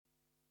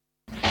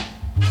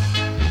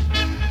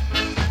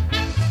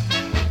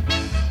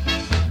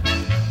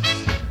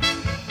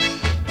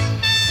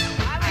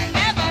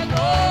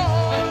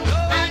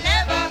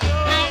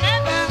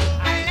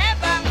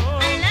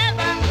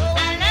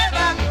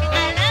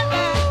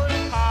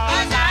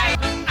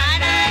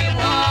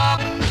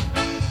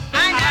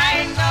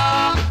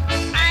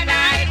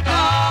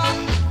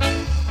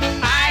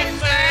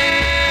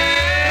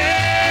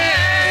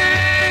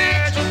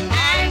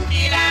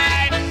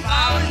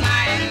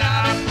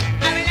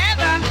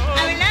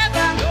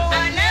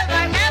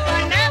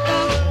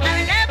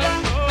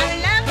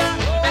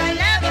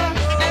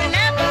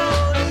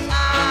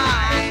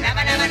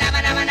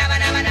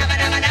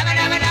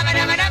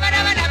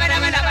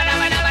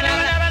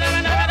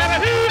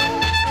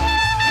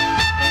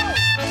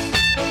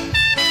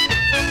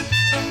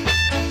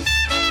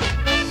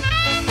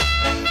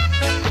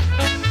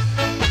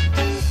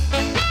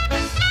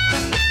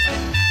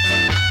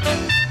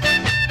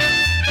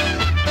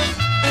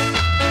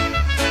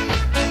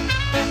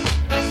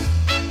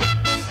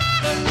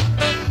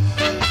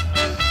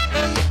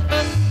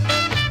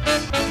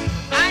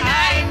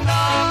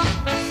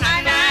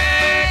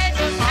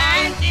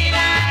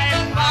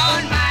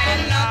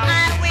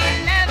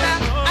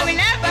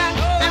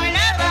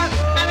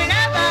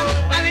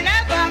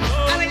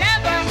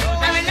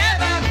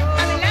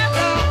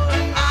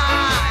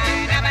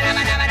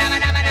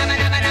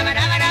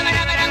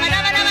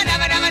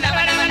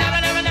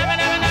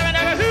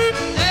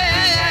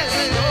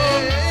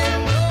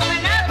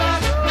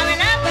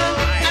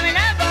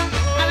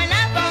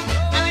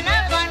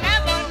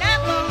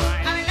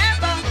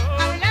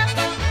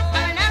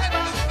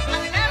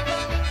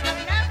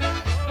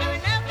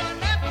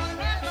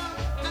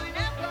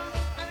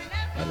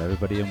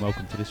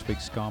this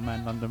week's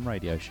Scarman London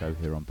radio show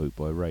here on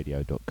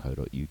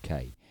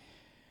bootboyradio.co.uk.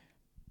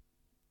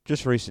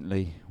 Just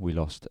recently we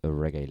lost a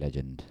reggae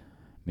legend,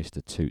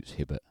 Mr. Toots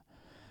Hibbert.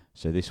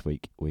 So this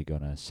week we're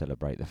going to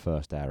celebrate the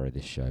first hour of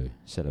this show,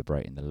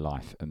 celebrating the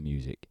life and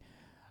music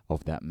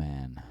of that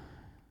man.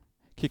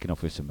 Kicking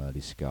off with some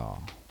early ska.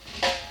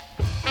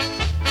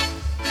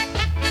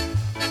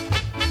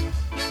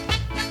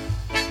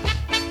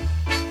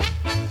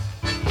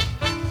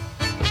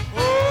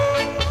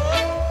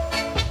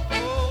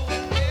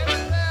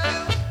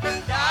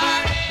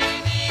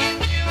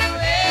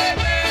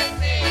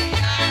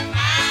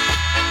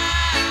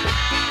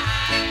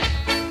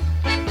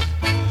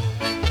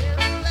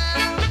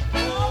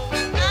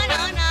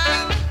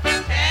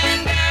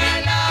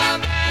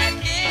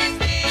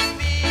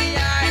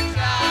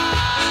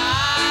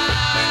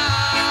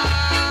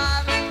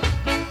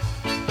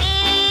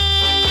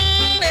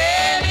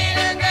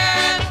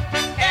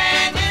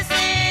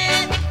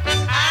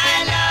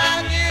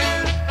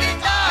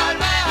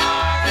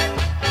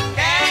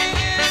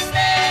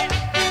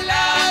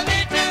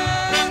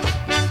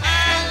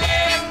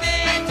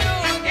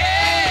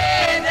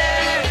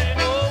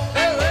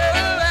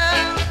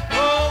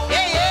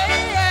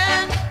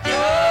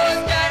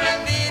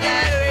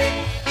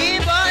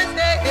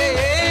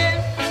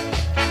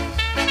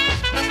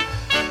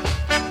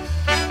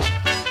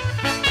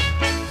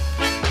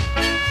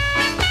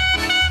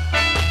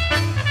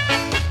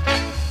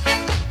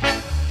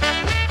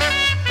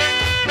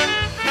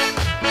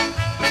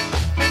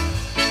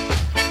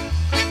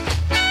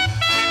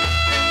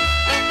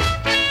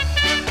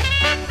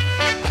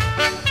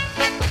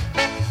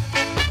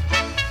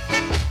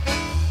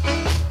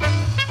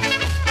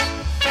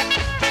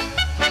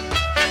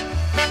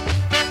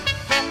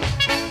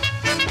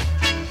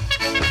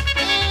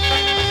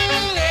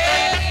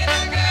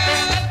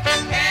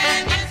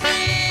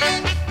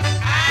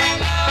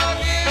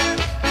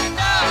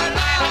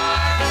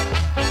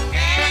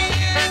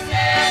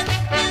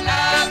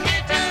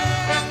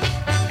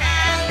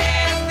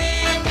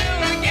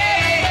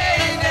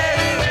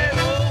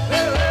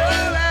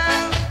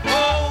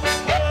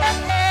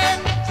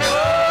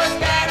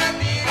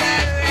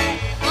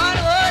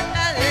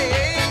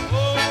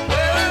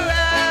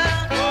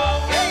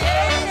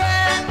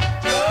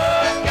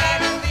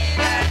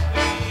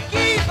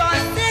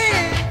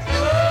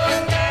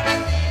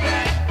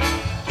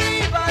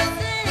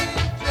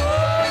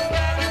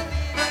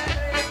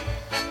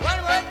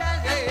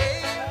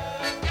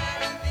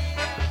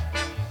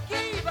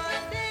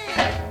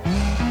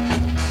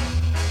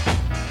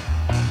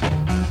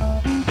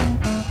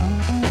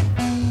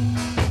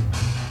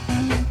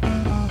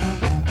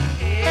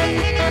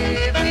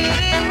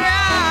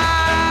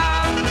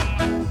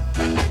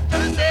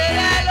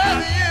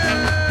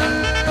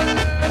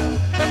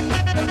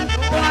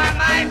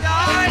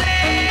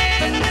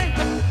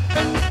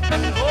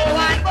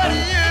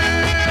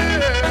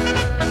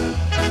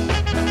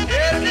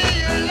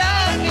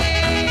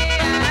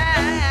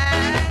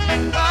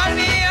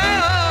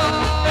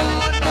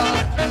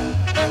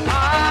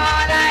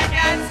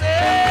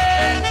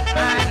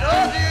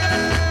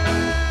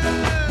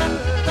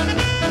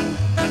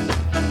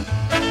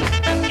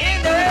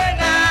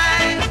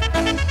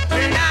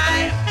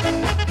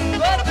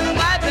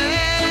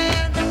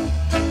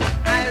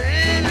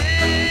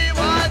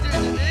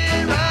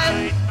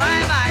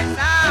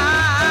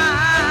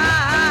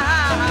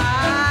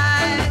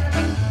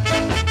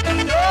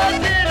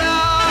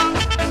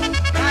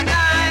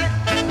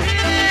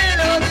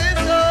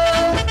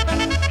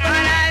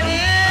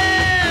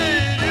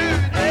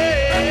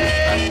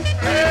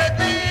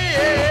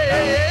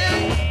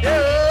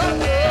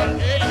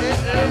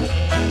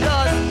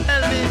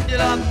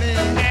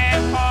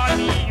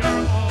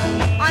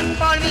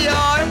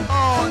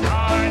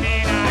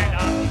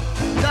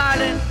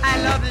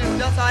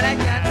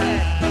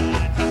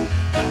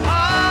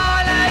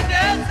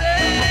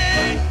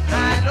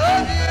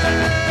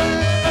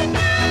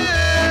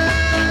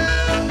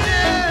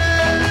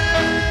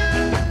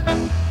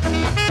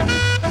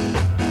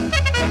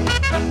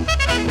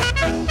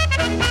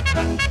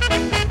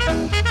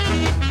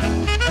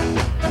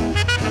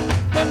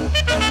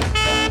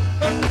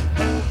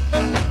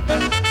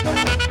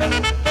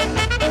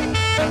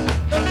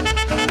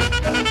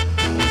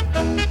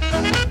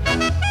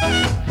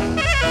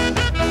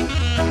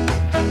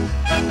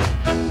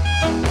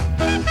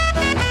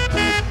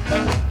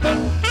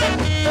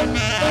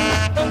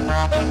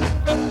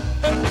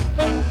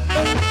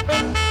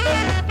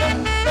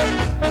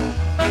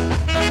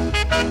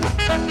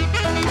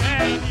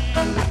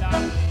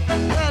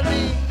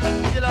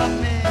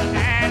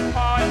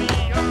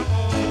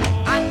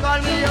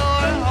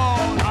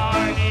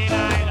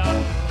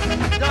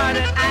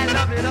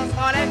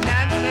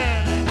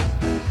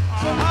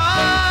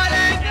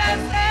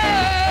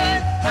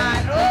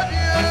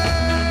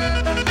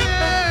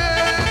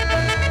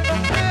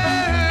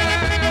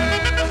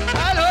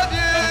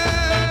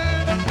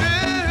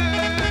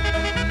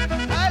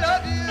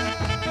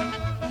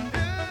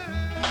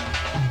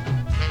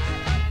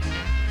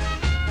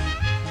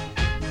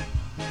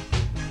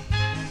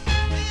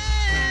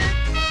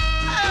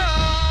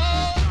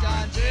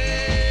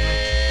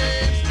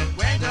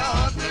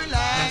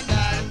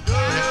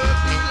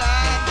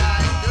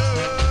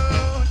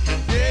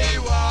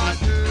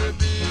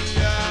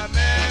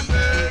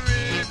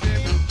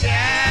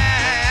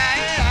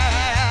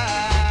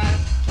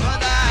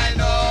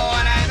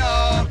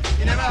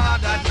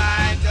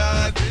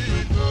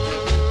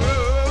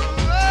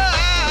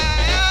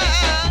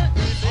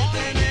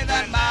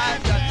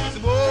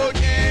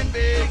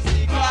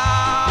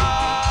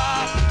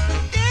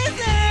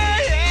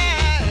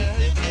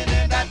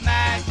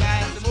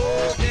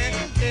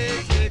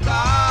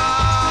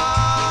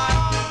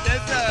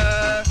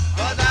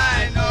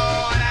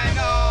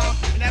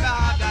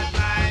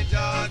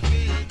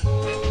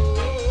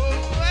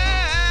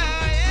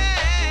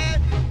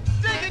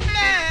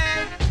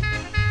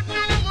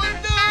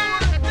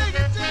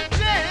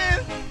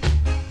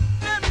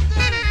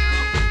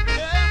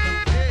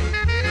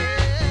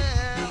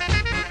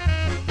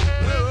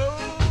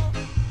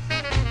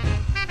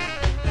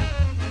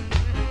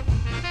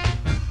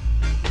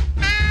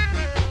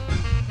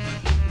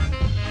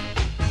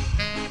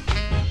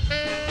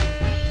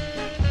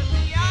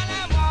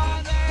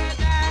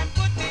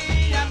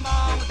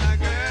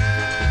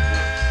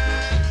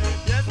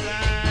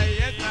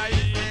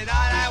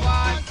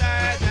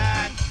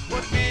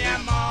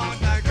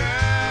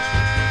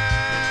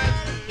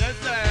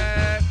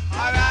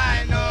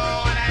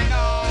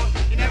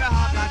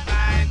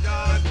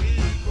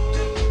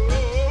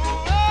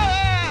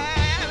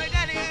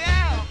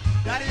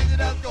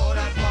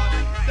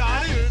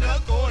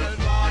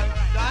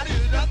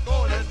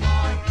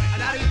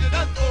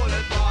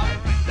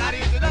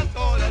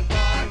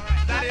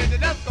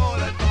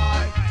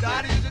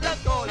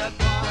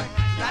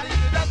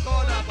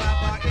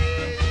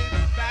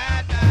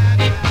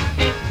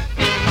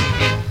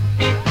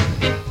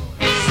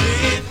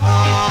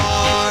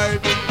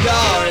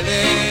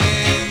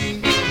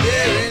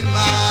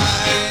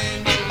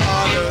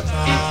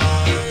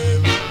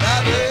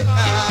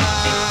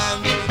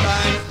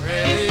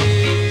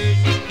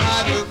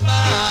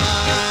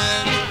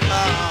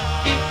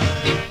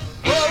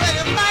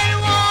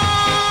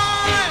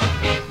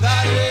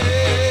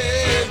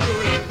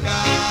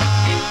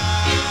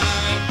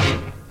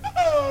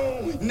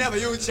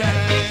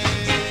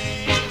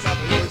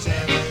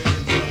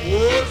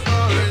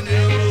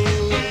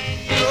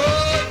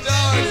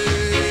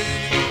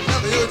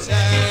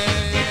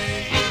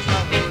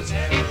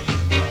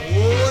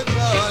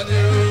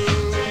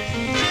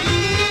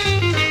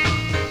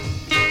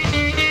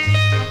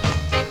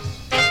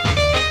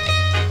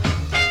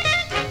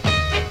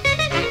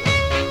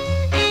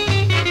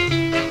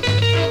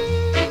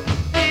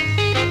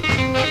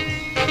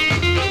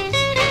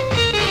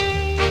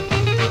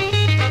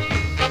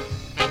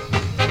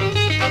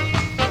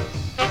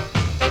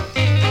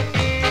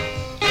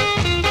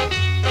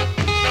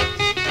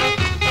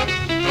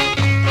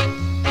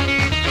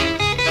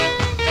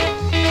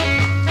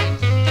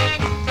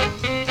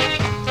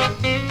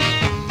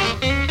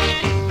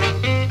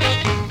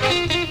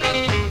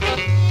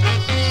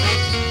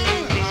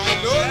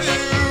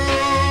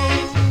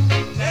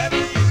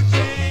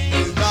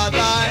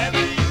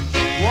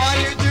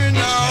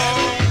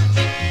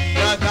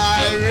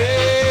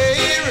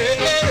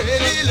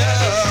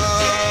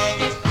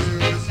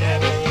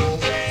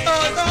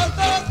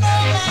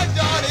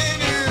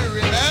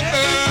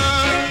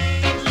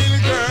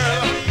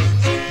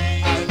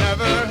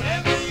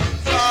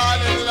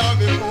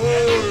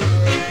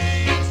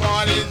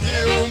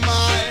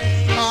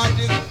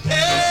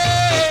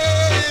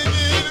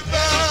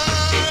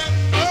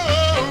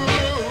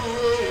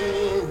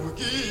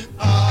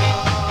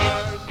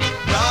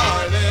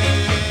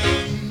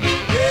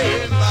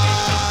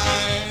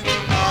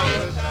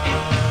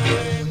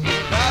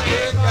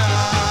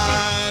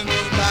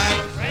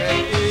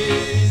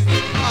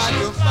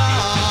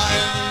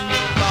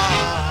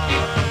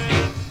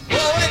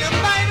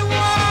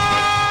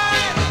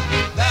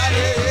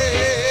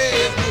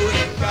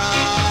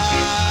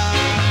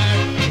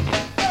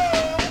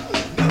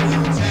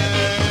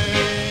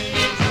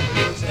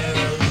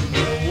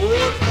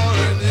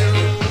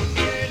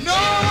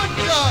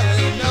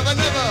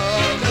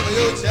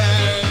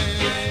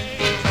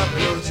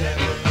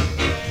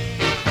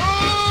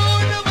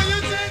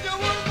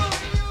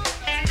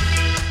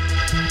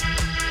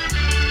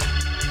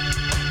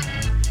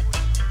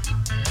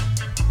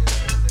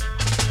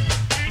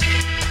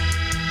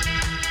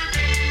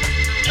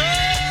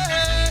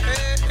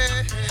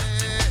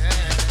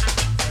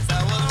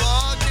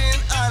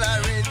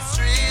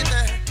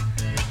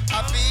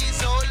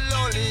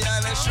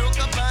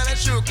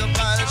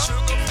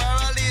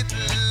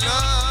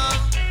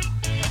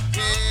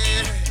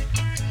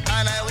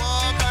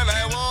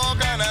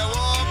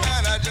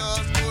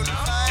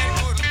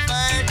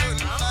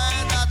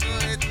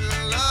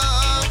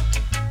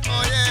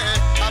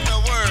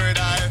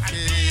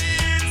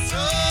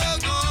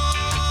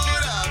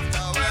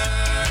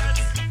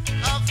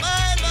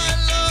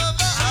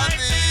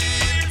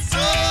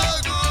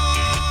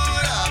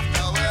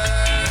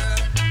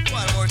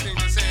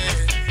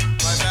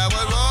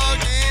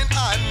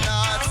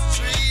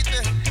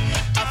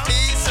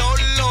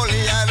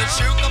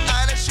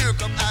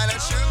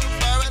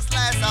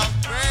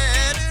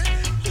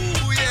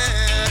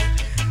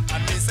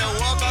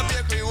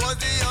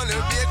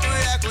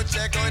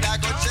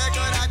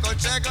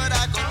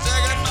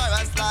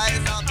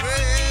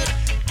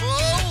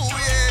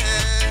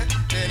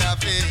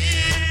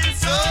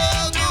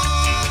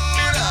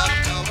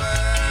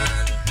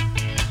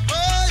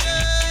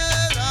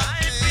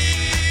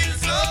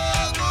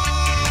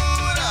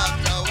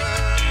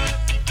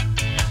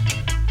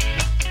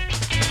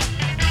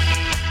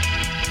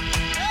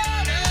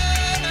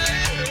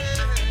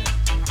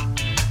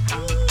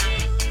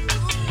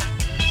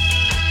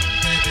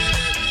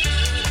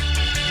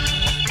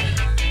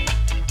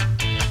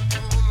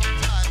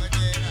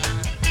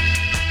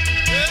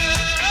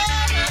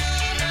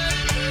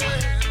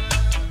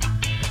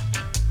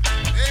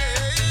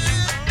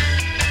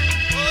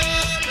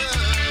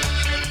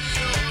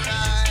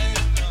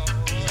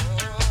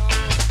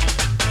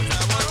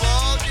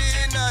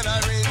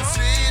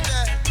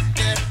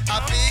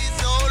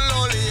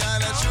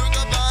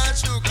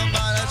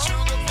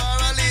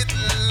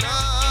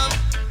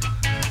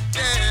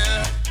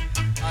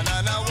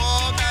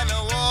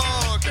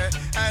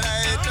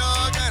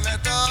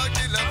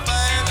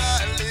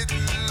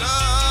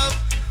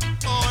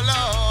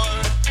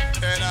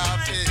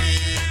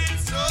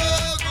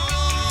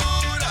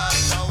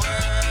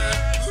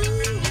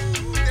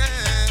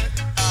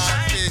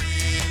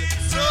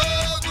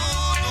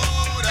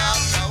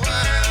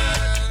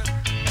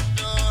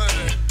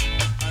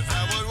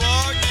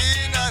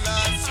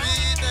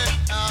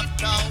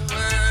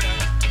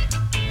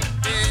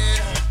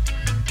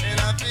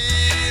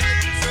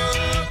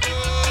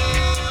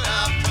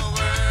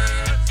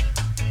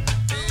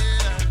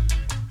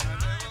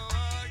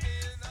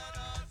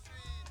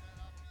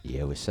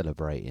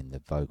 Celebrating the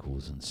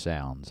vocals and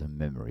sounds and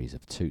memories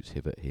of Toots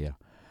Hibbert here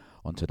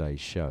on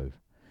today's show.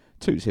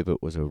 Toots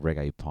Hibbert was a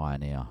reggae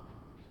pioneer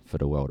for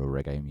the world of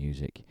reggae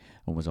music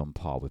and was on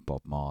par with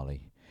Bob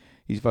Marley.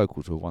 His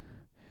vocals were one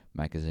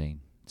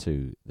magazine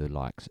to the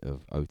likes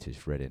of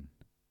Otis Redding,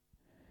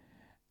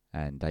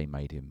 and they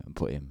made him and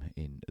put him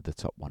in the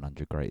top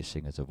 100 greatest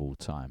singers of all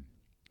time.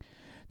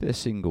 Their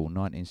single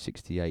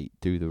 1968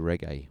 Do the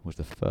Reggae was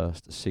the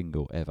first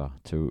single ever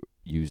to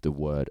use the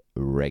word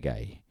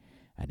reggae.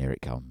 And here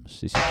it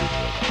comes. This is Do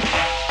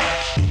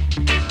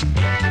the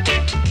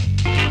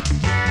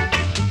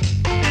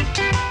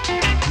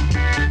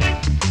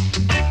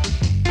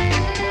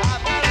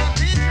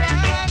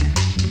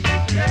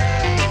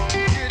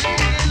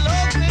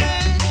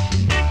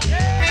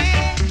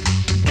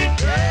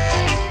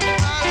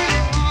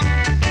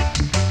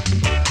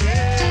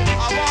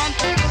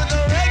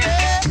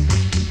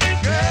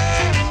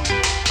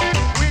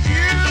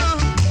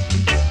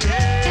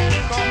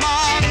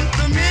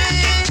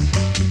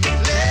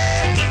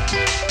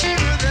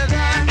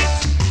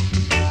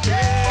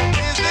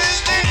Is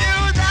this the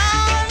new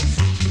dance?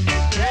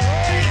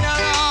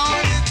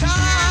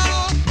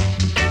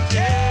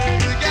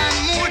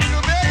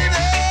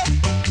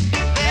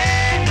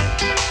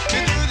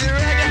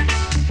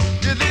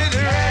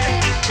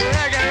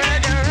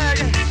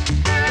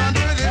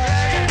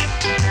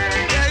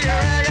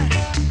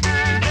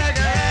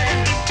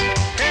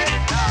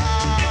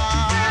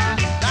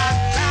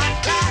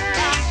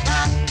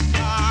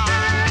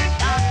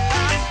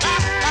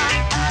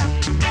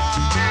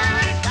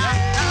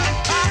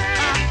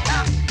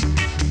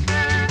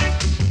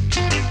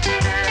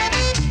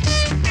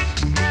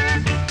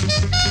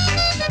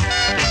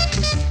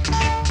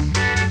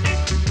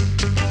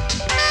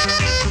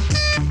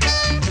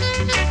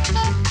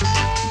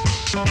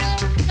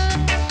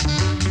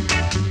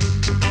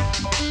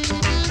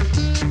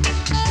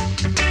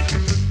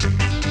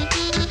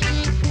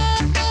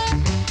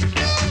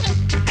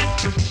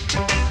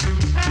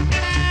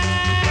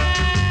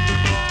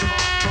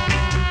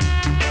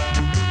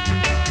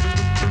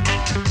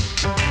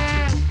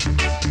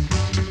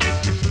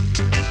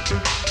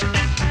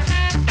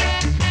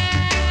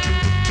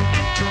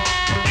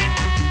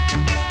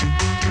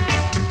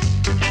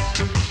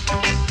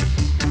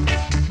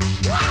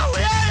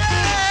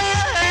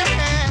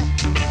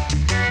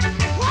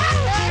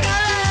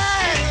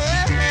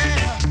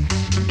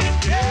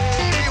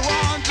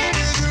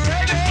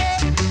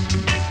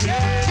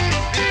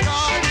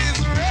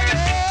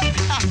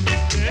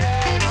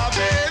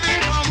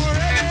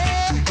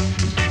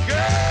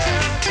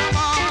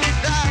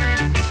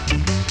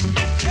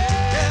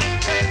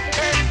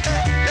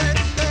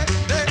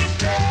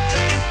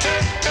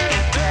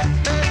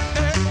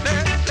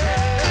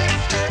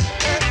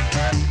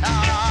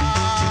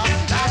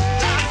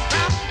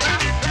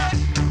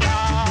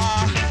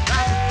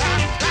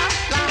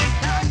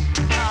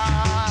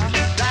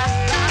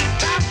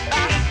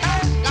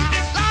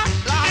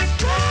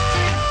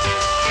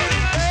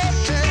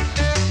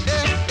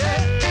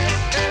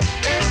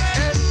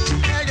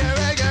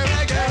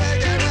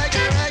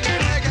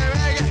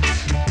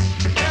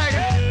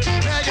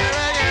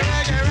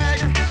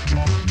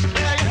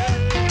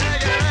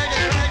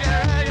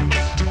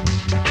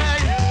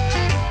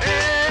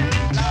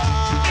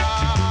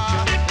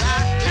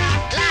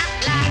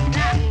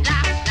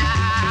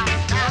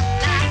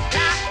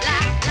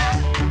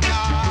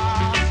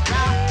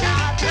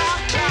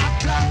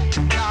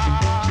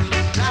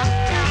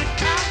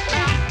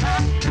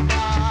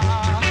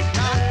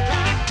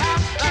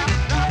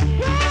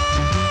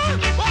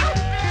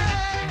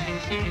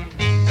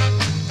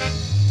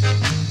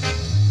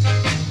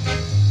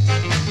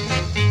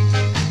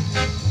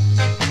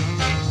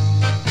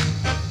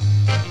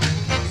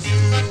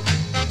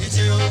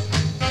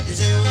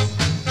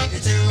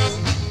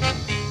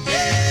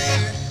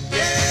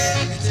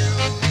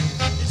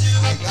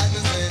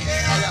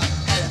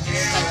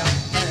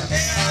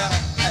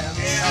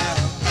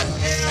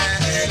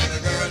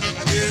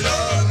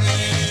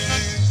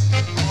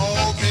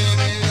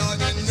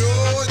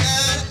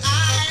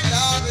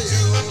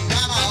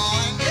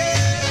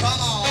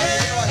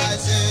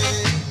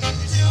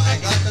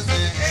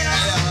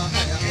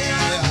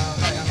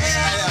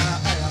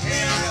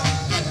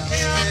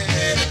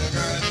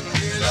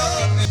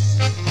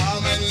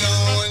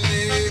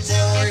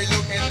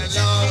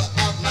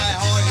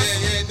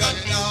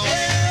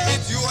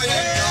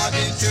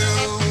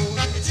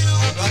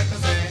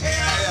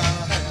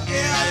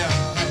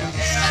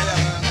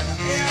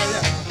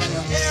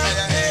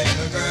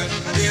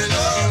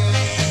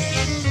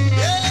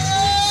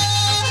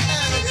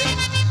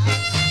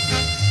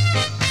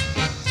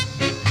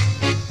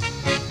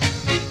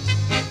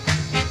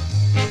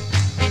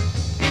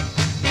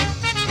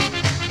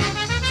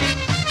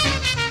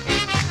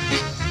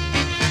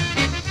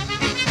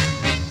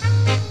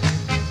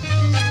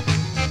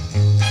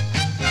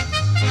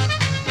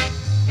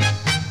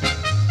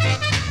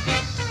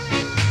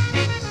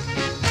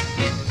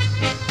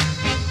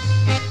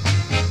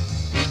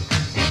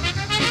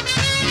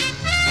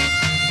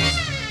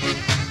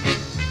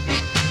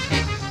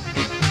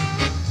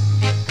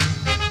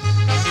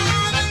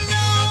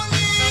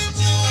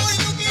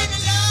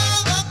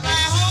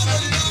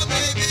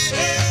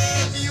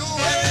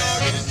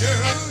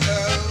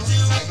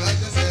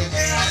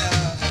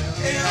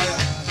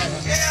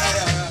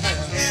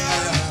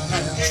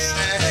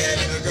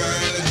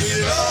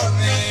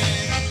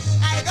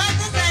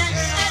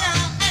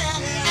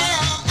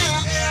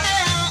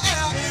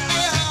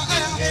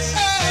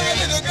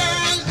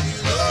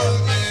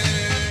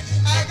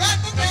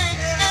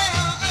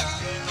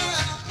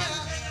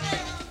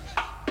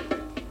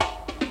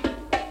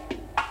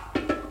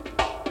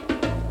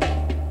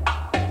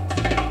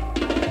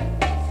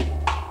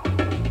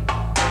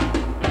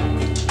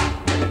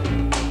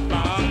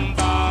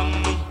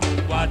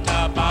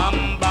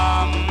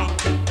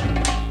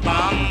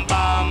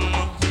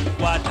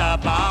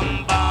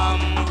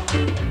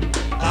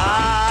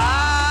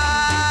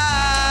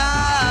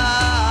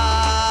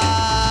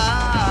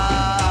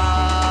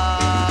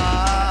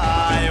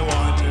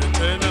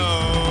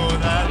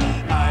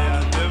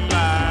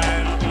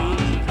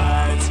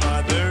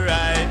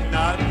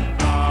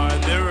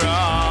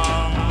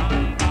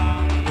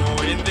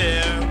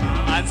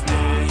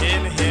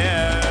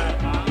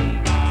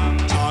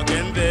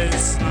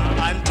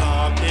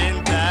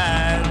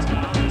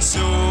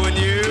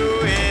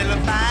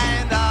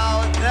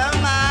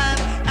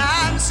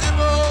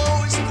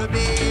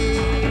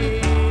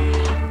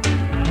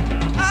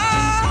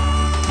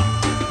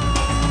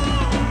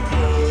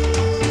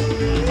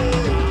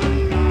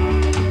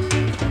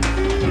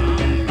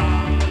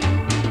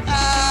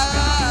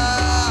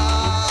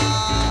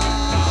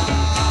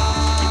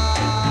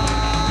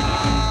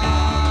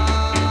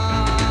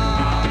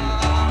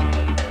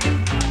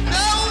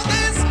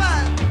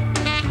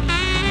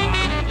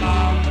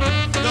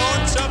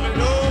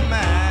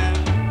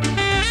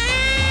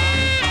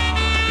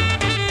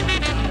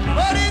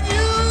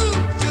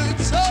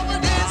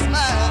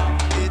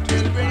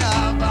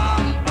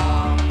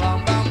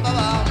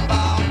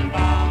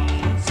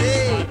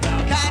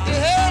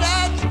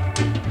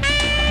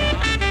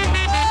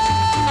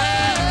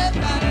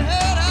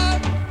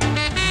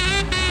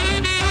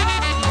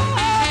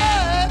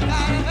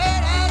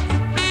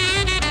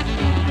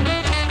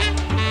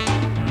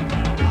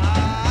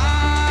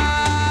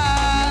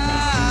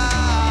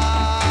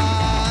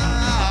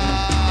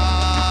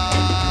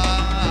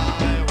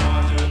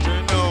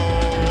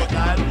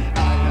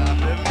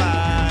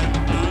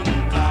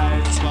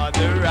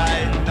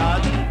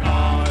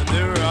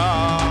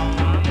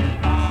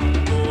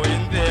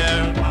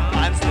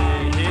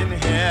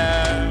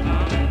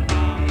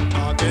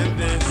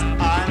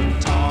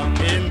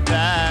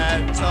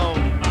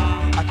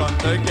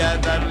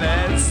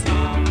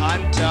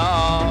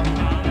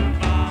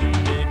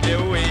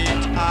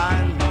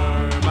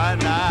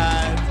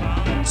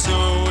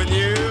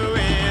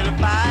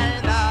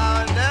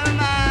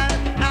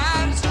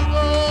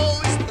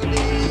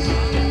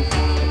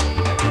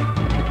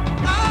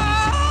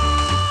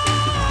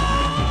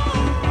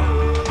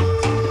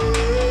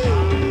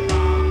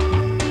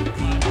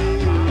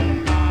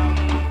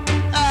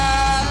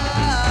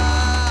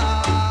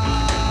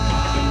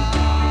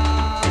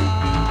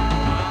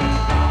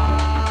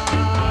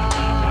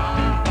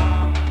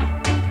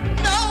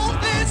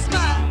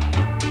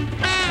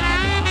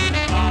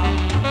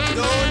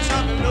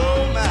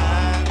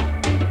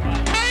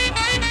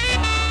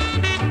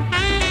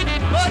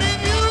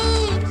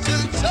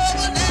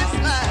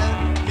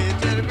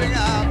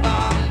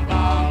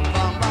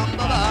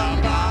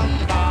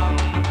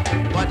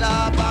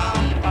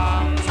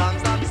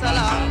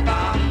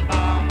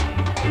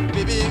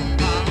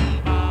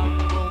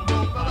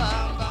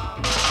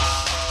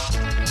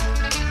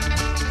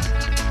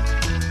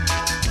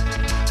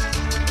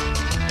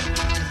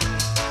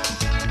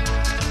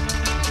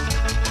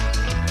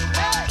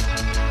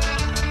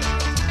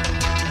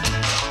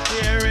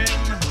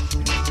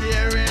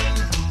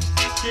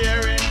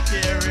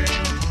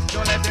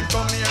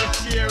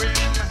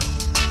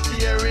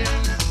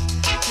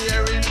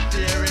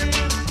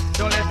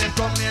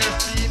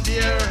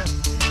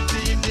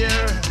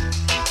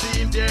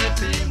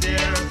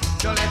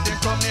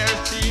 come near,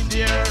 see him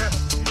there,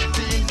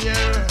 see him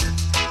there,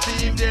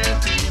 see him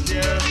there, see him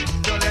there.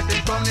 Don't let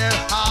him come near.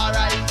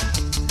 Alright,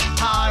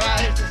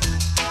 alright,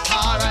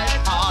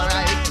 alright,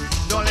 alright.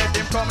 Don't let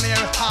him come near.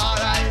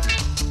 Alright,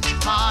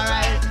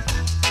 alright,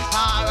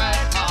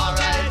 alright,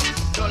 alright.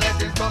 Don't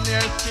let him come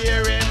near.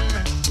 Scare him,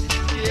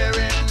 scare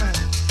him,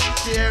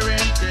 scare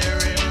him,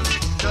 scare him.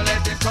 Don't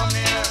let him come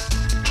near.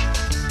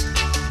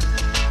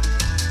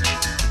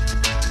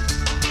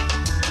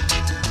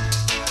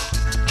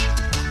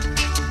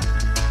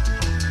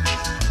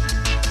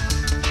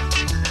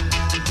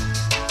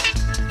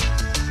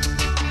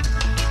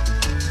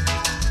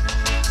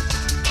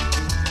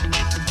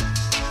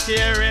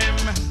 Scare him,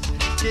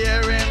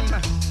 scare him,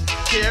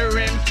 scare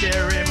him,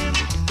 scare him.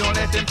 Don't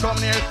let him come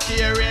near.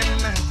 Scare him,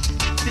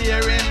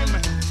 scare him,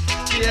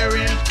 scare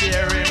him,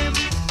 scare him.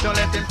 Don't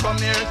let him come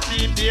near.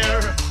 See him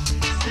there,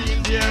 see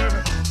him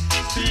there,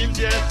 see him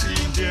there, see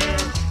him there.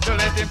 Don't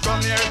let him come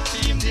near.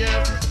 See him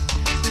there,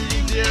 see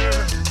him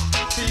there,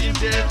 see him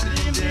there, see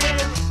him there.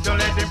 Don't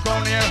let him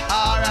come near.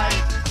 Alright,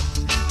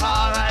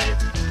 alright,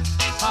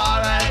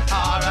 alright,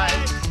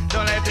 alright.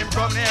 Don't let him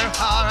come near.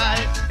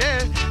 Alright,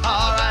 yeah.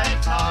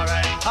 Alright,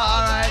 alright,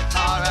 alright,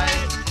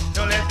 alright.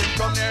 Don't let him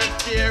come near.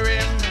 Scare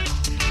him,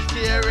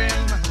 scare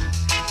him,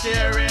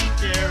 scare him,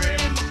 scare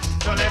him.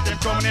 Don't let him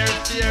come near.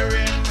 Scare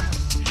him,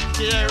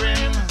 scare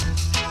him,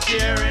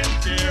 scare him,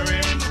 scare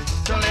him.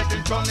 Don't let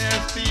him come near.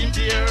 See him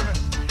there,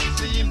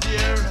 see him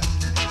there,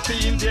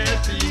 see him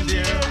there, see him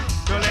there.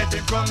 Don't let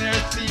him come near.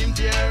 See him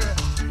there,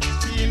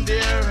 see him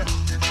there,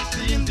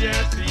 see him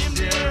there, see him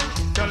there.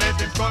 Don't let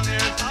him come near.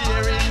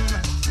 Scare him.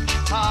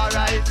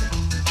 Alright,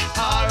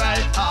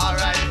 alright,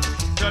 alright.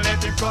 Don't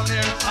let him come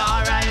near.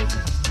 Alright,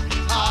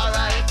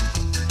 alright,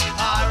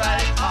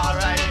 alright,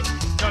 alright.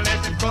 Don't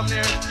let him come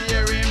near.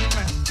 Scare him,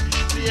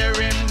 scare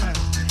him,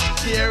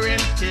 scare him,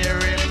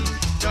 scare him.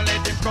 Don't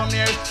let him come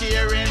near.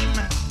 Scare him,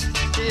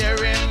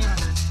 scare him,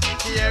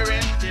 scare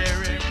him,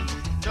 scare him.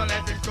 Don't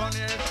let him come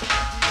near.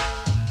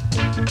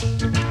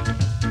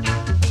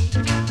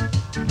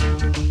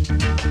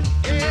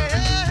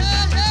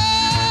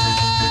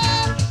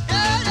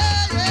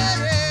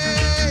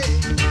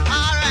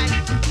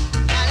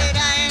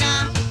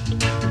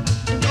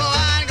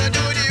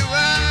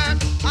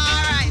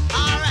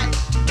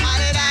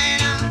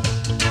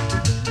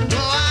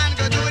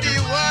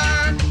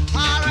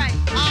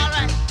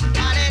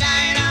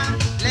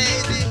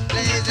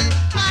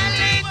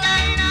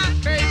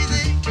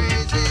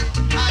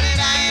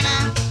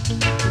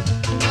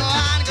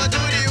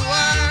 Go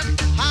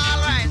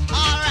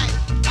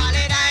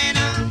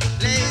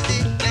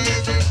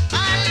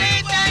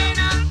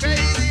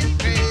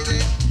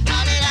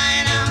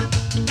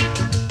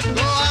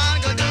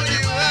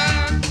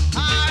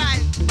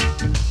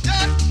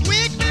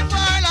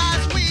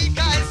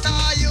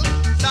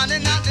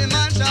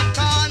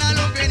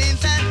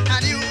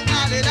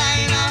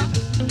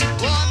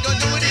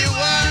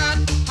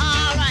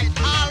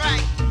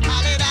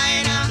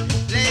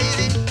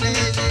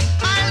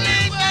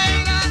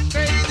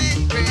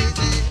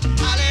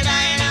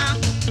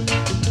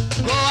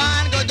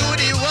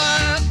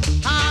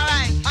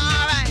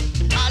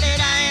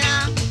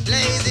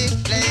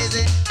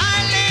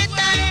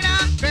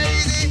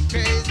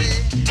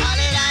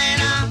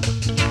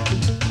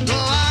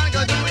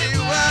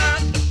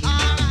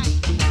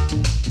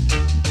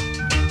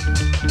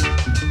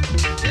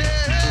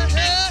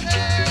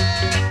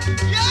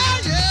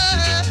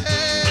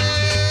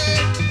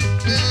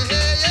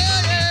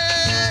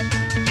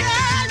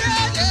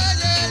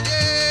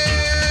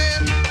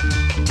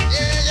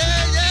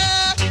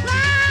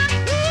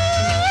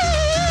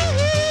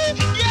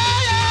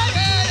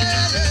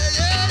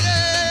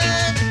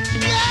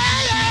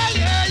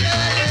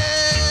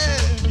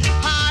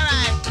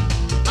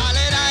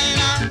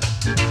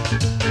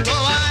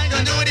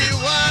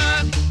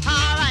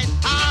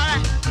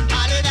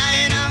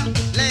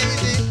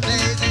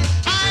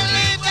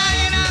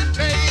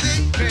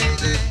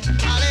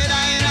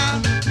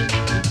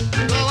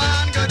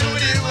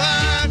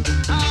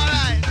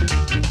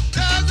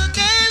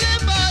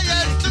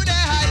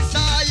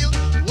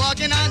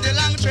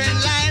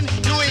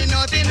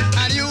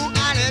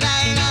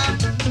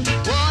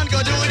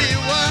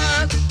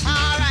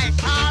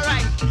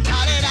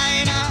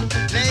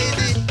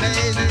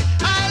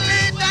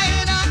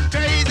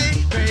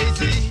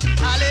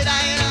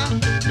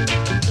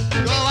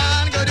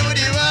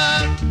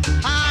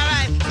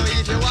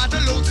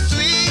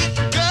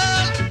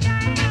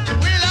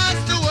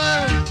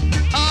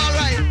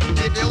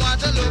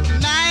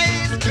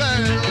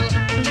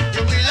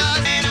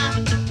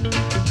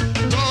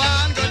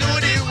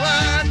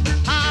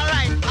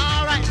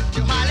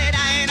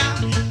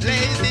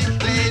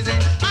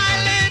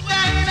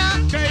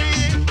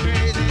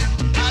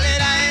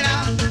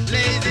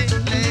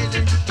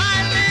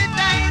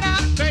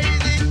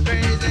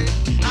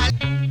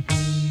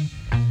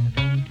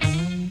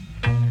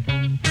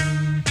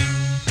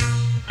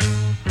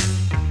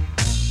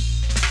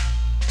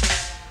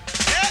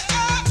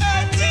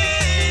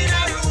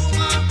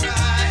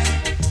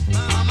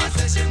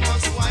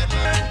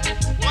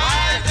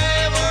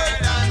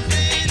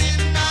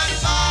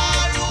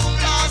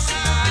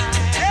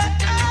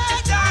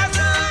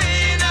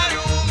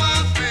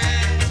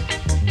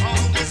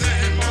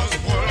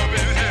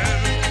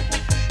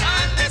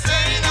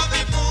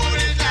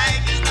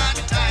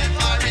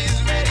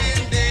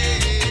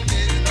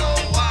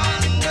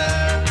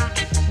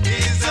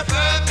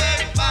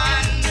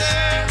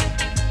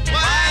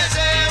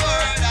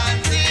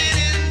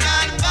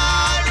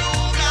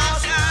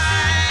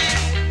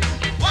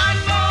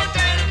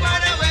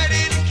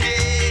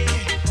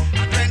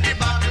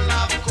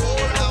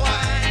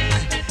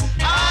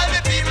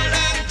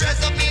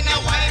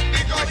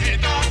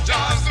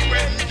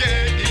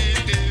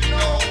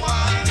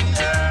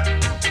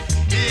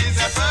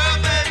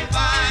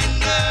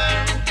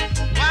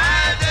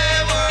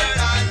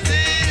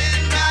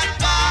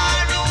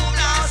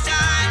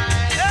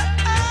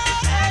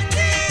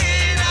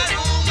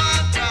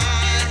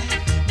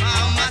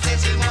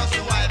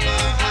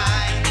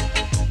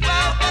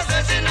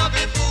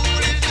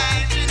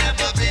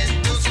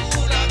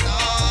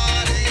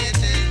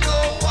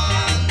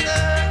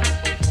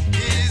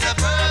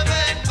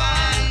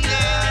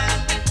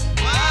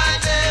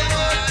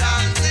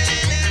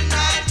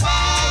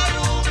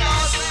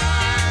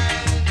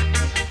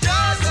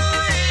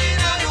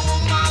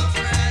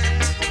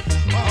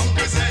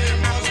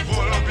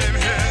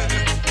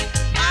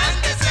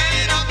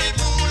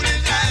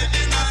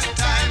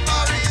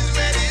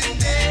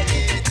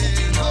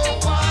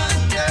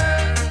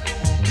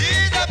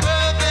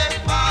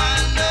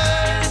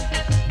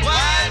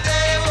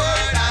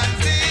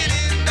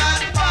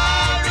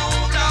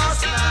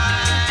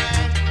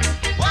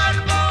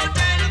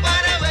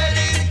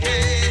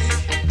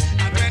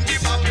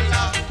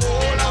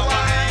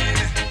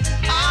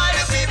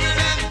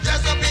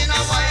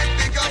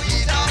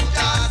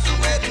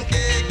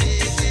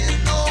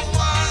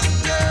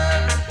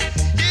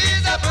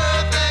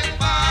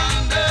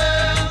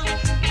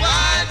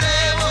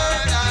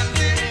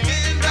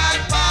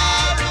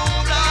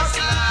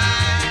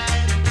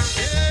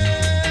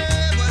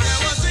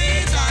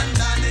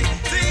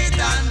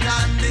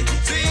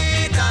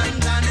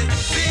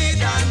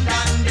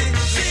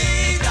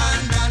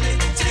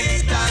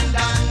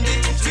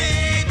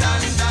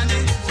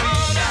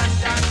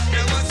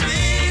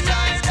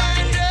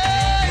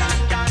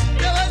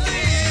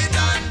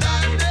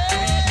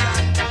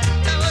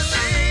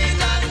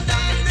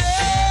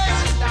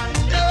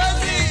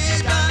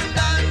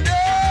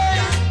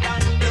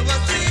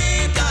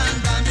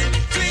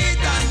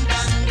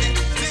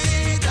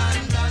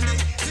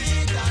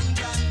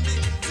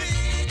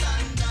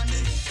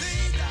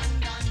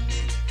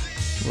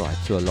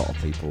to a lot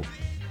of people,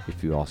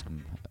 if you ask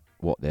them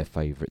what their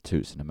favourite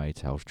Toots and the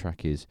Maytals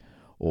track is,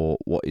 or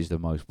what is the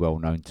most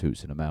well-known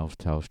Toots and the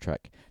Maytals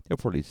track, they'll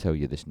probably tell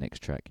you this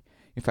next track.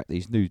 In fact,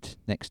 these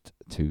next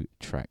two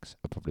tracks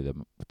are probably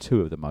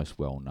two of the most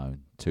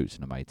well-known Toots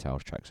and the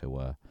Maytals tracks there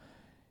were.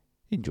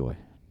 Enjoy.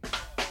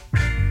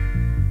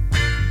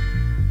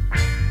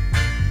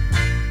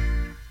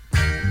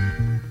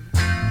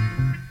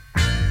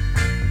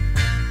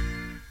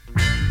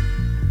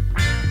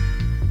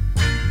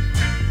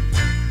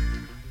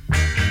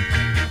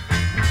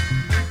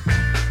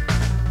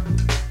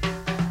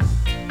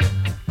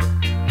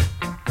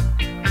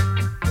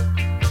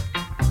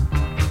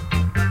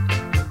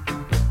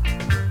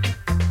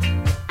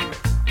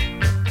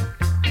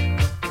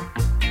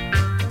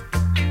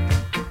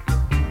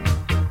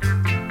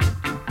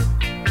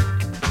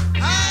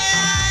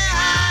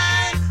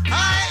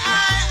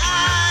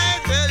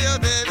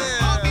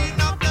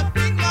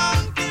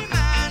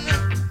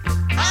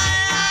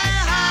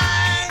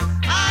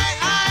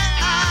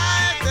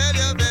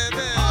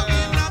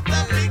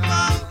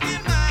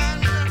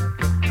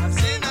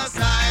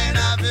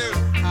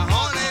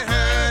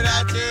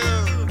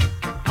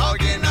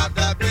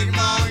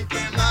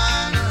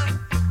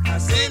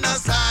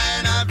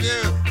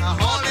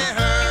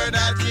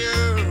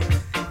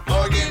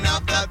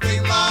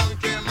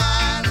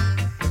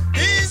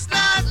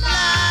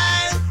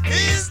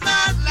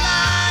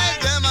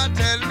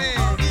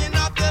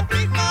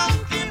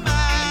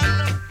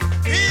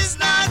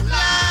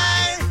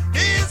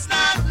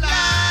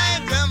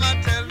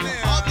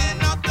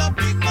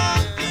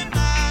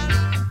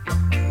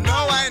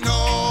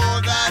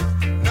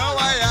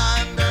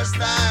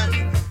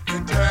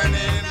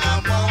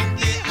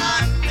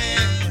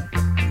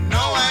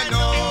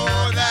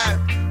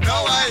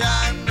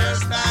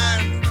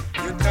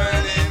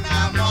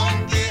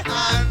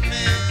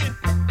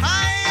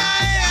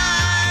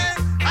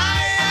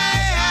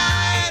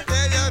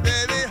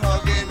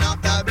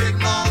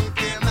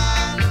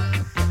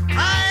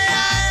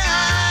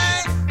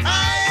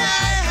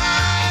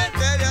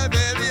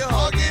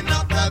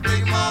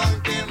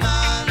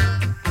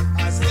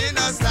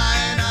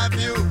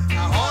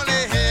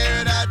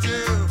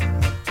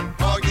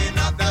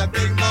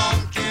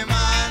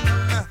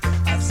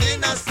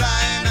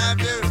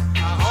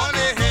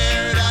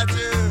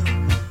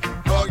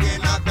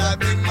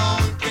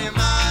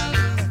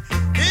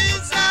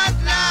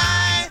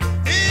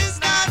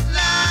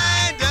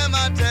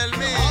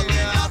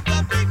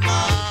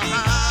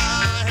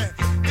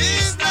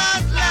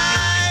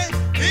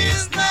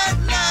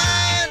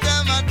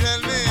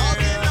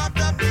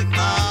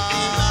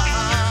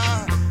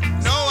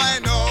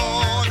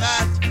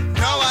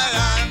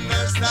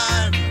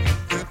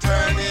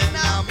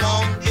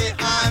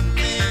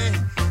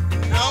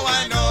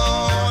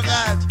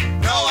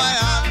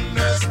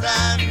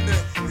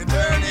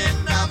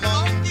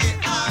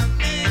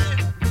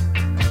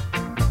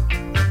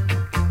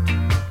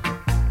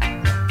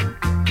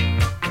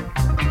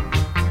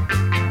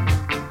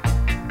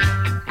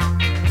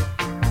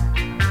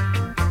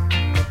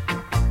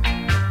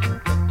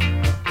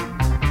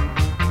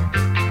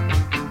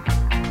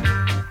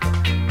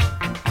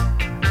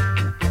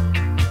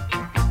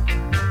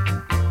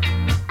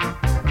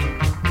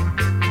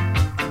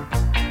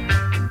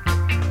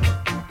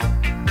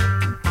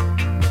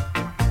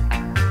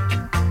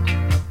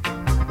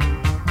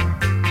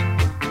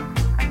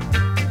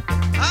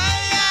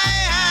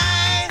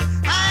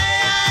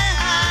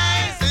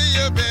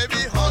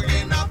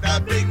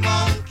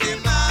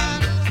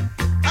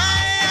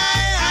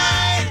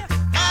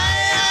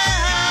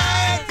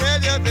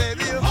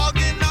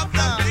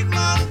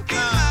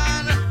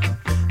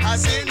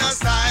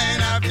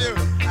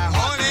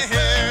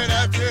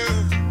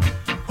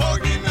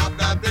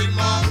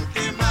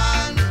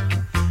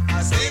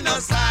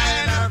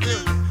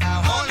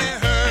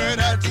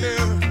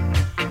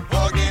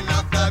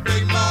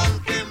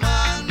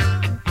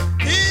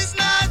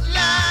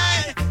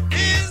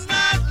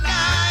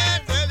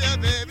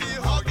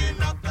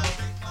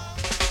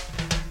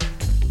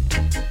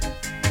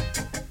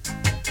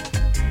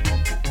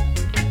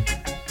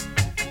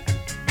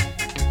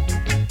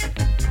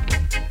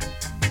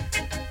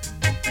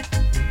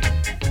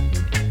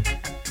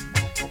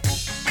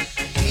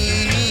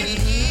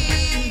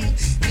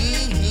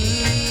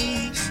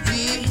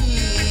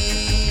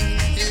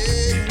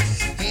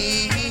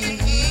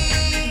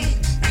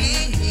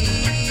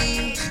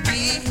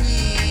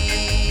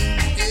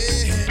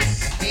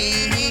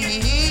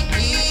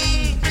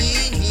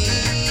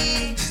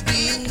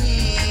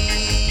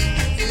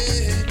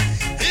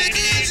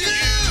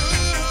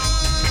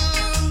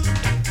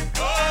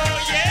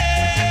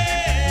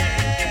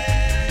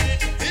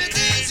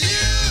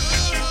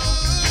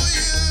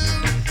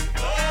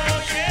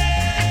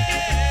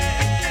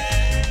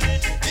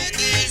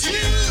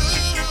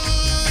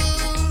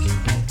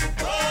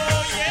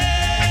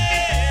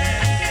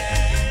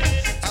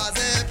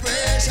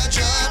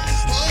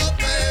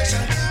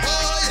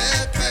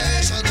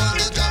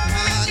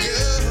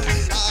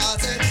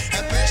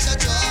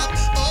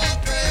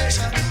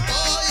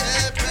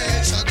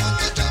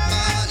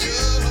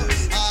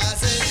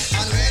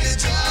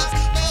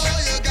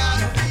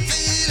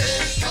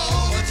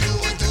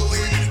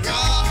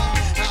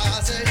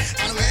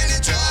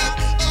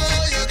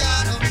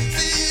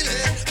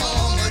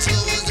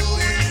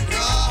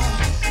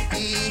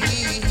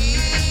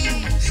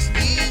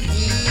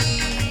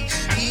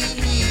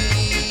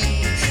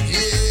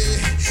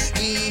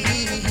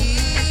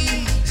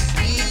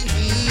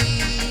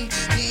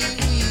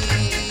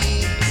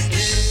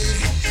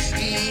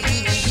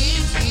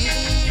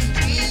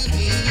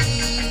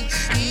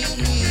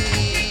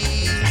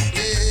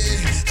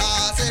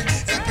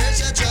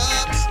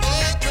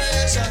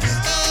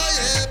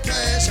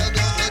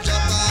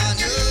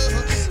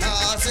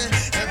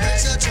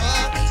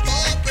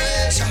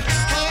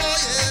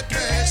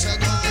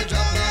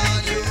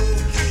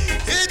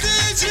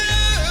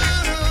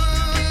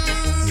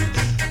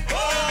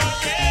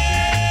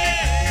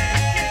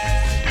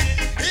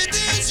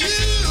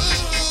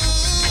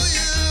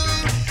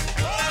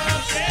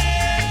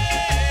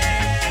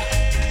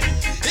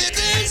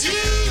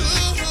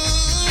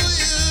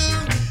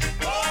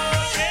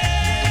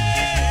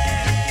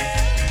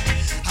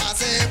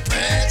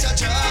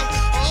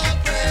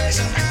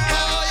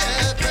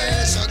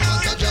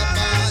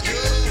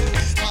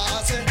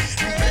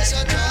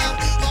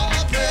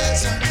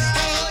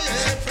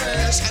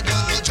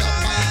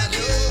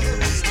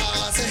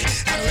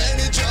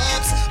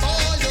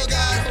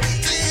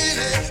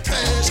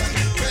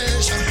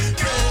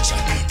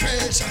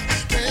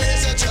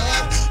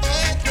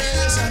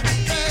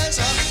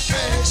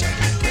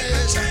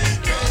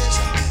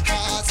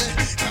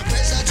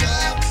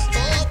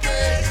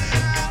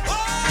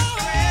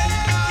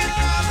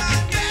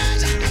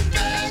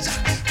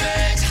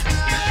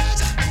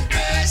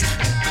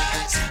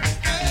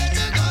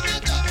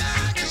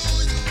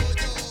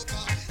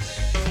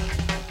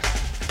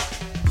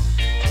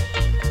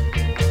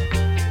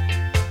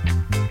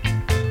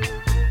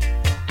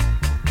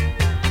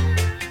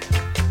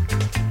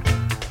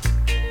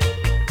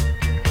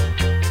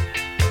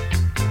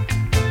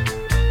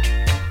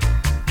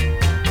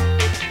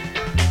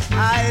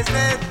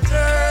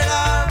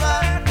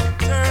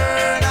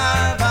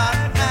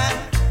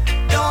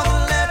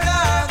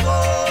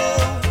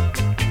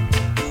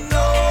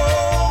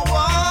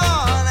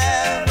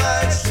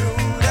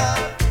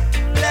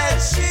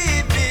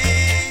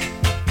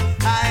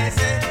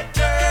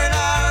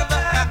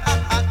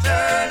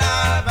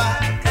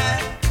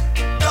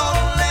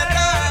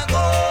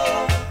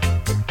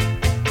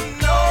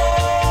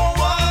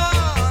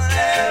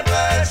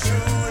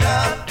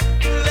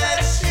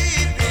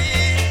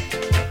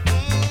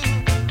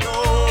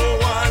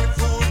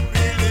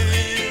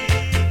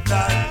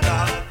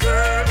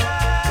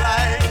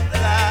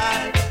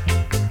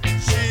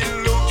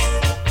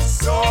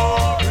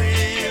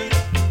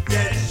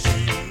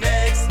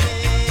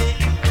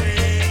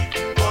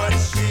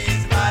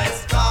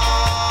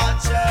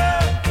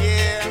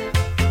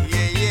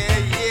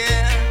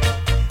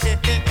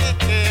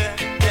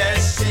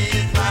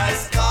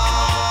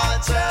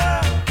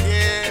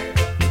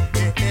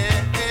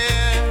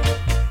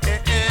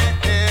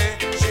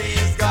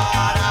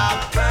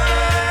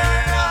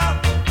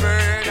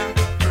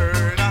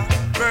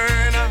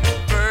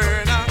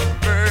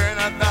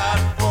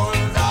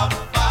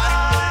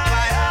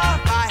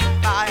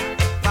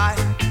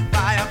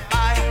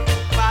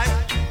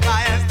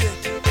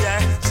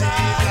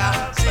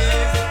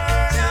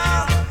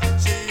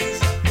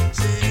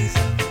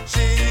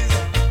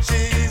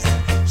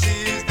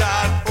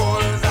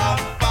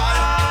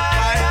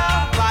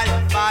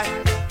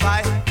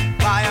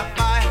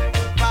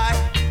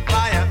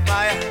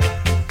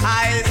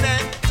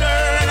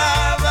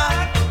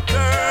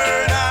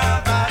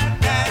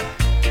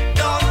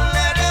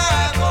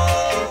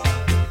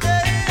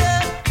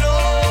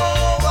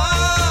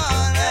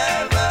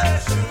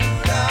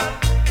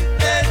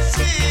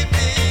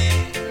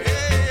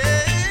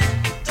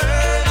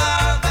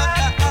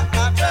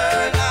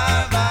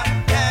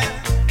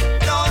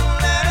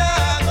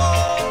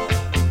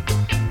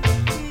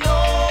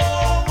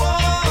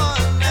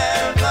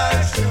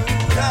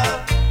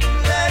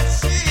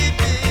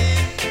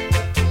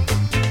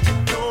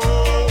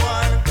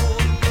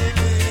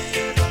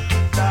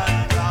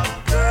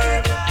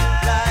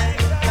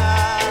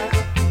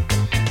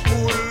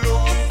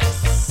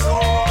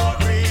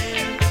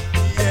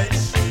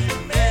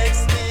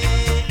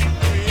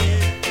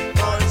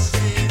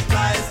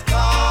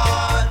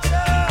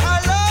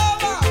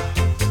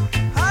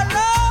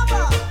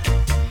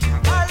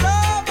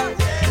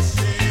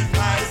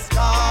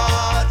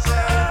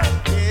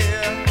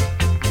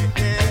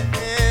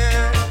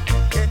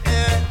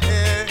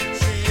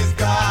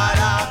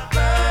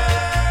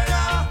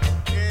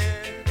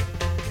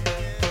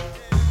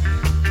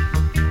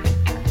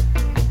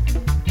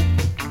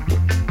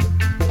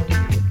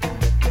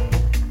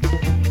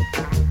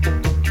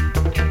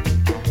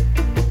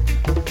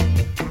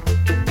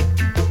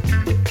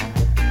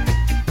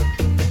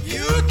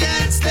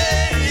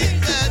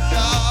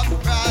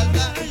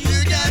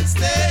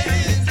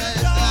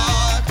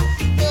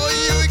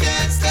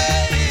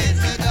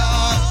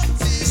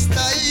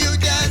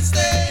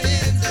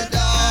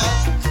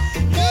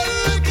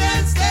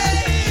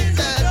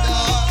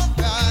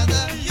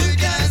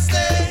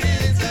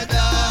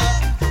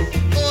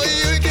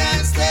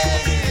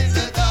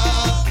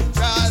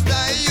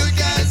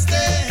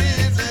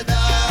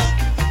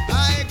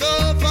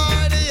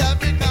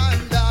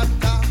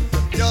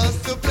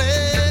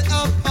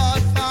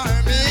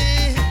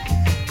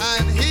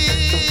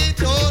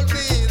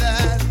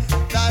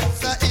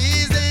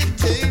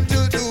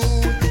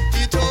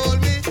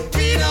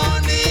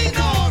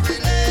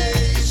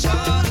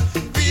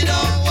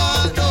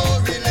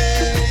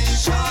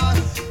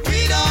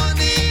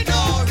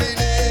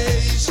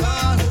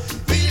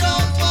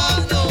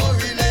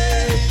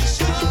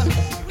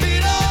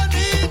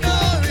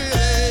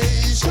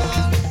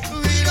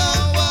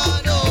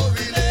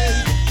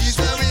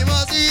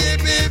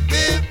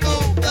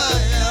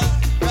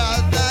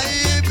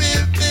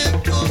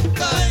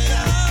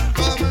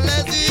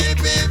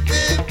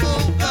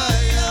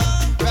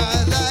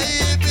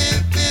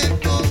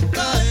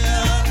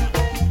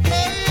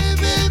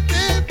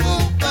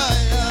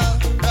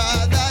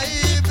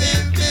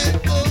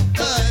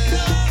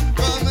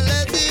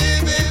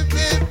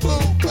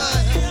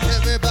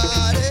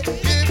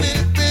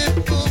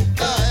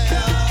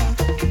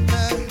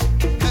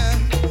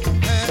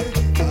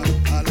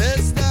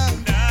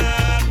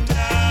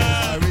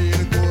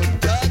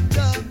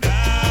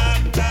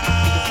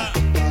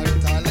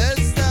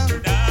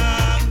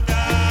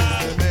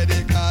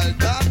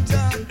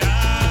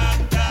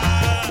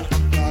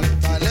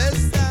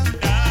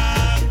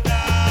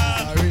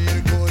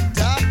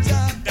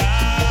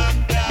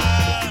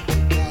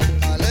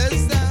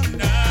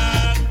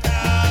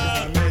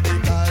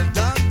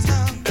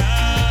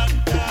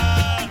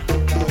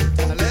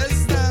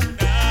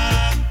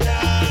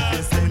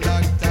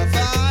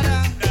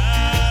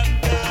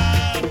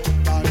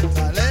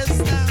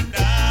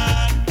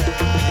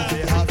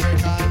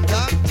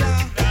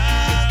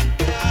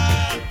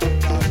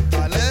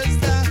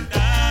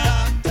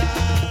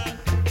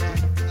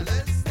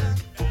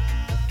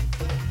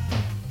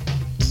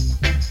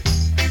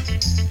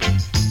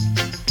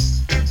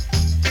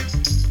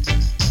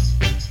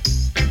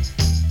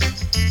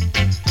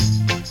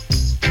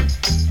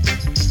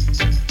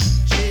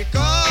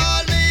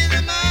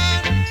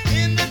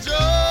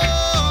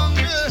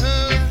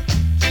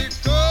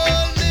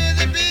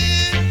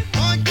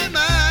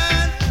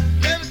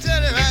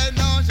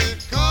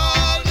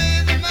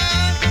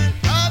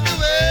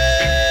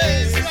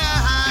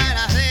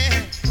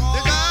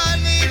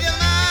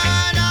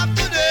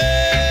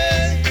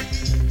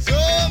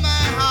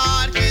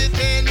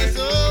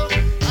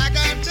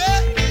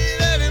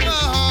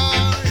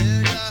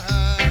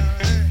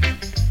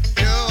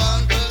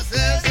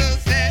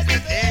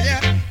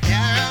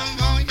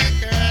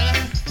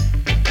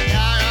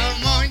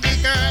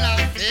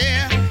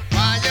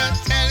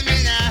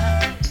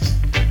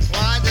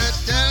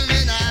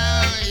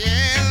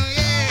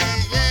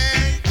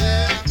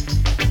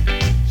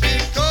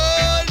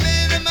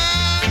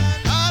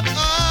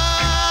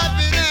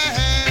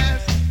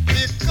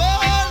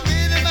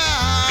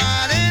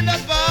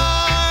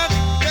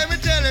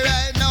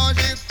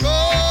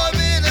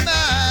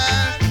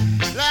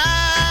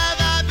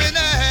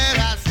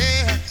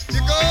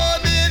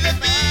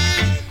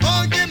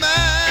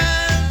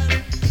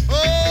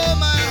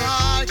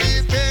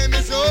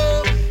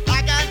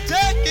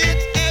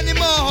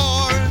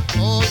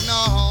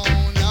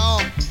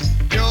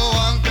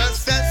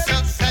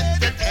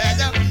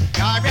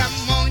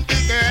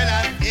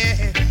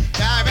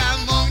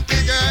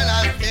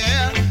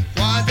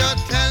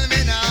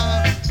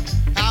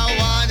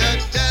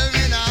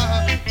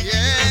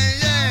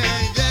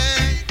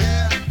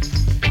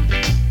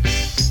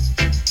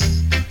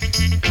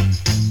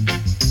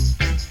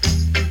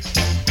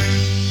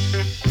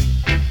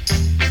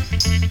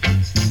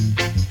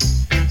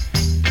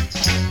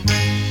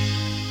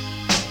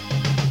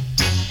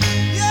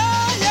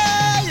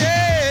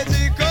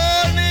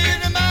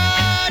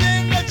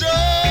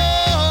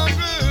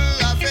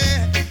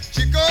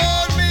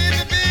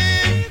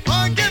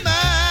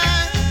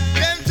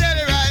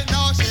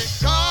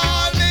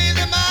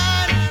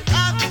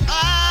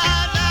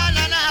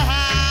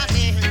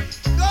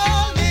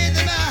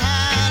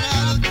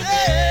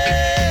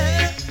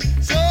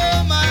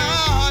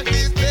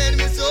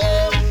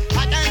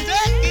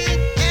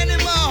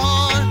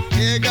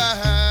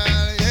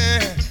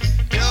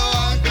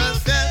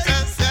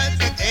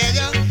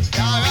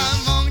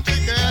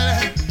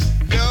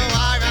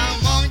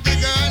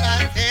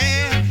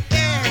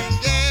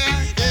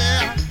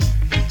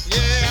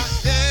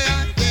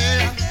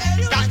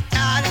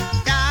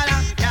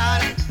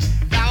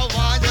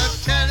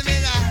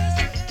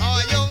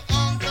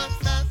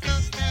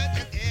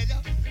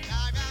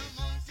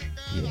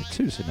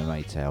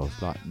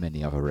 Maytals, like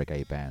many other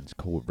reggae bands,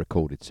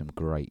 recorded some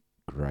great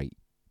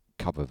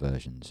cover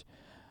versions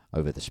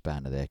over the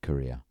span of their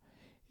career.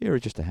 Here are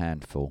just a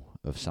handful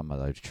of some of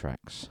those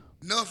tracks.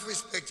 Enough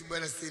respect to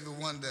Brother Stevie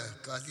Wonder,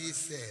 cause he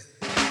said,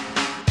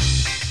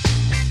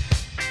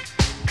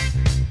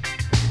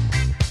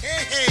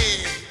 hey,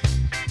 hey.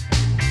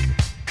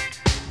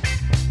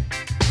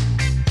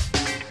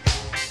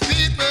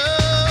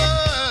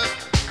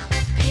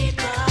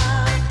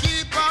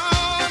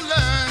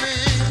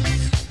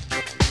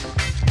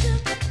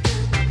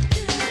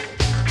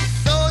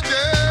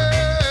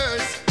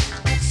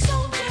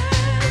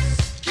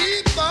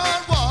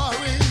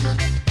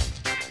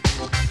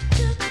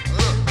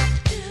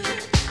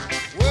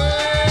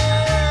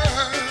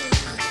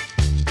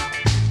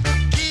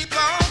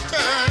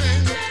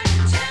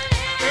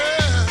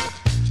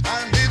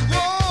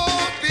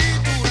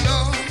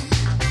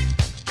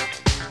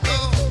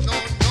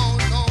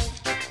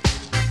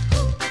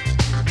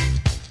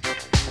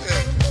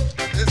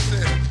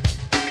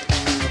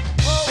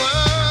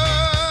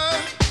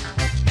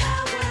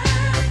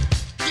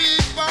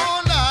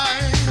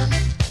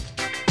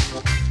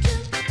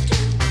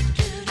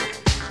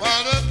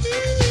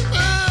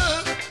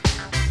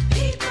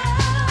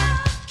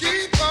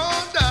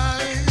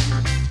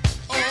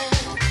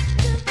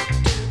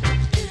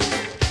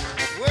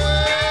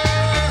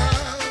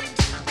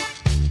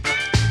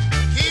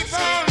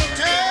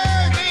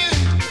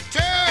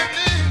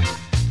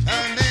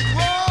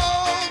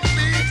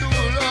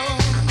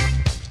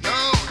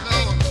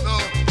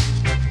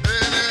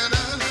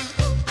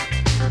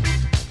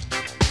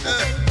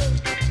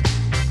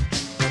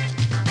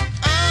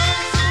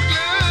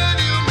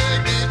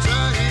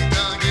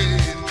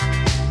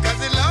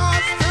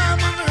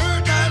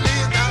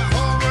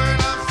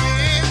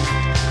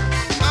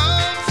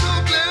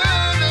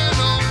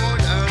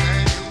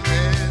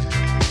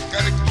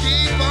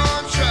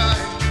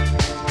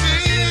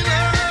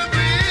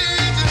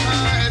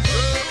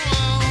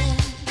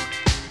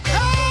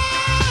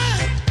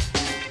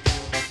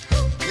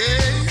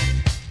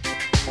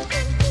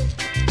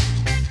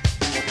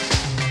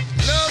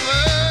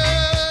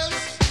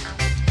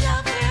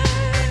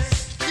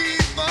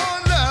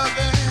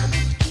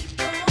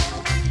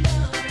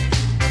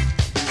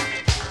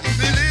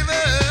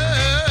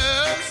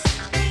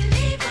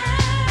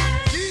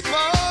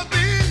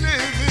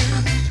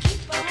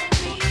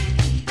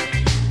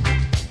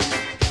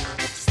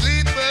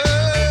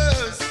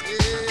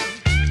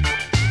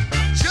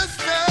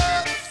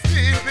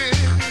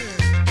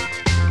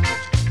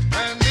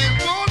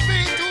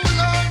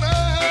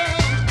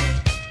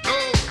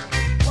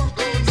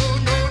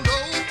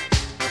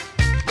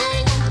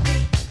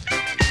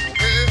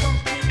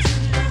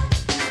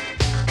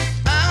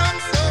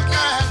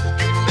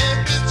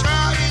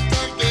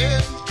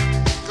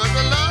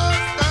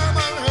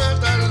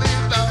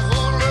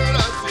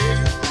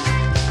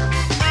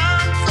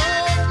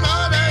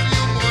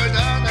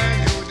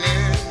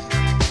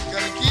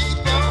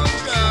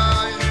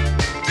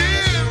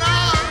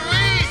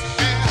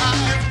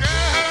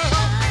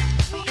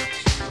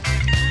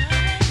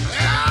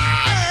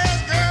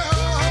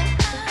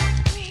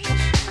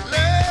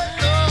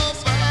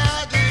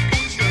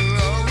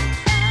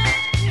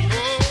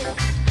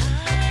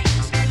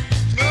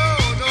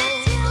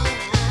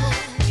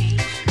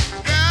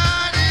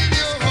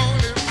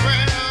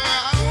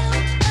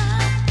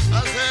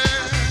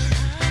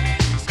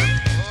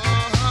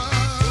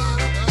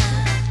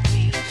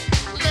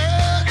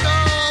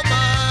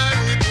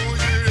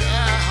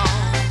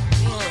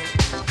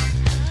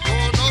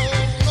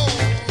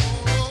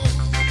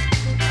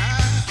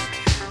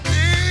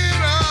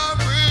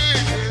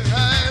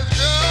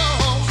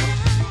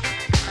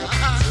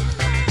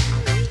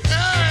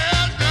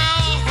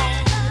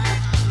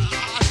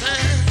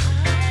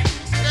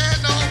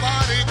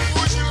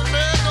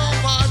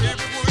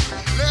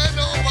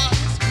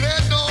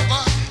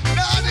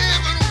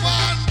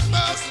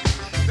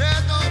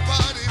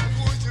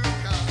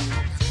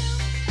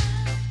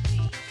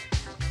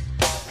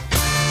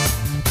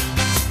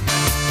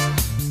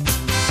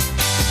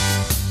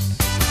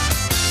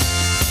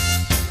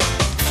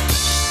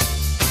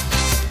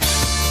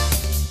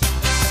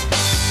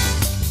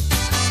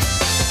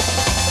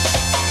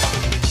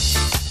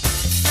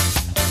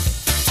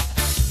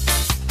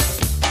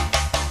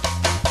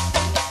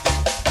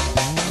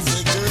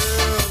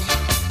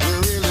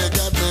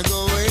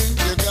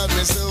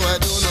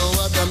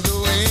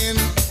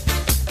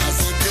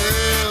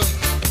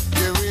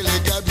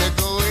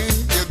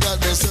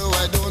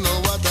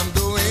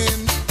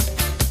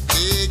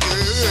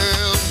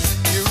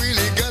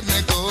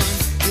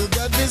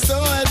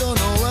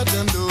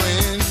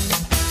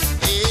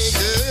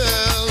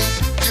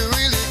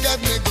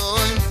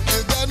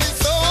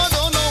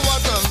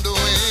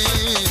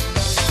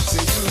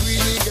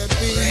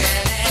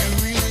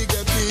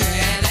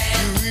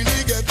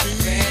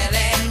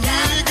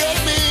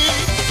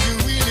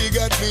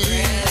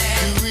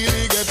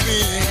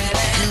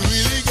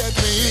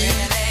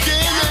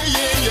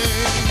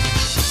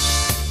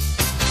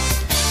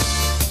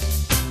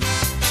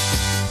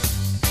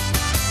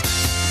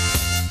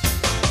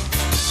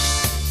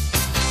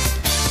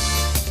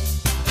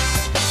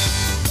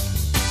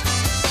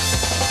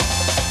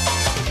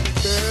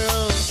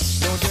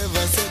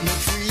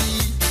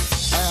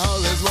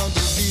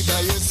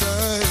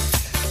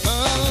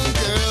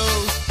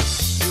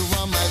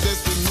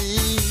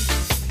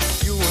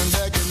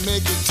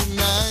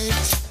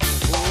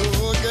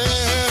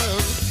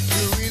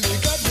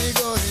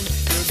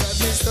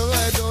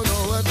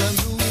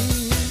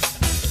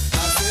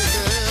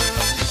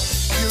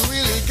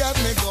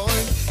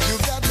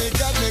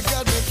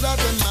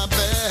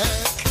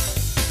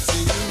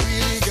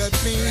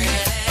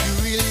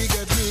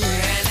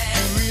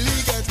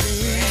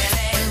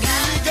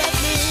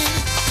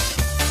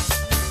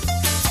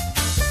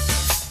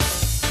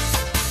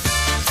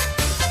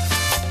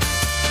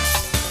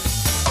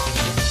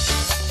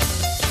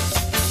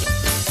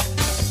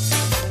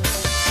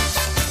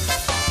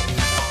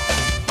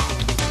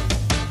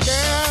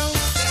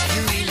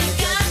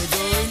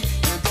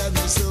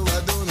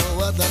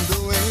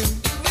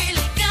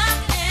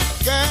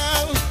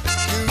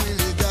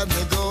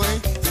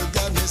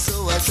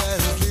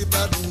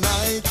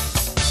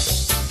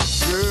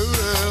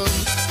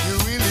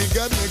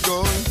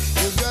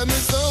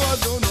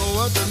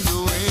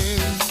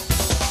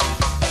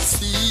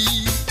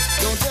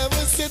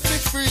 set me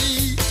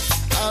free.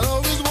 I'll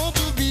always want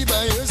to be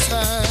by your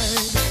side.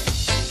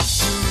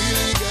 You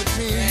really got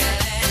me.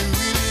 You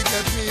really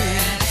got me.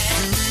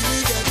 You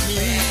really got me.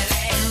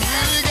 You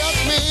really got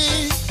me.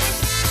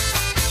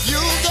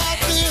 You got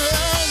me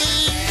early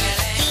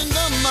in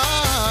the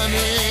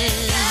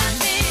morning.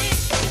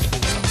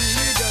 You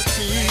really got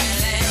me. You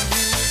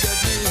really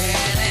got me.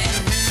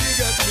 You really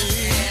got me.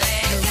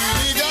 You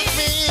really got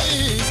me.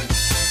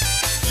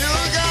 You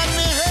got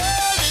me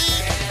early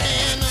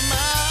in the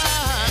morning.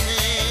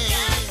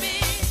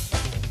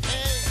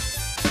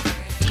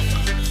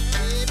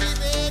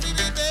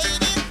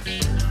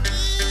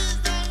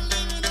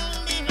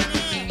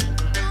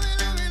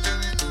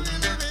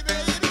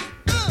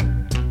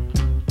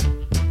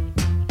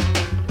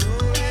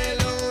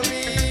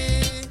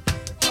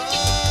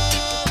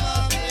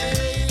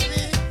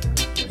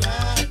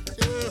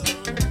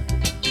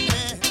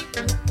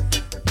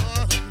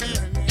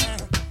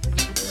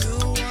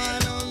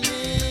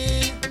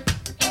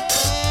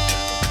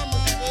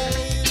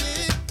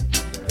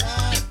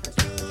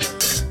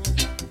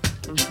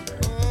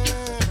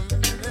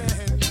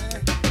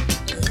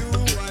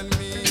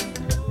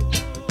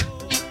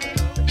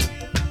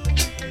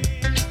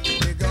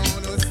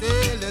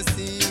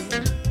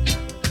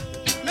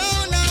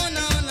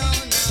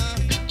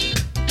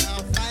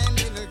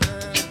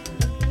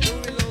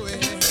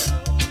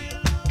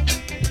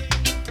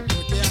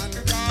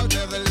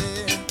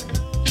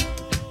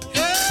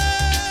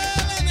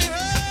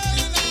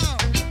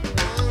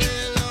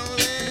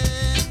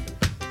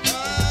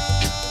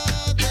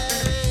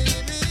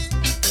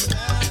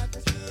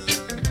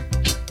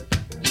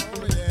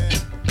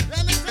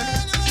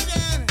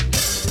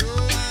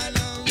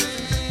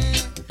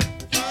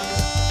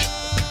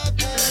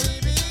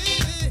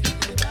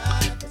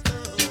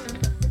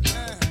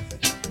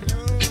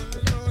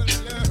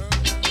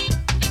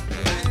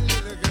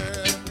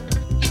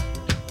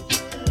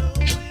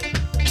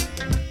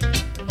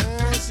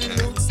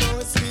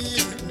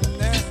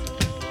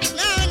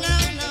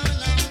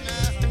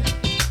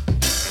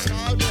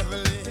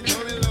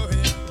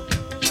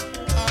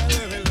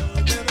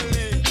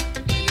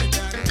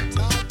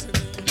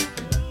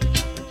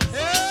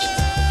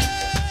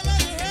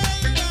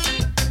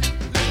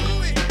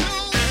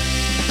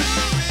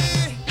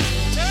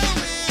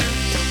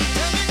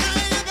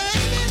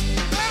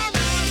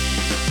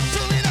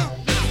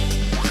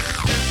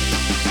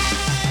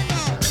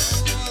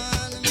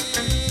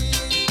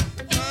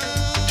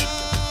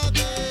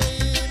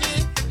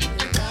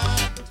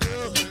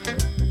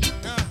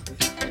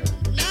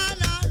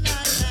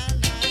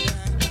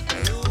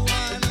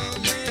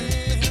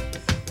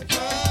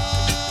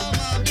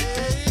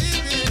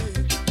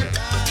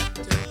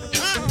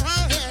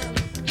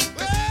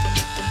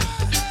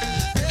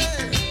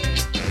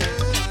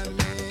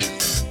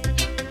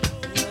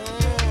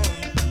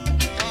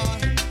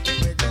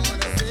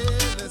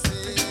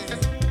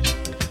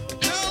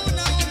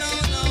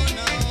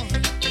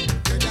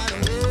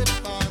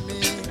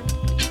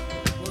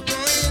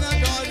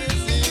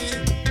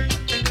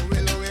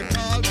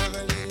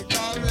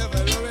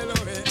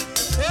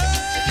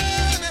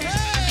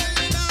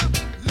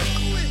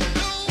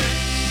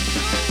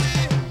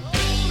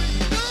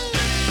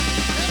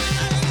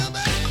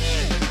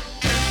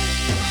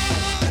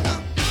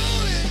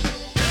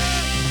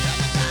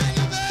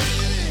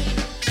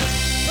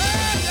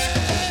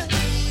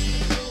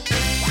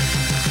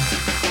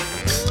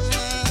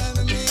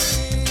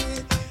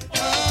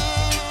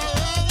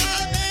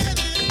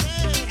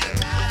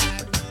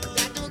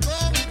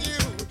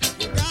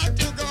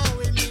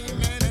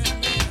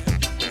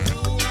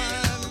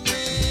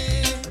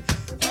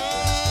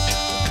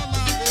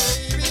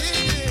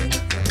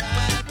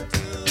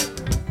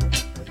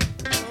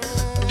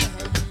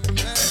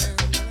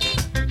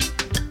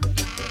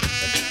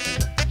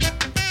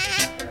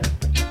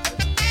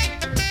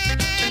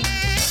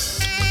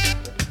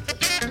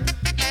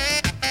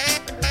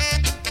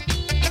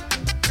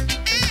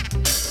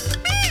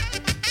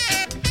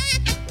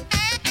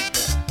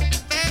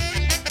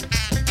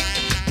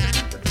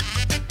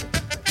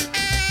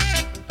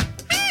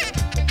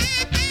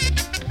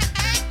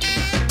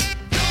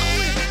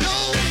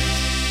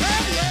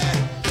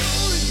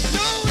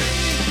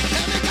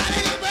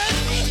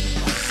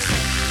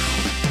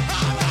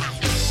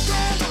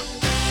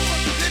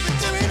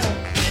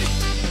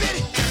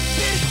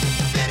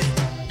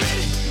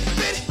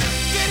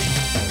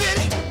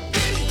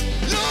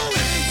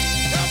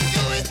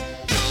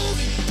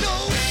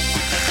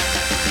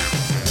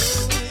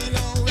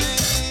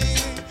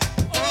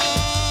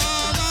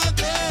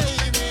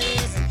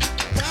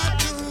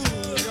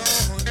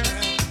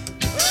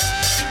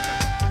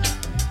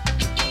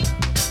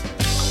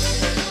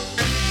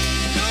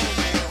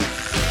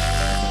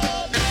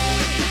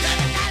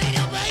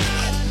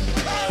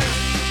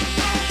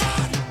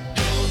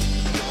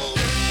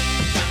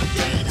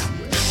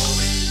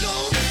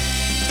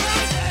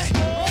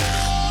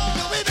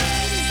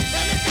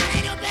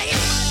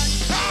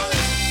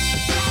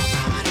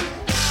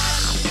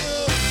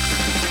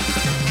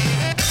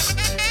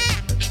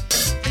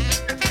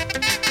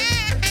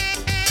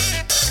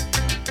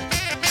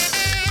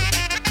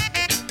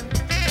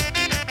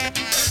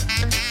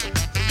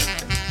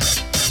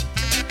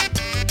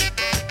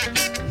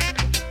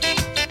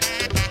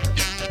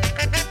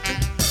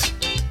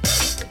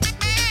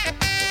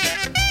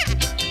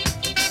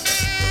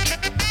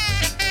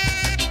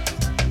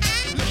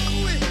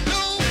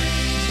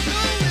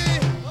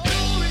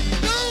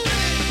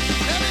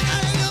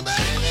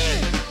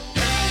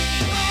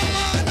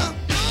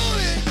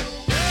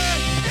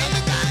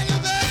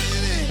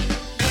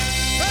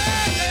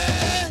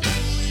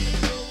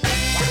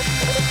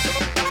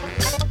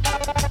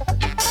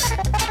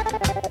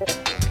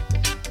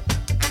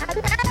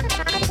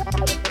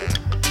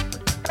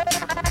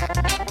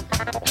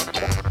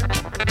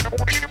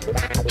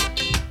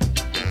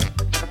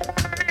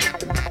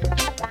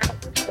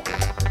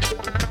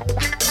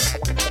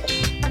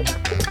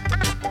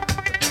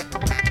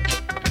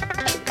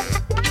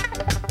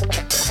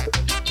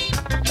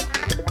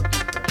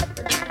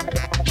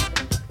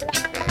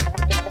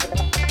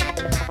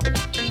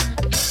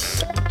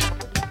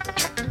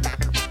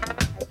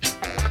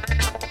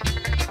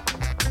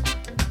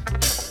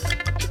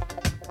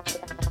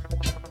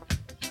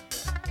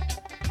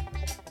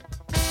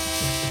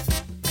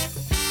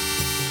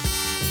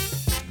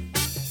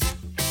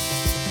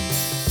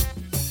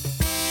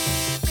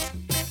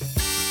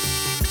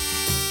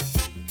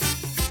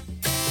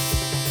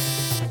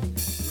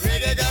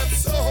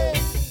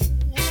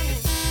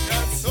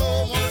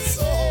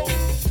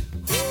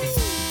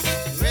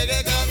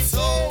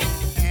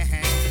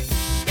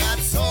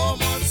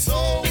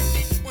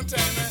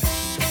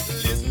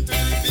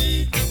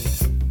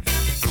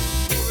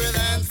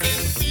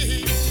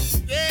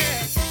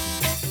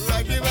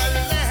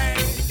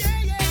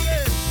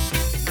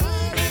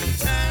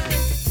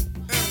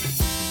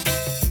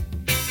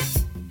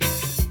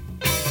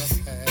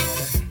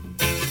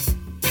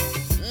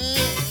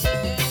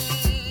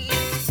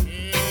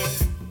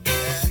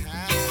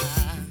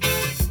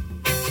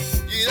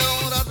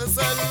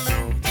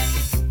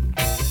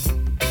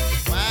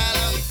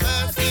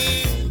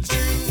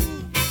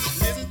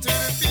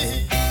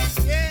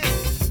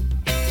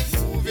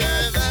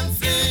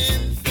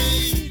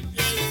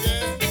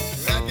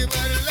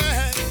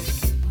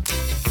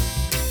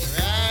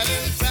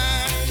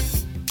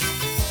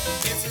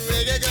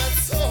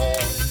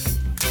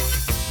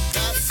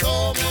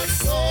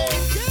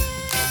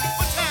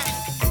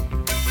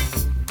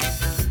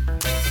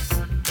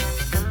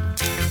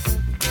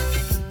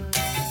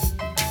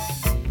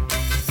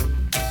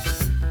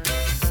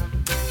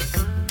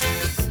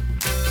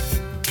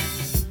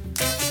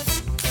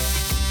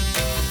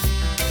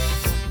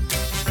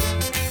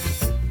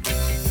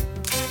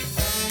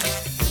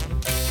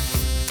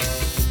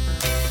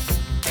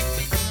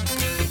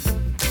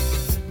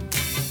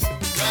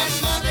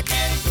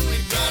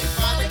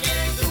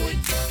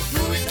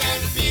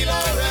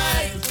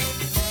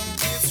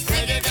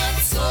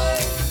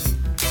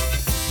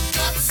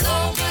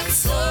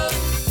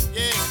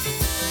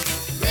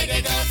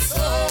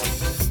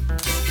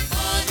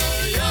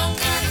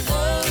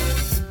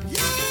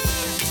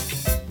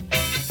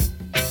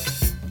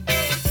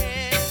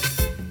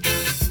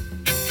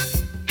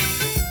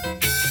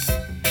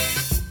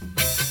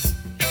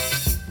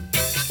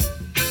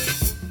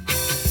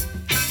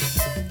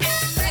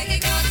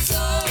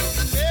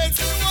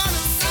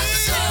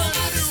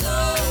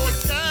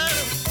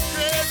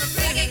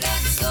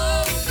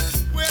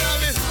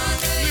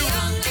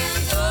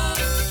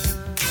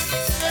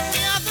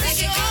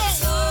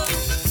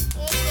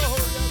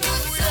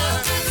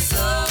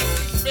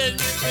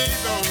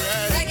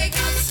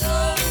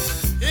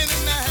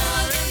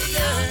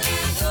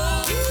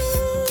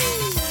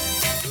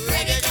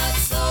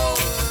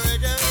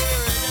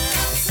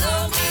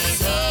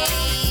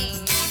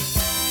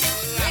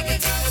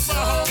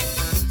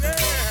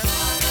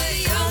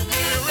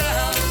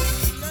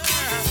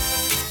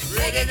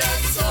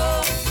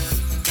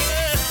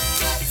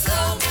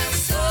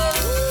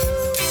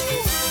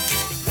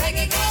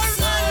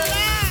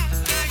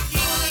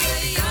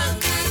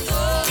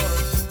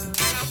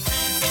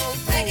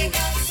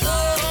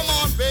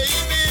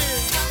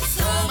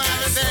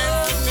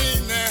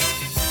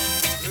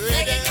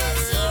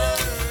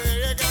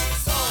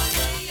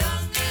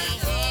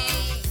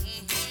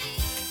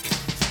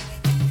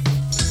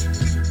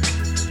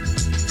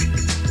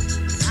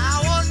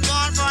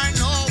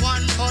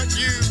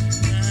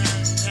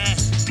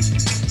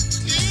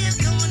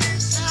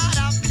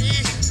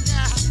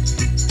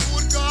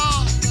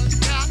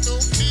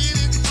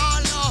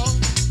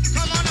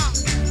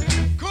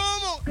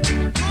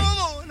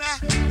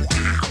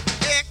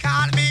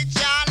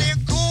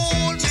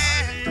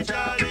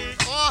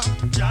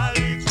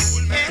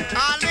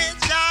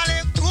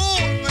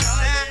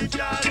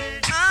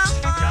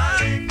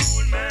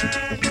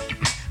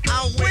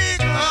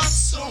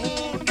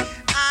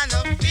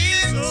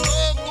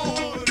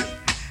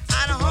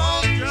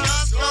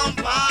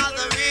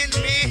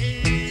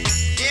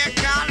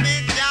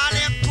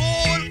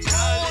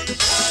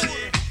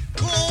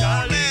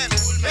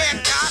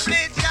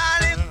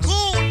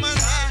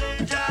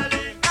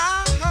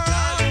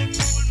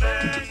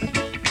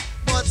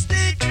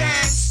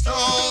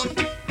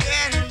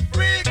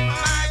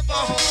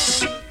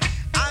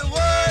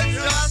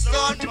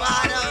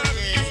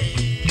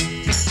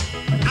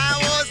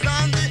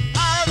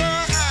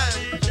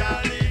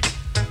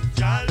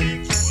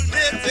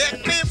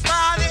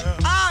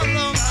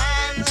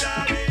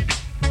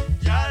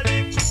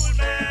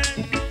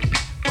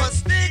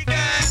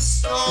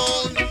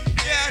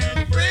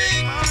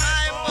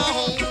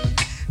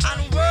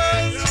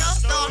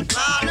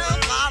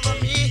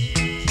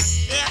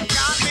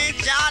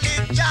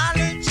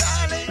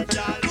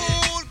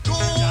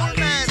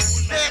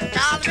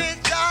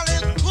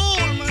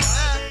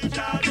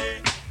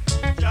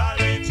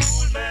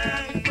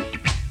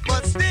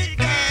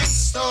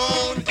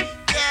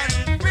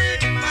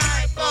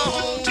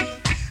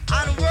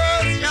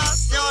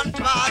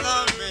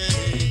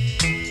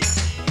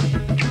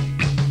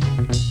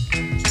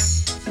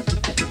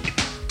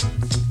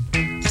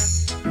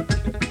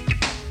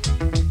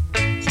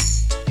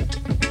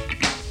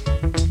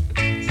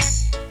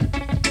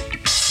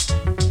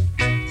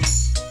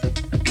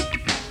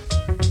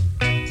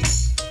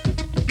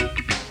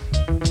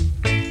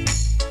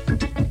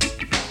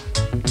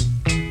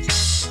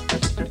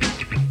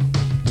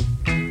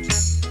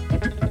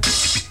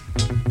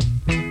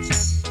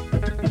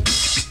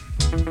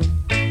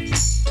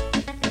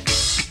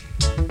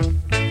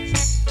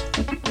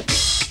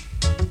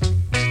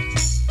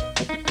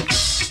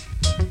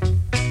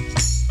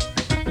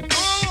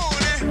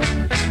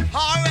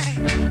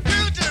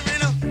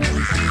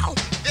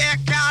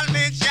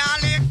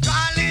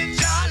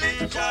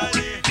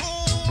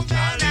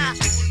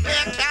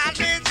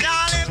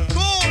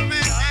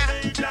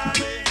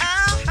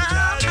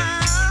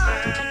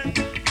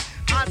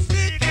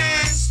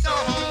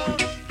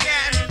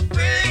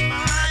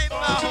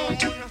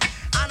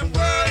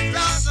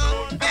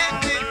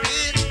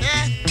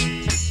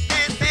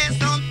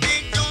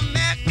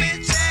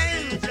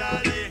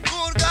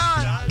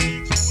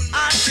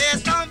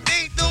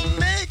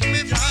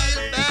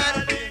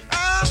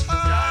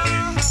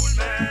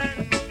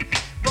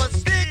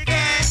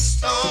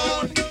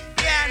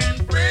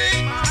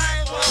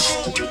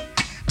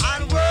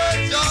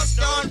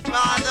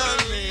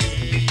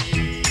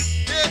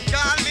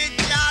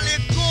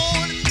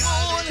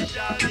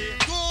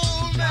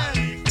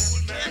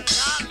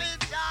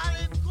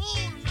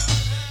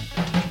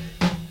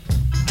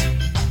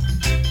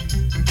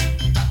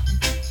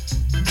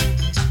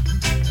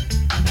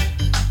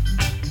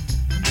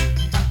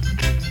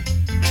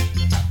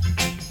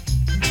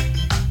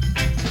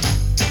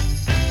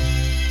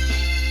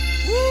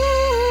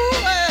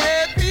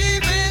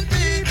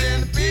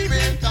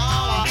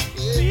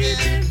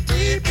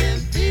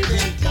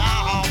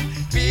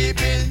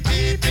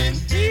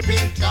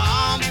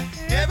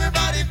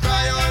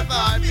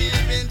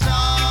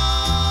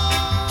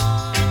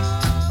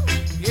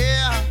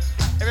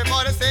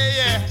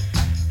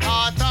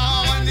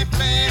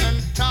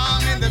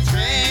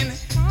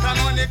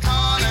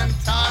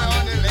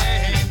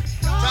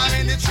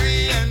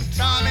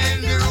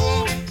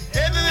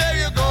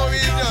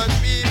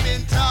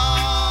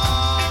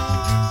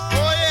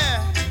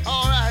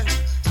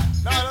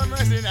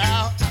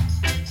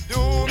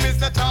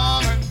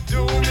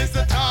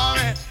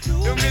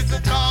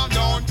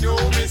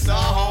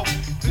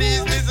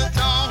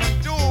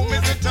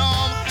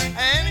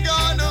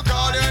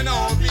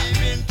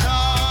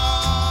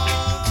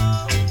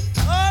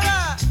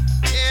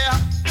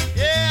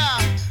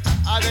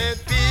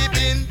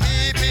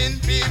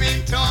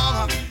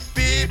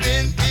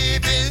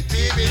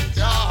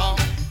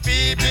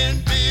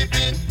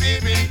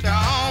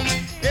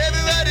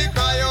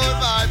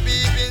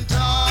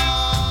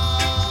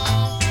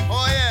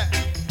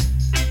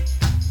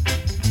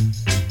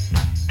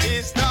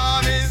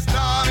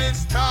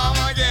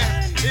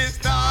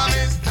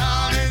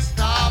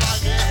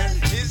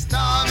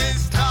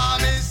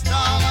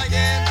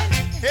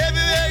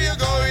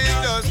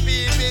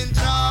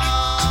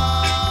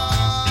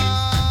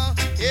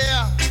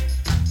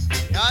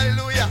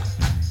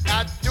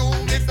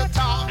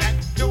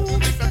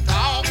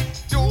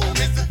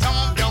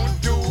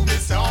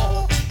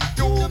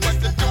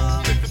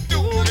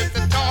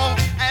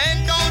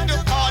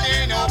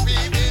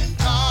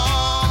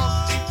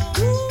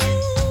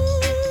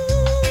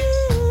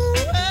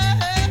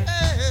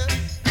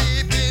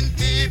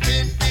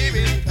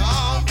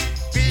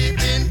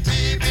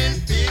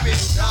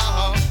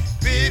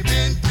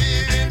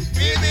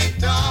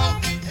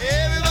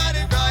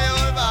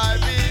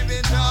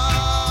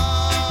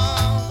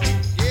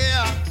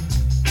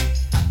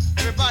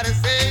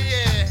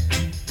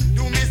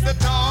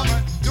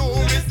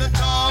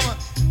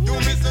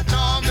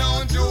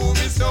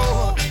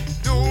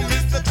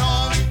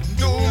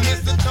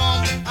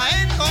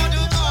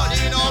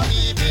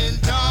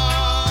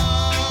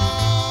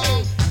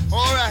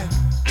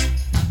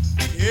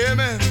 hear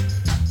me?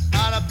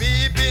 And a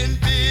peeping,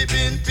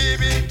 peeping,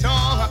 peeping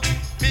Tom.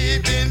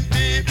 Peeping,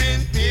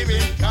 peeping,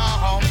 peeping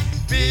Tom.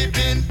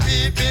 Peeping,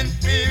 peeping,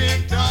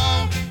 peeping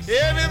Tom.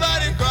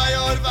 Everybody cry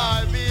out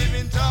for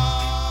peeping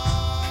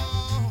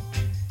Tom.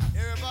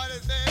 Everybody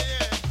say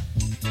yeah.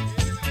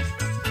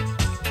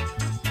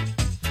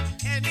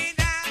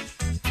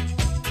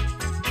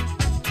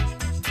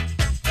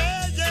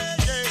 Yeah, yeah,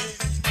 yeah.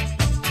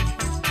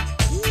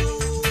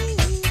 Ooh,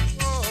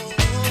 oh,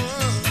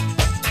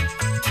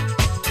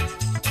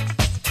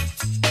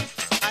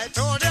 I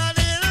told you a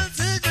little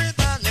secret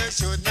and you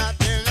should not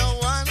tell no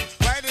one.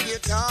 Why did you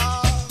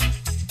talk?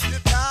 You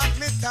talk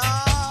me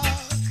talk.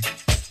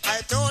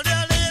 I told you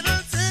a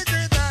little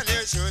secret and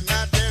you should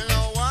not tell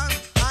no one.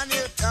 And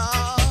you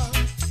talk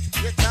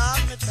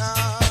me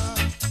talk.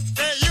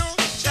 Say you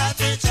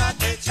chatty,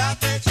 chatty,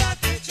 chatty,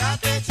 chatty,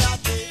 chatty,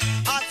 chatty.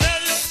 I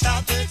tell you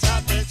chatty,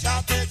 chatty,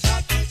 chatty,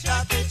 chatty,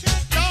 chatty,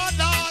 chatty. No,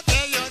 no,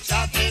 tell you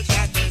chatty,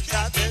 chatty,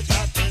 chatty,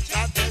 chatty,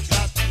 chatty,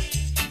 chatty.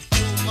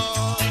 Too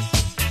much.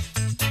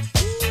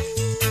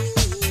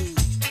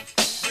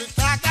 You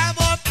talk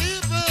about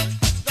people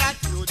that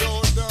you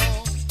don't know.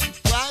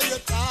 Why you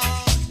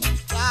talk?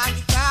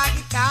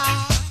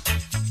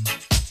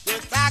 You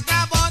talk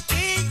about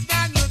things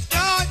that you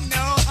don't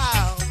know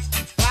how.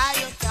 Why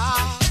you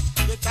talk?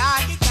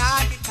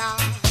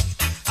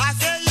 I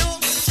say you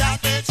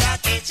chatty,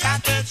 chatty,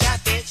 chatty,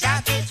 chatty,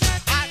 chatty,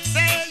 chatty. I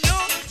say you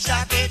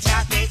chatty,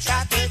 chatty,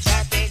 chatty,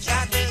 chatty,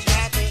 chatty,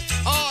 chatty.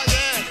 Oh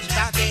yeah,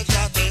 chatty,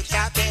 chatty,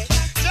 chatty,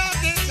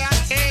 chatty,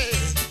 chatty.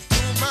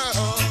 Too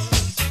much.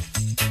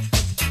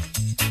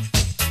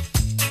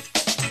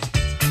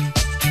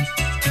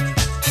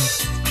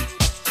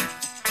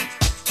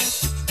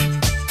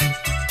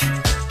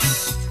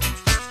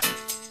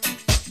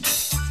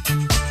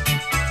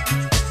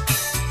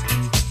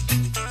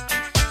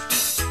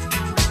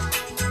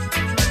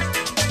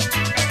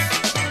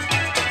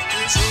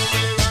 You show me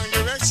the wrong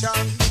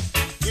direction,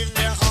 give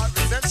me a hard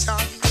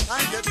reception,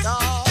 and you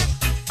talk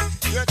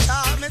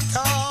me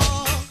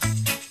talk.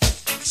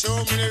 Show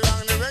me the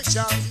wrong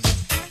direction,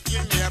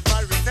 give me a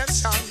bad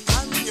reception,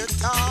 and you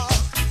talk,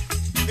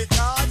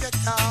 because you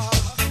talk.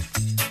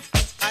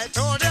 I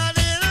told you a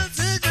little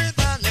secret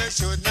and you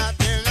should not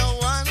tell no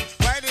one.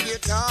 Why did you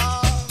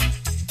talk?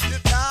 You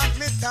talk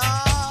me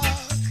talk.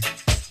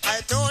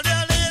 I told you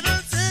a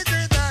little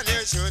secret and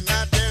you should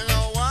not tell no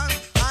one.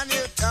 And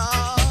you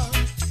talk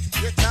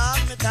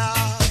me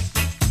talk.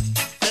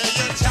 Say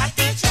you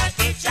chatty,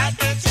 chatty,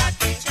 chatty,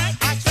 chatty.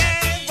 I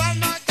say one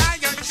more time,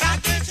 you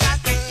chatty,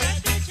 chatty.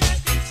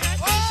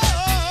 Oh,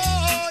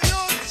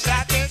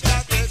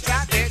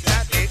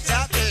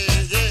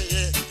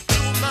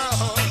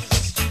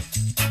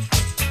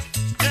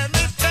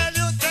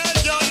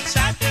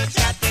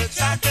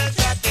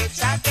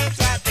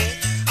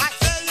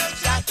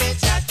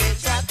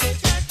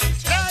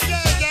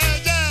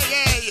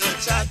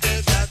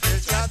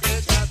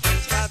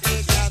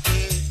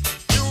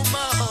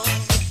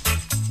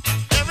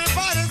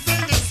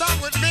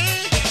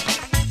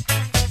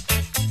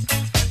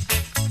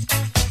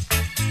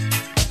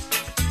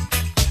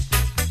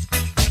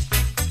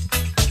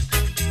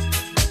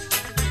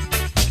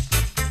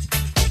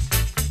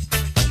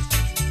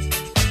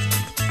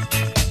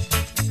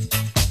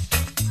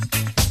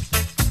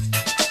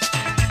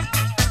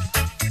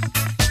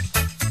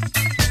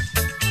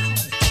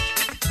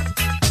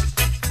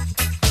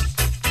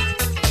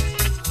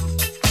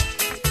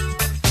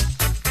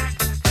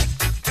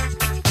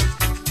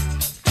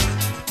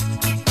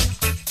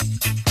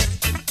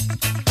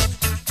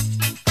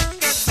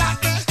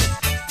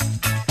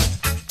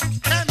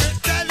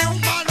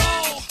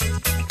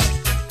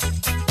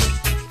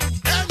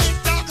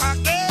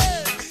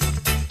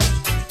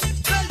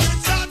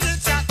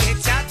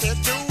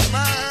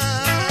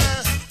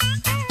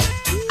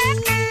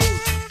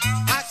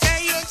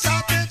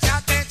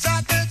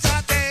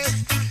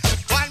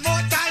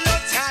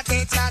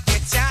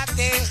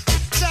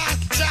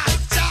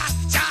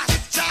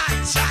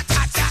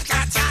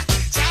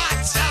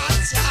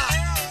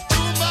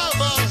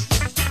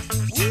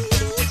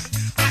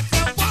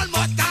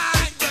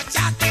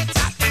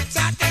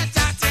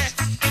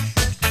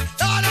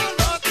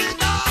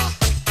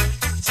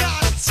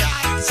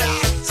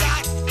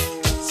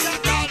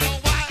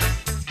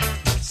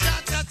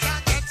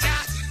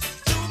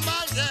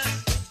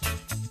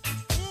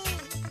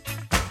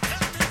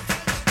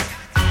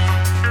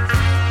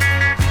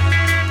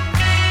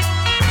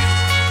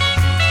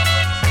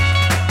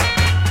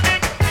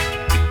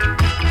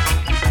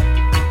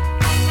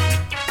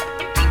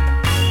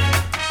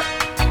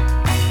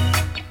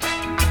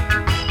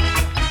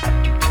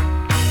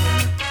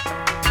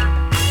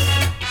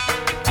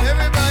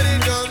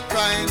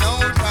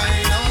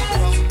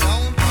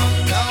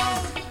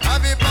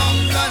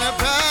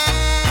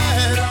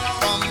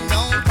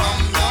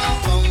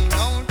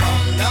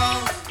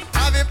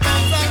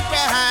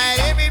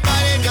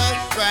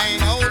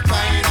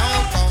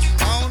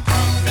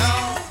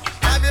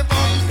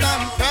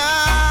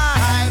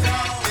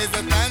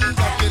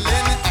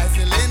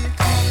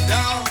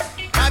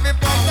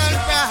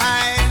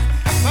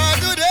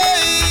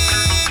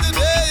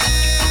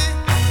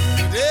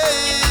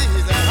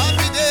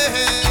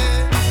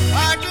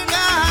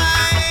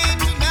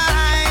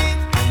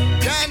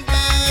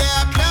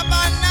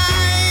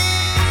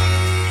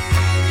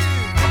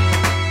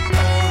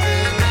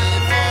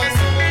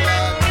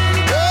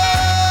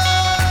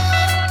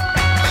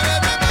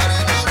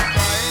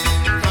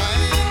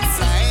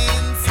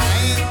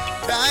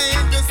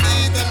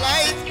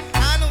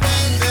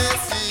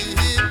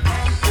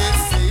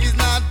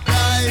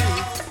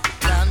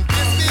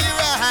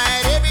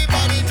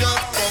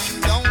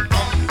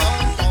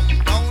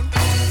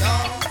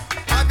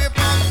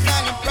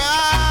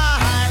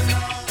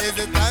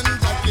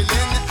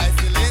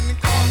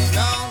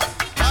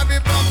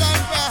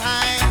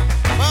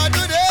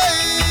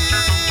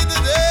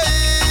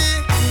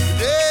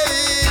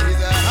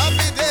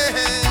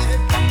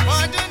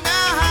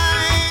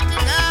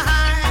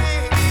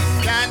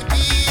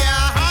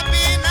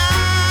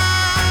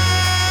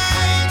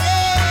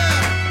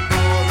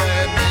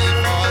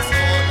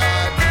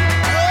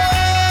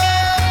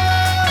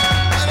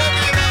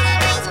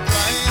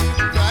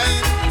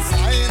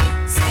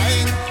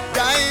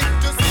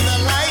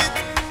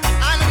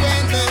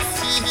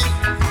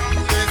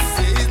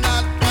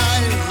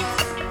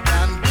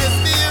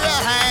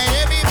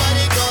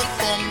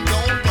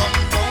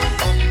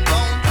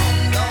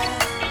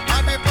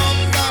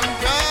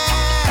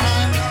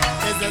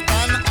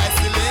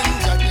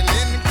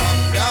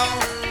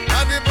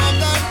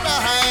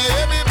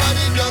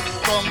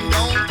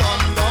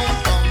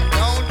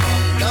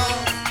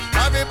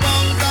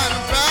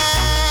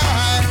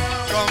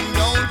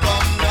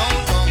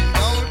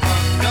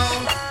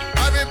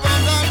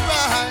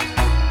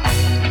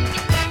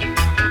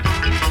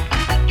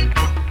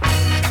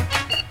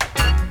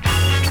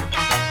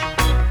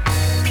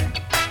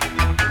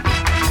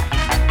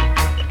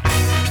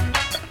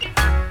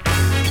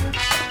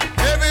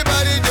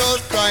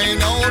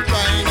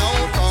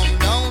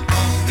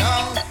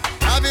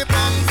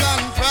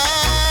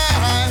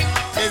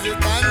 Is it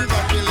fun,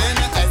 Jacqueline?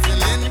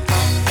 Iceland,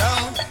 come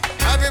down.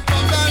 Have you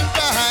pumped and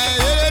tried?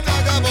 Yeah, they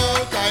talk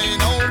about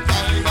crying out,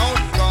 crying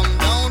out. Come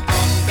down,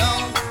 come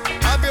down.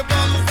 Have you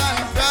pumped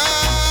and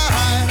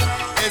tried?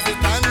 Is it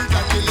fun,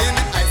 Jacqueline?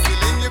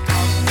 Iceland, you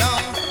come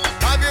down.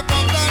 Have you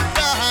pumped and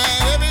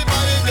tried?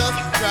 Everybody just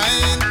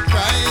crying,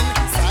 crying,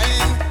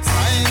 sighing,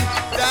 sighing,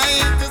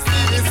 dying to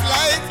see this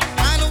light.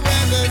 And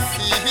when they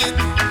see it,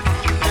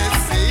 they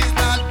say it's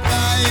not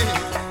right.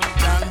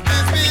 Can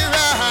this be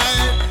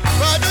right?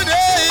 But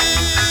today,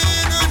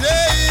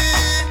 today,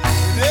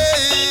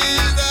 today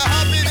is a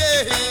happy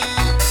day.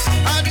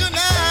 And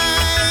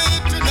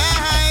tonight,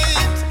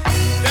 tonight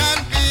can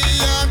be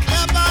a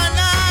clever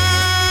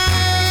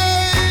night.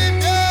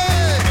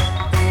 Yeah.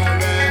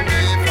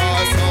 Ready for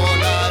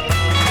solar.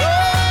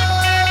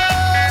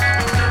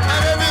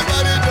 And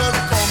everybody just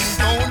come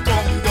down,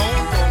 come down,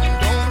 come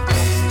down,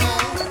 come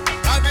down.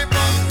 Happy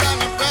bumps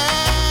and a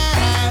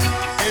pride.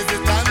 Is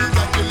it on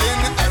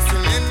Jacqueline,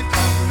 Iceland,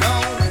 come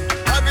down.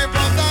 Happy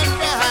bumps and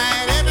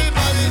pride.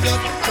 Everybody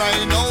just try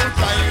now,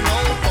 come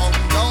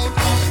down,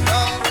 come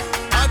down.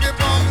 Happy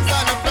bumps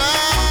and a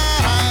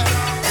pride.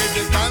 Is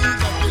it on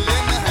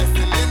Jacqueline,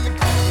 Iceland,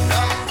 come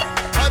down.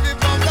 Happy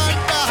bumps and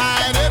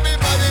pride.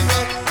 Everybody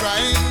just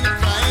crying,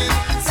 crying,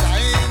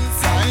 sighing,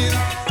 sighing,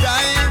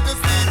 dying to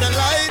see the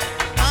light.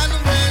 And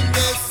when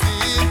they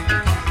see it,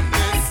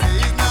 they say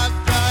it's not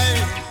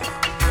right.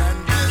 And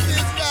this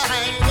is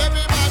right.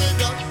 Everybody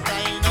just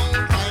cry now,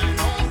 come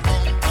down,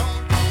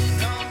 come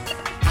down.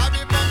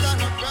 Happy bumps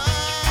and a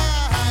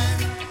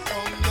pride.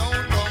 Come down,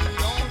 come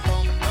down,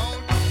 come down,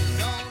 come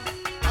down.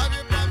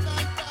 Happy bumps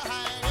and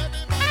pride.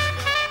 Everybody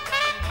just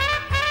cry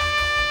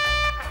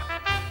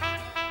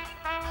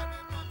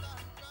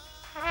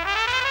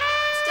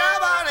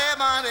Scabbardy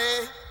money,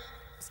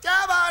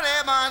 scabbardy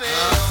money,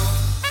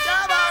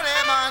 scabbardy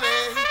money,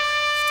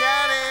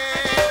 scatty.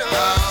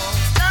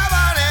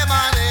 Scabbardy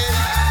money,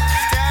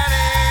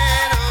 scatty.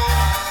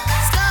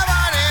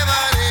 Scabbardy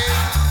money,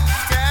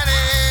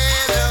 scatty.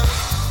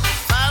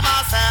 Found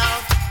myself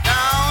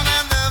down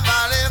in the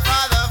valley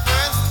for the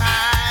first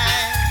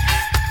time.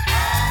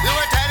 We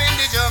were tied in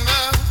the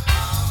jungle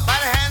by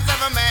the hands of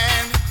a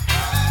man.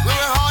 We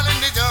were all in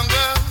the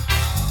jungle,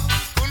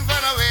 couldn't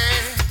find a way.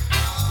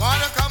 Want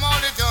to come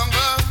out the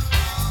jungle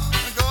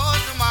and go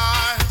to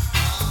Mars.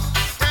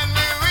 When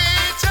we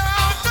reach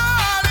out to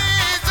the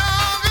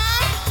jungle,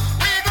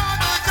 we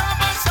gonna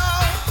jump and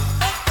shout.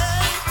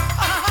 Hey,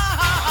 hey,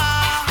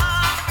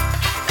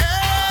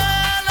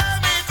 yeah,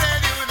 let me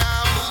tell you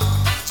now.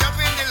 Jump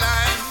in the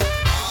line,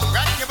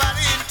 rock your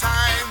body in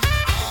time.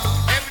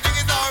 Everything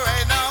is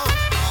alright now.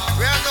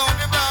 We are going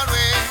to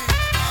Broadway.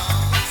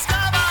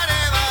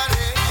 Scabbardy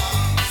body,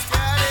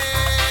 scatty.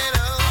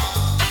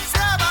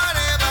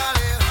 Scabbardy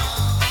body,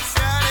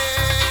 scatty.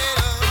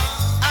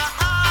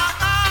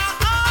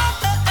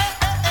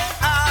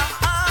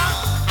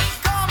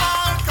 Come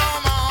on,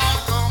 come on,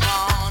 come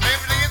on.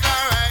 Everything is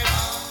alright.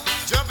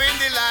 Jump in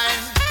the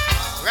line,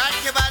 rock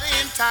your body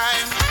in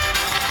time.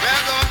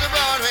 We're going to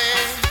Broadway.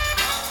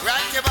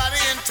 Rock your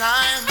body in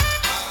time.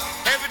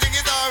 Everything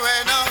is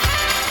alright now.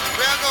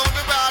 We're going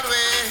to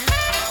Broadway.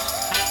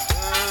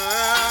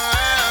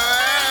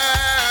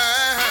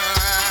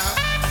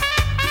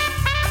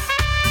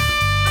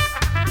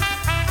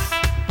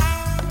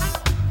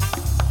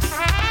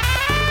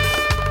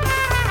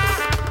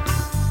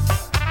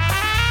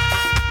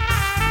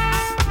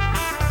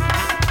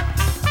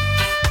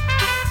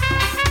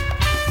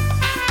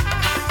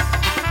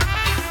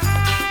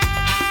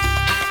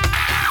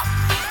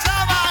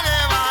 Scabbardy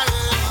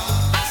body,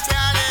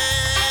 scatty.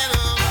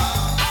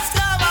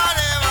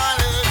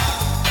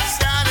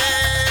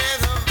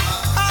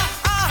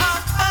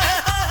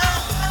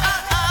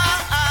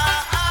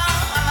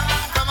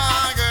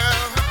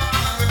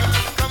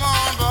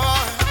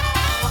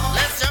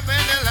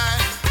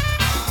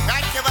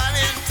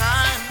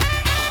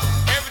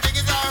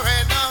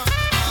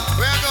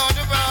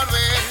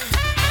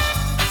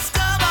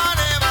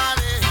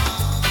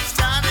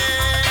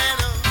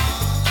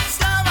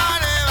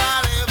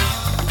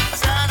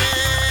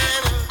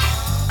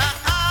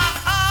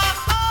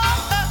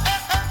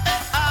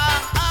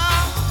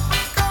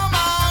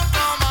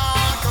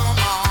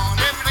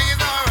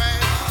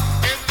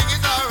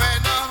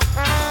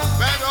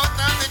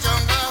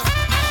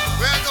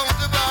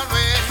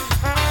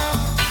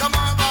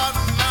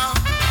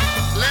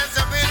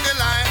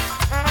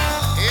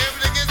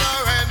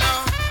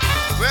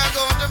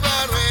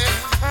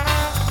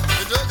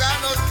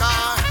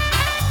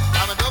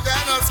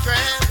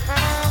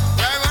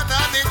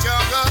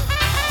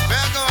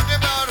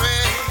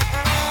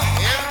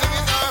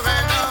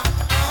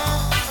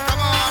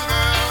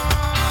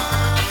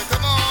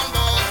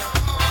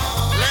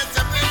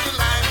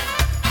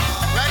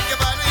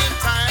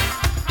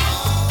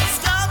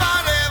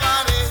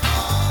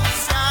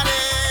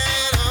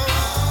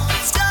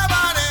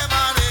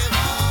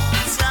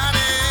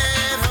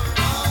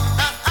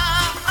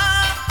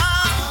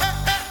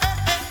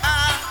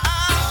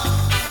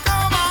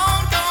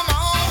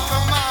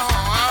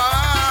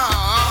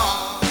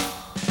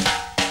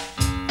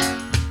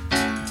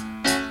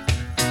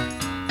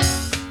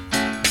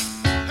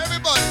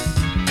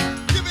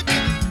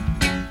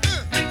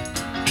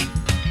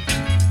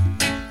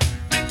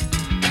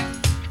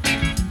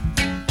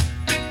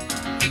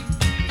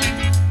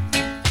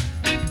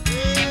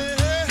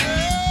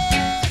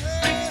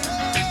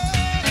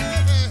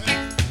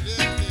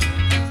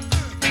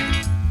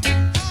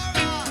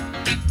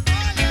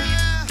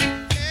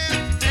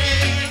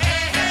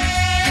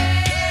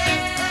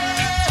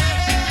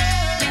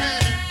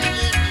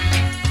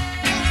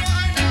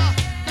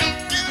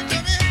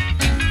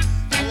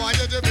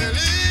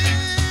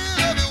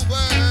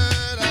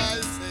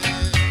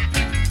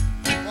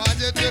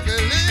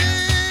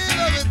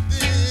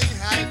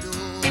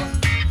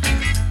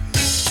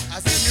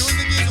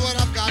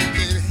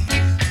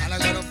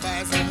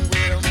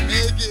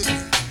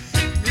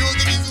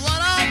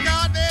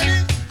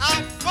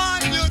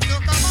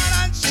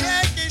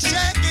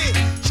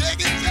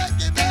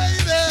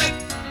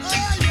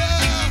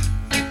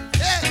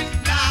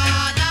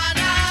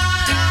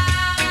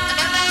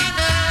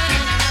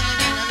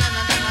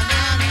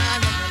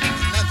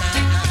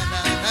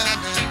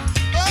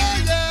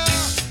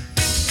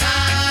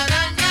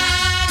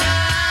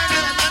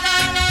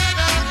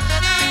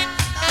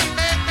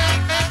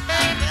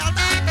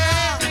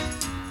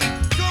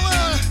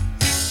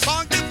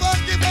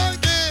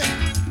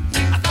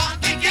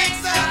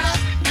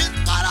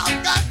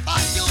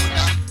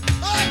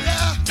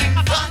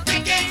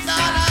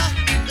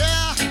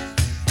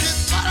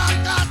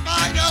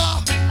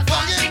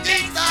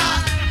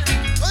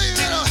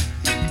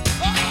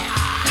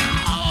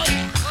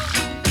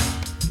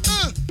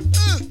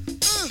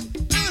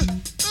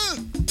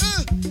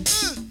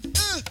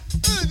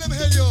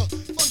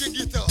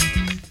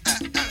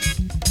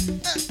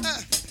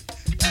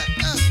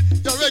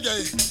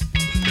 reggae.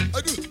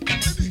 I do.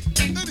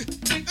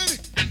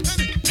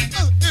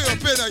 Here,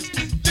 play nice.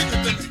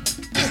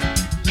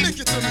 Lick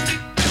it to me.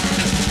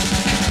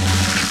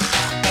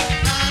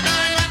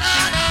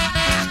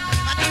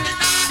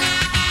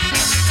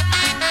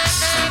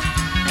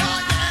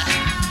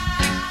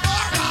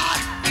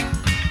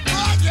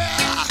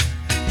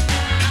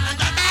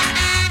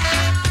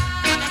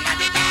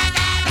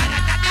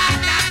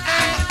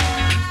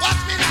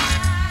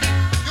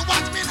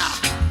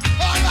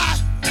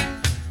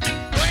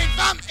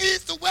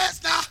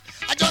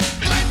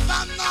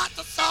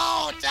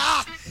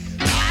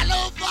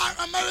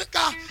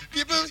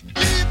 People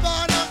keep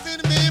on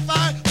asking me for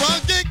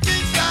one gig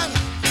Kingston,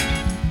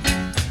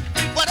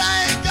 but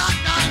I ain't got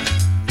none.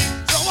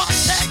 So won't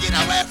take it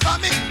away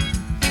from me.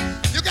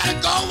 You gotta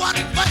go and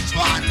fetch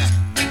one.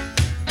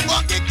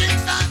 One gig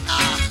Kingston,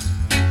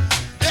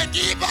 they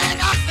keep on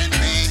asking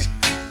me,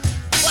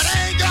 but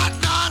I ain't got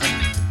none.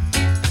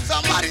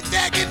 Somebody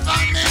take it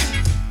from me.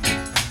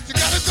 You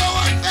gotta go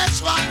and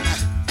fetch one.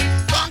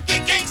 Funky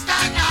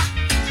Kingston,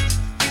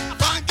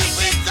 Funky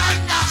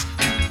Kingston,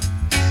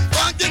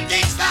 Funky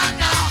Kingston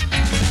now.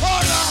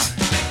 Hold on.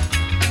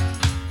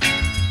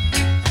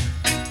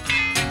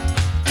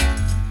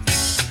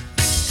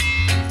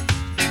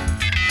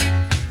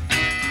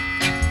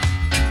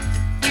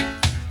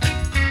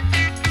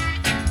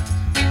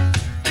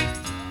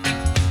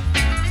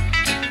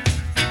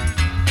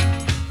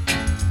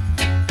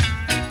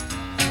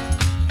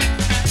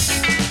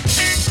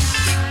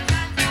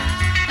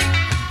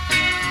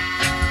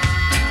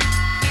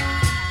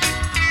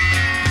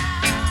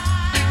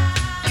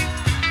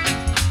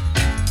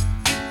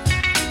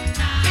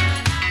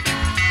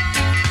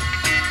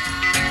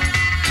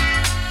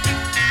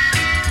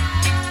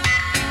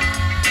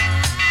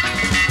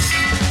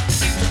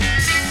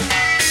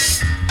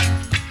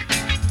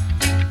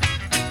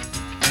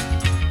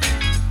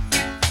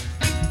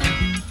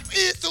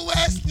 East to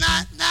west,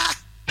 nah.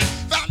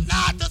 From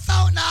north to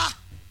south, nah.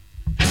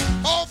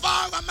 Over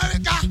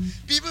America,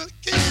 people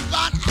keep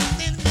on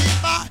asking me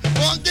for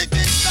one gig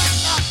Kingston,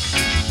 nah.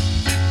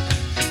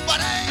 But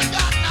I ain't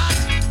got none.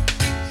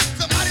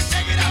 Somebody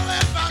take it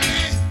away from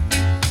me.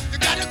 You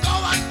gotta go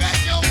and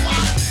fetch your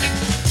one.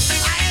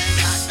 I ain't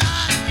got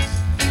none.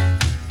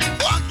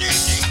 One gig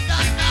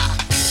Kingston, nah.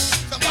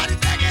 Somebody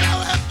take it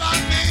away from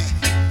me.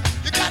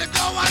 You gotta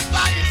go and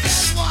buy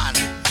yourself one.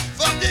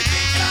 Funky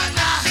Kingston,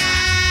 nah.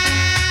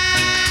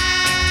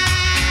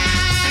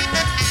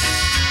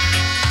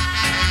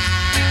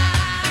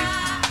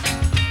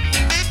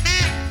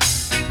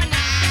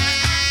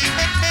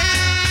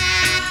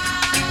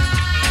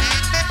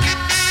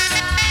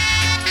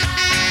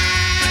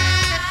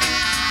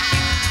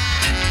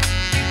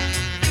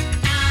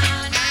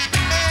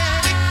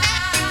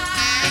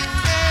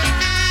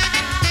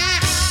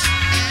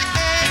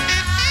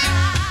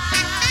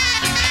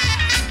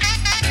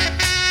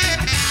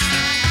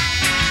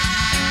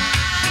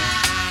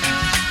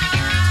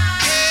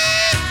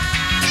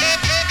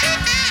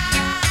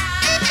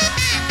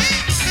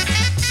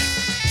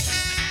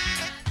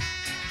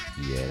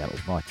 Yeah, that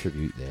was my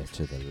tribute there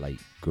to the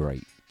late,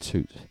 great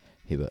Toots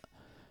Hibbert.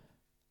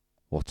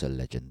 What a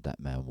legend that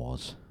man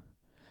was.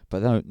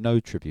 But no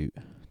tribute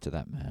to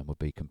that man would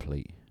be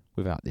complete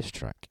without this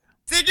track.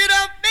 Stick it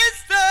up,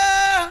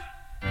 mister.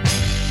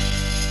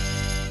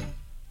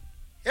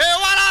 Hear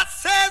what I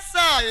say,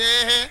 sir.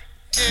 Yeah.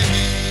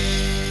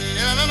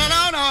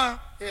 No.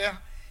 Yeah.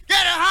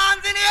 Get your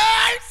hands in the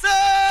air, sir.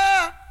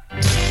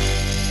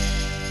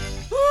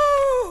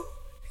 Woo.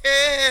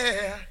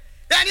 Yeah.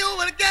 Then you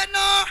will get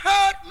no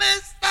hurt,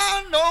 mister.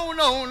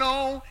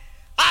 No.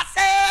 I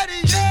said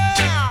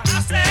yeah.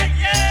 I said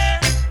yeah.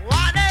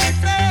 What they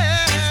say.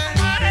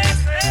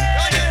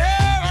 Don't you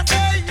hear? I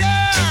say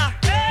yeah.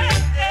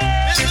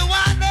 This is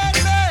what they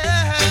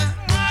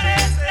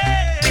say.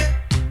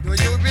 Do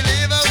you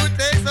believe I would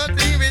take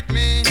something with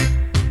me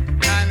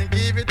and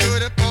give it to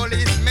the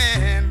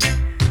policeman?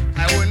 I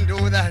wouldn't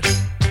do that.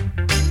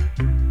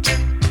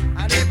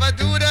 And if I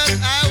do that,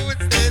 I would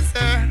say,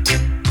 sir,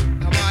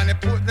 come on and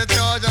put the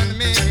charge on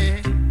me.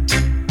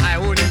 I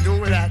wouldn't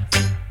do that.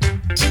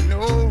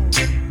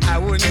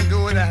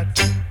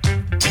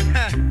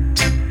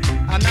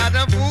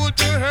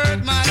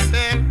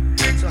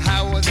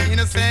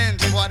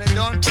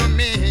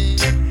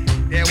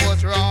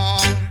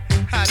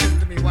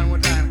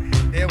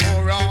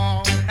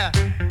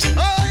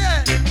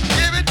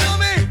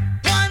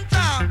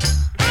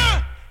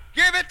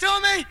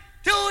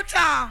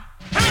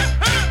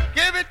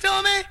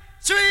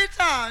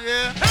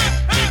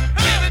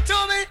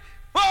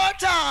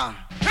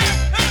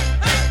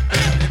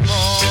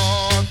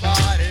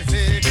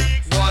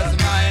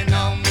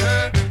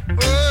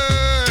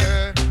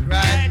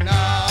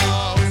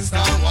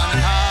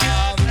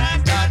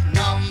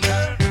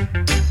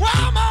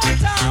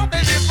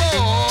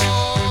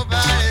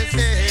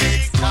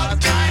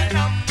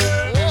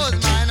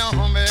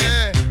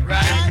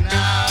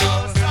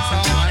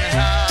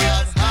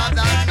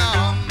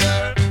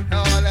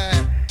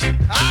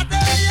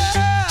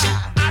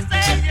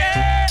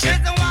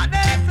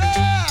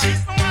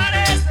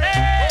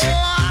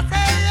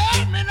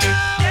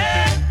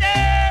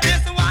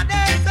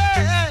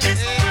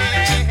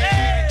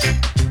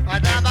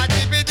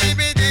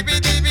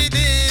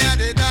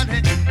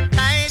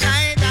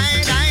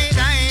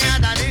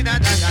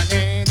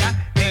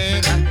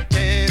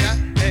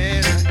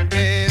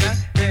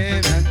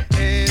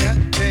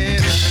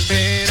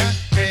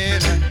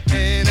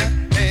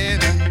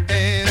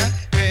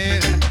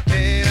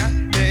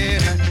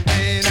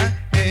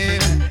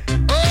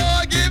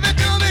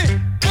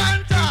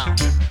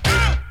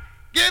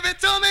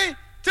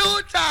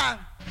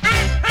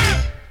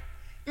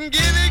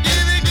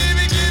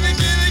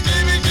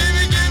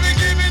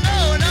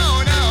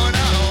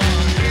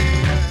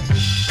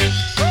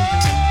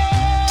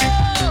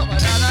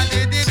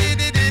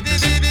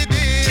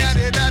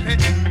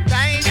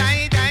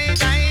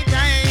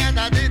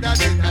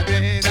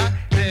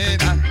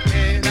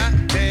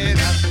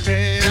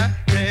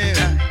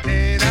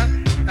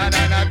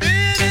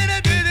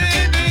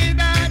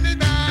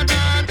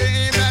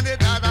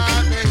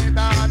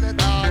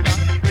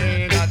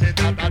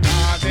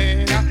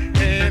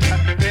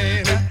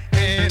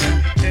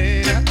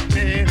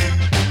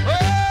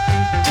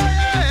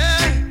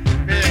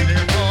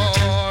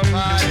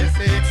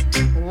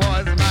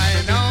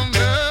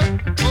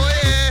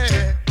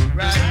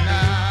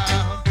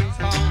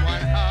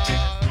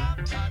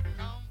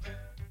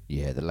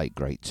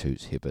 great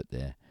Toots Hibbert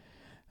there.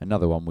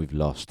 Another one we've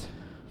lost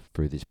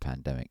through this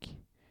pandemic.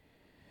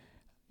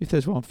 If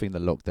there's one thing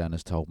that lockdown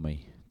has taught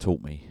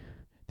me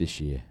this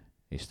year,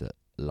 it's that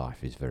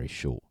life is very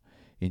short.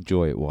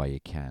 Enjoy it while you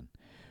can,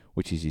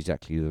 which is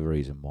exactly the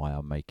reason why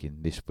I'm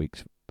making this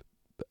week's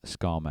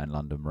Scarman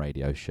London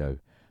radio show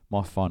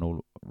my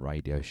final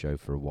radio show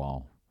for a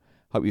while.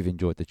 Hope you've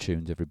enjoyed the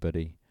tunes,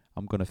 everybody.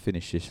 I'm going to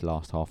finish this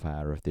last half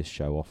hour of this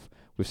show off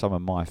with some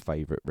of my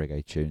favourite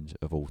reggae tunes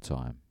of all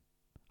time.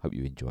 Hope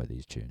you enjoy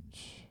these tunes.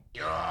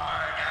 You're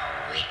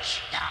the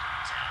witch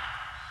doctor,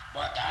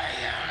 but I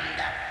am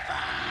the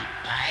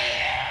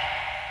vampire.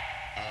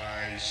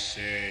 I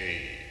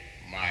say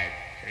my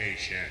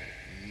patient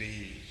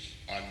needs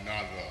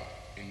another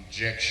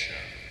injection.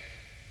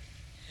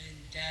 And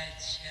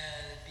that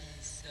shall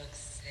be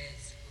successful.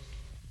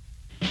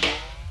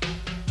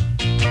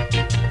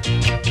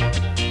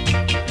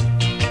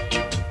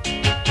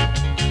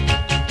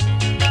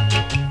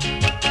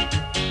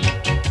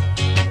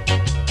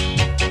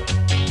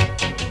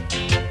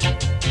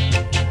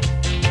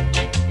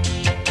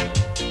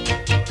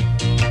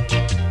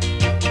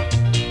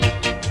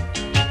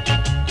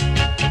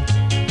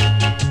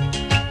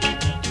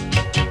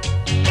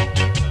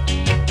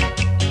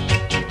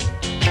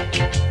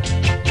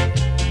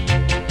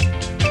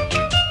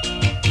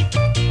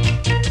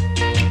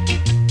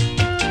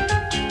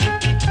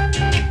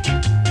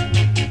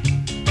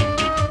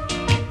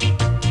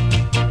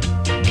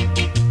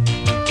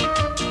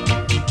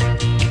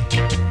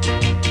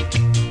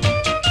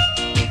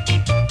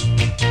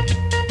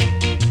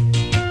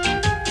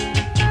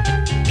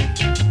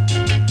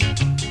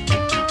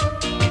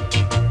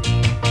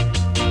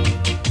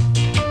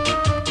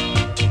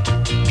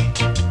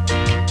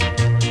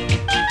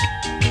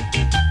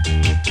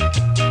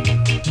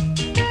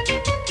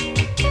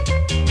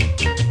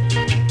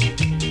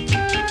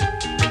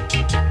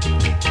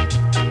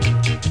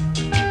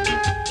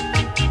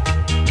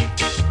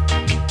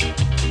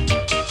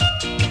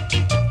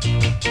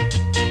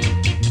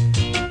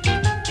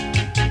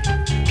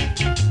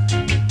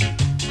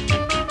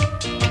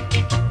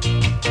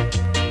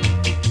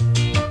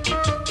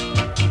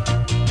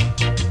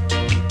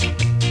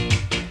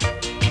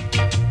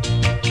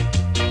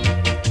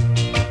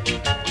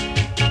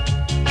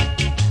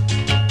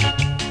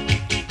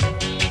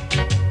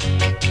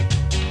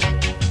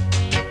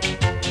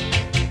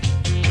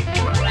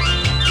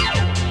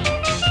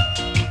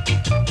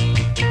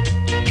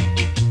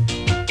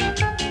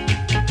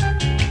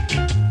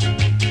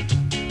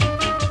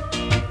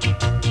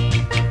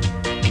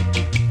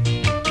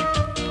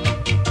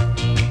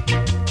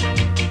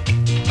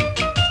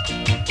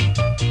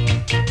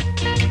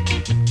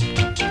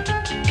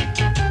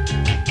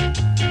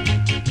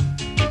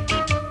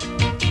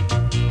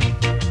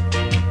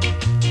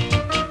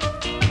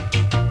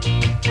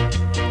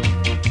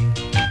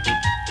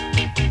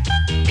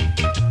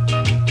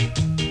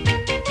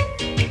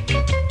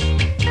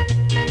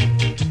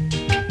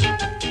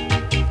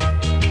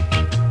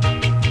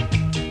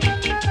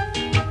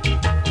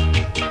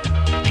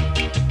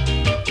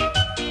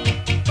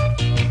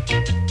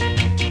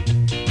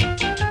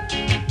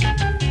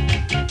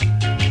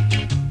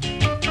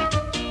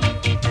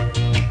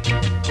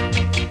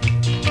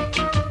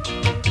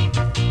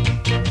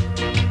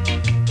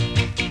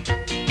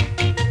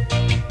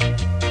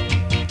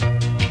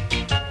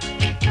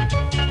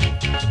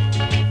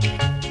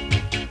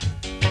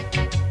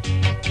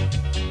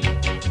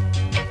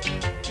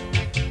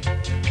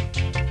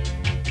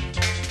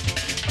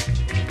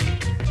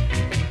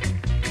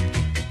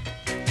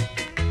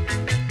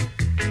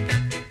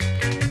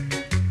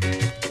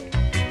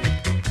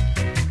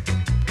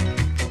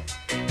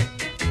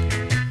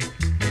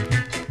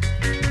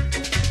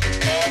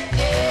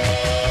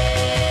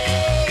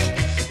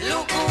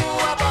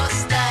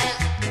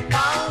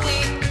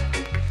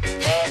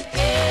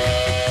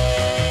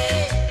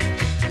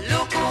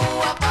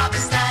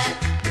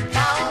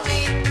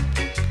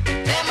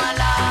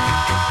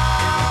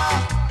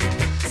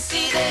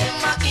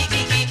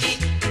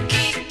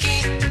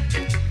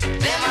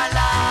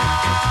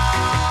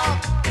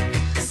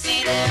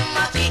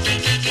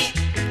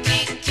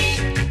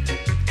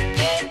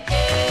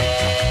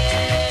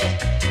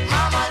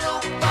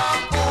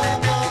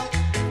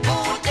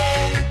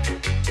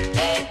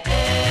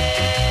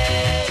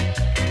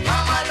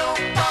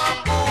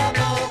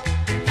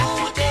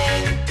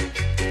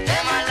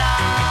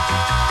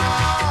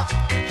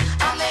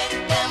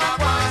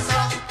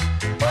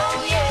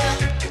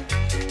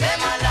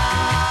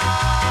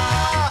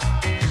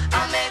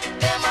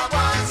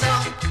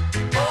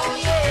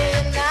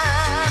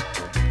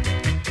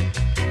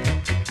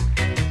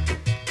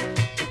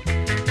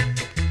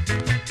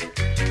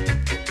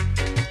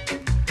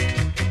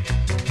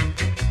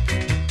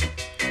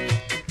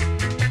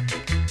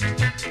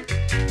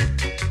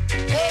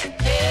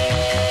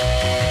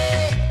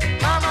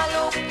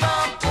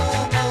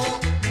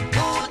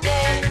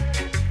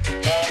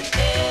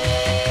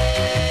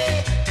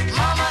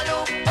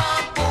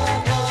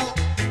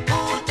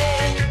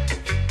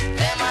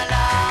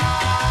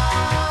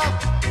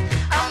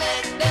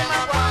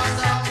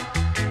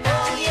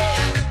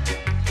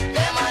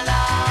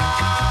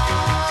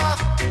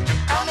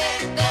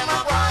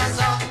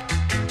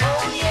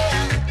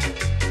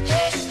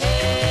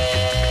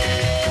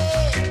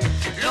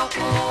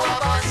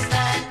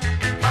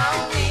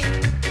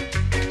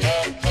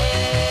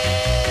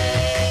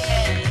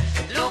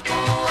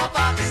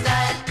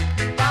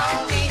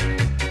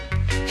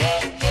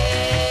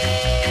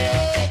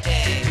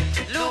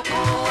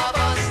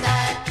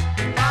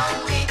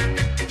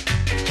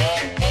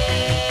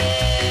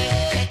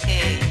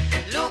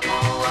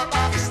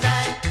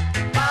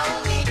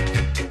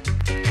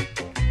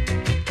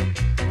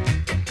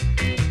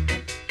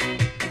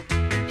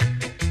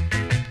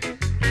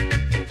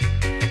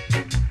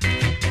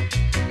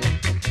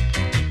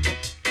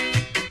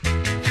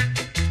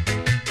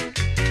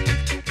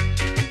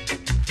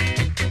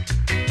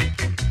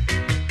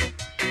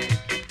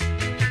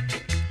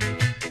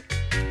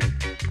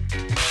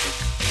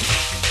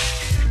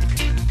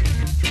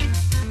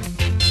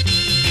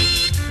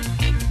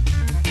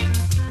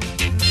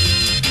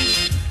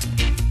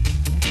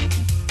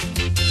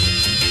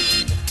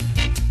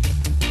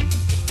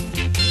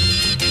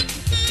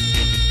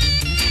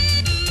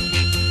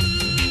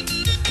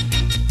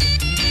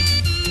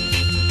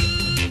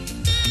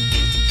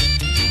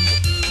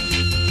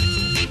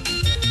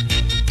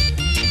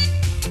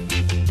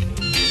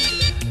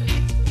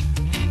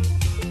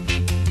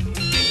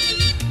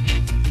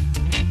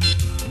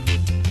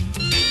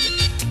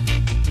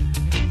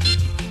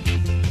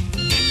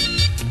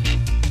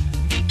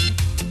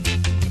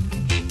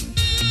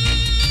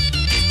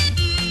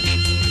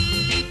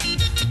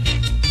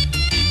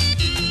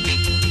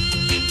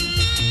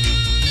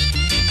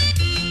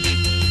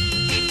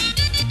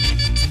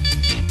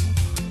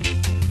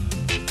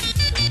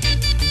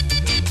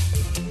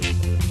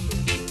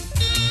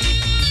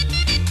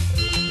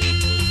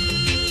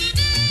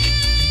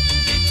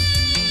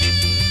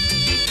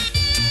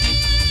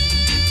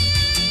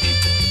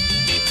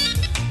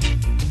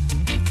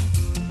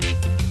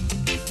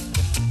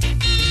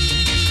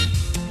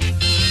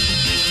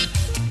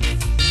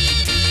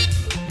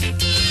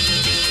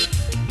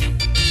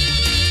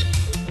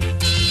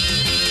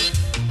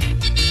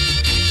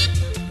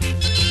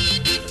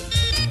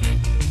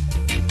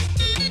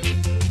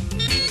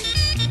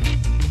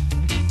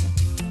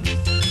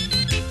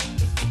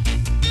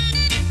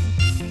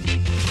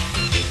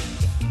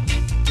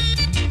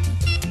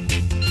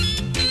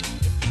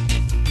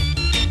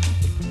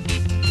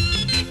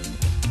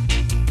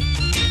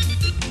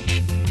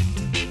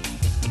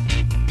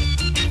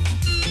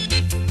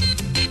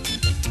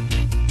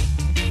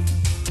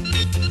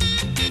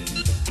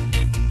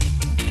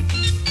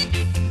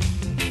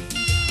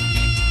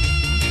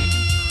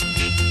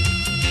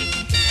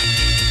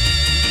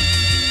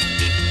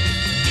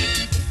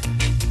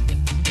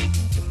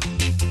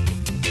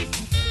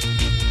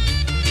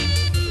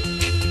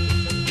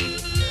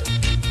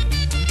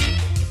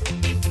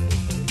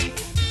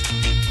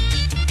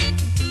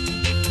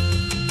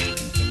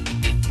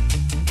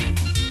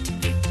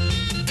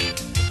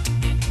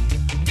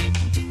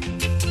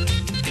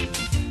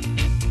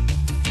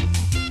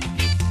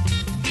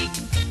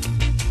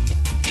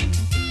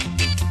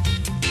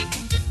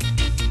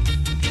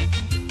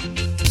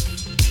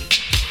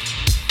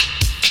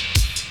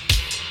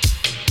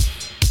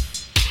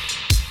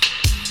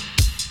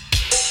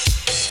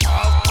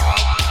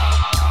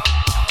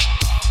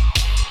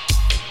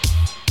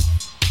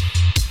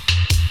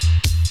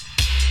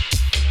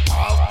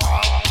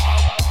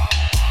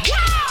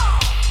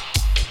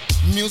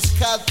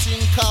 musical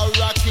thing called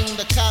rocking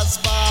the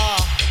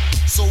Casbah.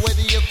 So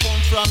whether you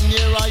come from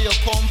near or you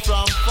come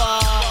from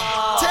far,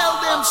 tell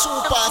them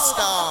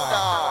superstar.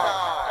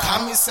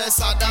 Come me say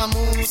Saddam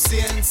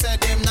Hussein said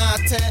them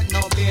not take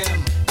no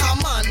blame. A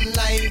man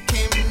like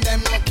him, them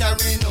no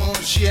carry no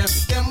shame.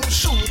 Them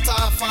shoot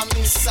off a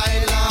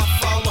missile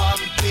off a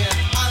one plane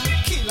and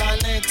kill a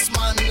next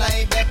man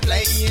like they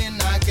playing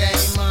a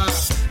game.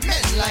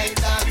 Men like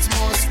that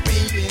must be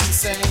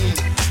insane.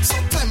 So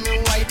tell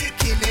me why they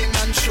killing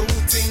and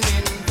shooting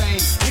in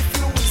vain. If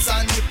you is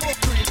an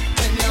hypocrite,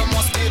 then you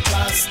must be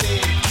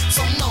plastic.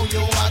 So now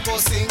you are go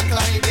sink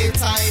like the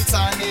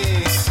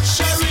Titanic.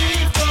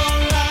 Sharif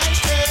don't like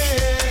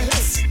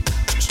this.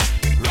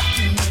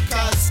 Rocking the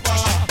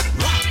Casbah,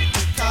 rock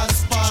the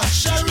Casbah.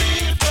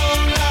 Sharif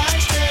don't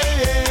like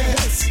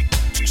this.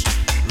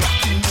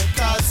 Rocking the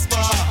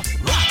Casbah,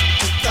 rock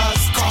the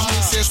Casbah. Come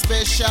is a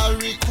special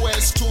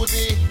request to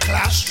the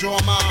Clash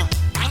drummer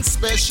and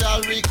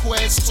special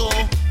request to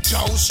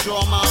Joe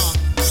Strummer.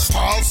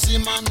 Paul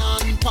Simon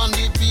and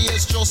Pandy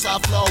bass just a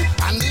flow.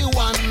 And the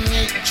one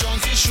Nick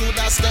Jones, he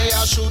shoulda stay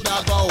or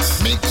shoulda go.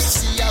 Me did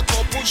see a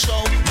couple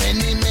show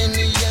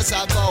many years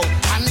ago.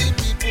 And the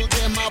people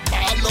them a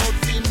ball out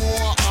for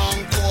more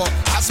encore.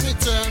 As me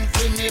turn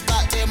for me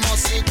back, they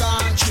must have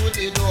gone through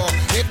the door.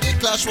 If the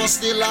Clash was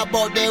still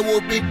about, they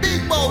would be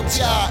big bout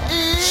ya.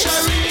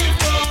 Sharif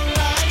don't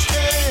like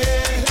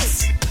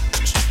this.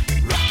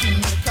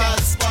 Rocking the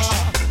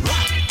Casbah,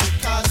 rock the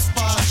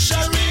Casbah.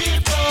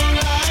 Sharif don't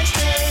like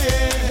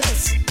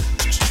this.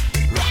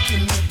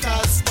 Rocking the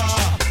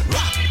Casbah,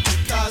 rock the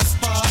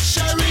Casbah.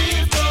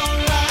 Sharif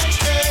don't like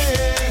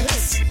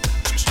this.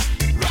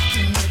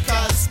 Rocking the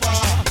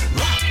Casbah,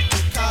 rock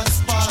the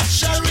Casbah.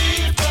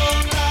 Sharif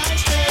don't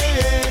like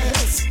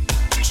this.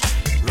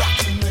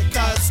 Rocking the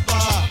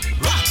Casbah,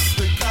 rock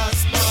the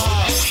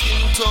Casbah.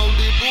 King told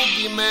the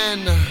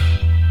boogeyman,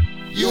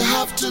 you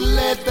have to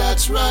let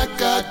that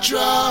record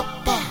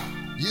drop.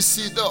 You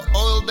see the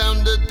oil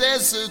down the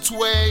desert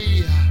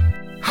way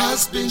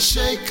has been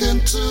shaken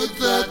to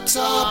the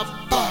top.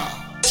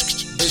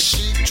 The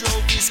sheik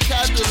drove his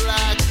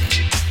Cadillac.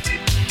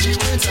 He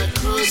went a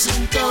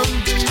cruising down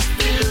the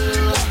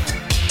hill.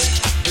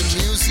 The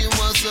music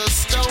was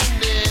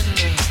astounding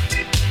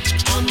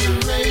on the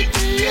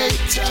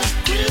radiator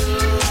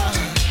grill.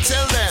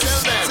 Tell them.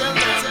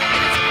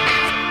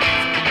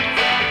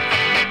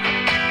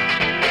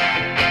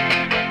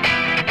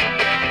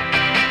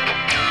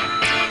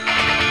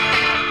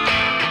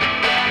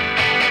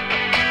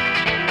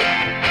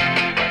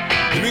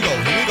 Here we go.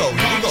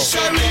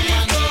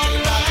 Sharif don't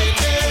like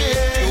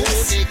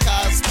this. Do the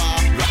Casbah,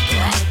 rock the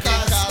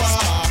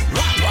Casbah,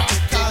 rock the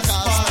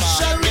Casbah.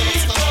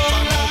 Sharif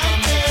don't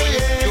like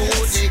this. Do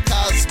the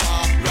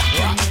Casbah,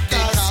 rock the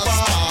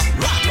Casbah,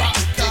 rock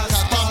the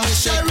Casbah.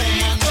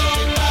 Sharif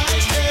don't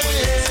like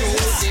this. Do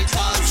the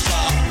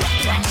Casbah,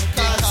 rock the Casbah,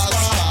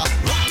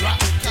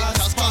 rock the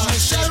Casbah.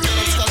 Sharif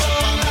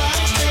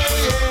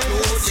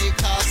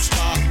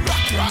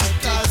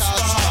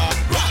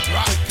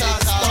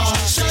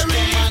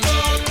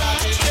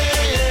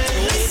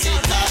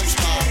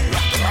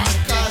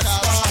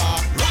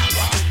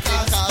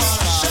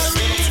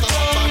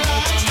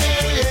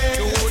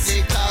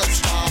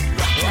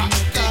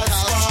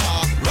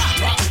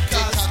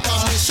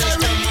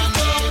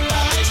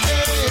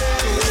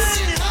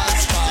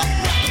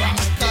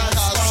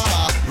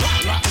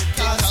like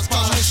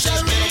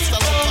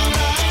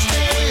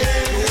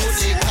this. Do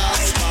the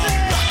Casbah,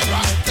 rock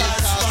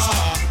the Casbah,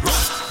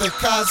 rock the Casbah. Sharif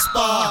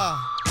Casbah.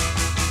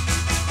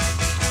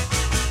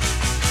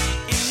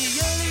 In the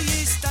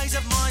earliest days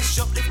of my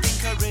shoplifting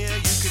career,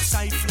 you could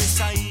safely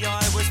say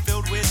I was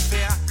filled with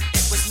fear.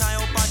 It was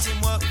nail-biting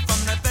work from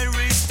the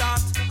very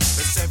start,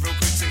 but several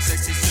quick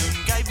successes soon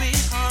gave me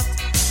heart.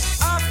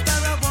 After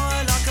a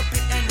while I could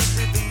pick any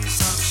reviews,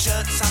 some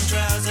shirts, some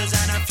trousers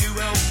and a few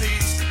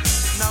LPs.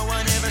 No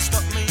one ever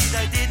stopped me,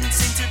 they didn't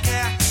seem to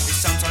care. It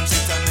sometimes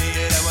seemed to me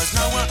there was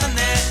no one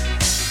there.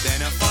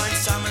 Then a fine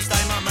summer's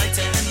day my mate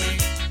and me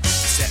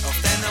set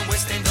off down the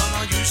West End on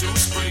our usual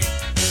spree.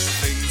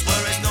 Things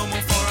were as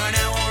normal for an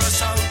hour or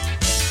so.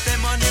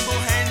 Then my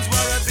nimble hands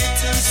were a bit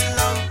too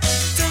slow.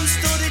 Two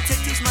store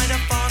detectives made a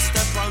fast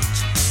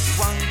approach.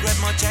 One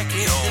grabbed my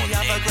jacket, the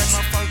other grabbed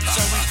my throat.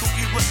 So we took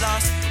you at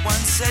last,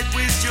 one said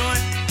with joy,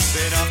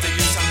 been after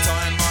you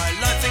sometime, my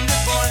life in the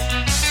boy.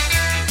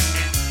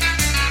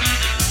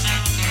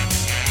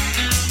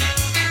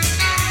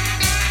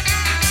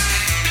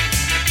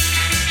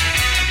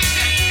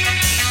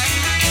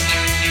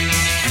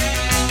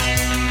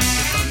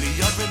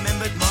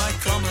 Remembered my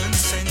common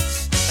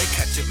sense. They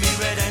captured me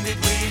red-handed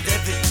with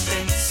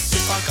evidence.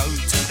 If I go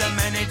to the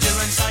manager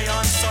and say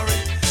I'm sorry,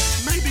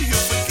 maybe he'll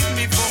forgive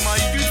me for my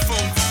youthful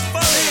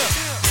folly.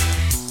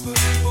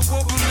 But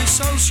what will the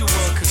social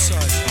worker say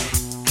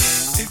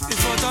if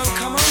I don't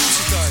come home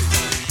today?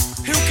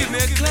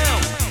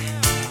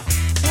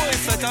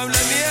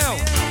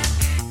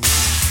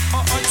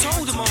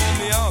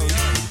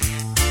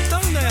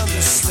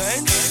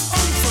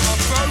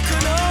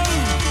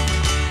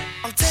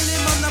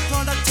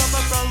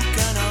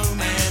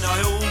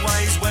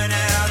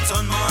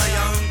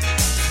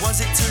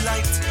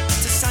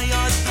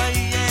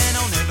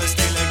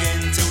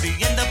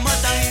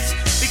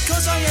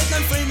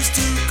 friends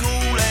to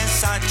call and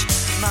such.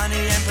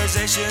 Money and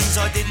possessions,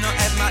 I did not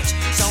have much,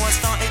 so I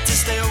started to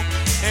steal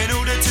in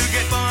order to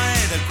get by.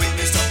 The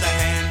quickness of the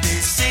hand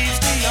deceives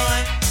the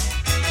eye.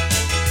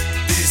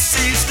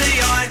 Deceives the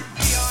eye.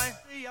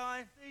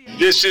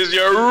 This is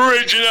your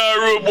original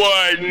rude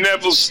boy,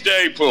 Neville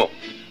Staple,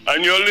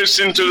 and you're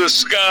listening to the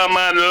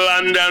Scarman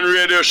London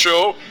radio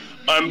show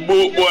on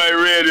Boot Boy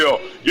Radio.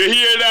 You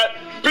hear that?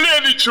 Play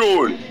the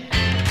tune.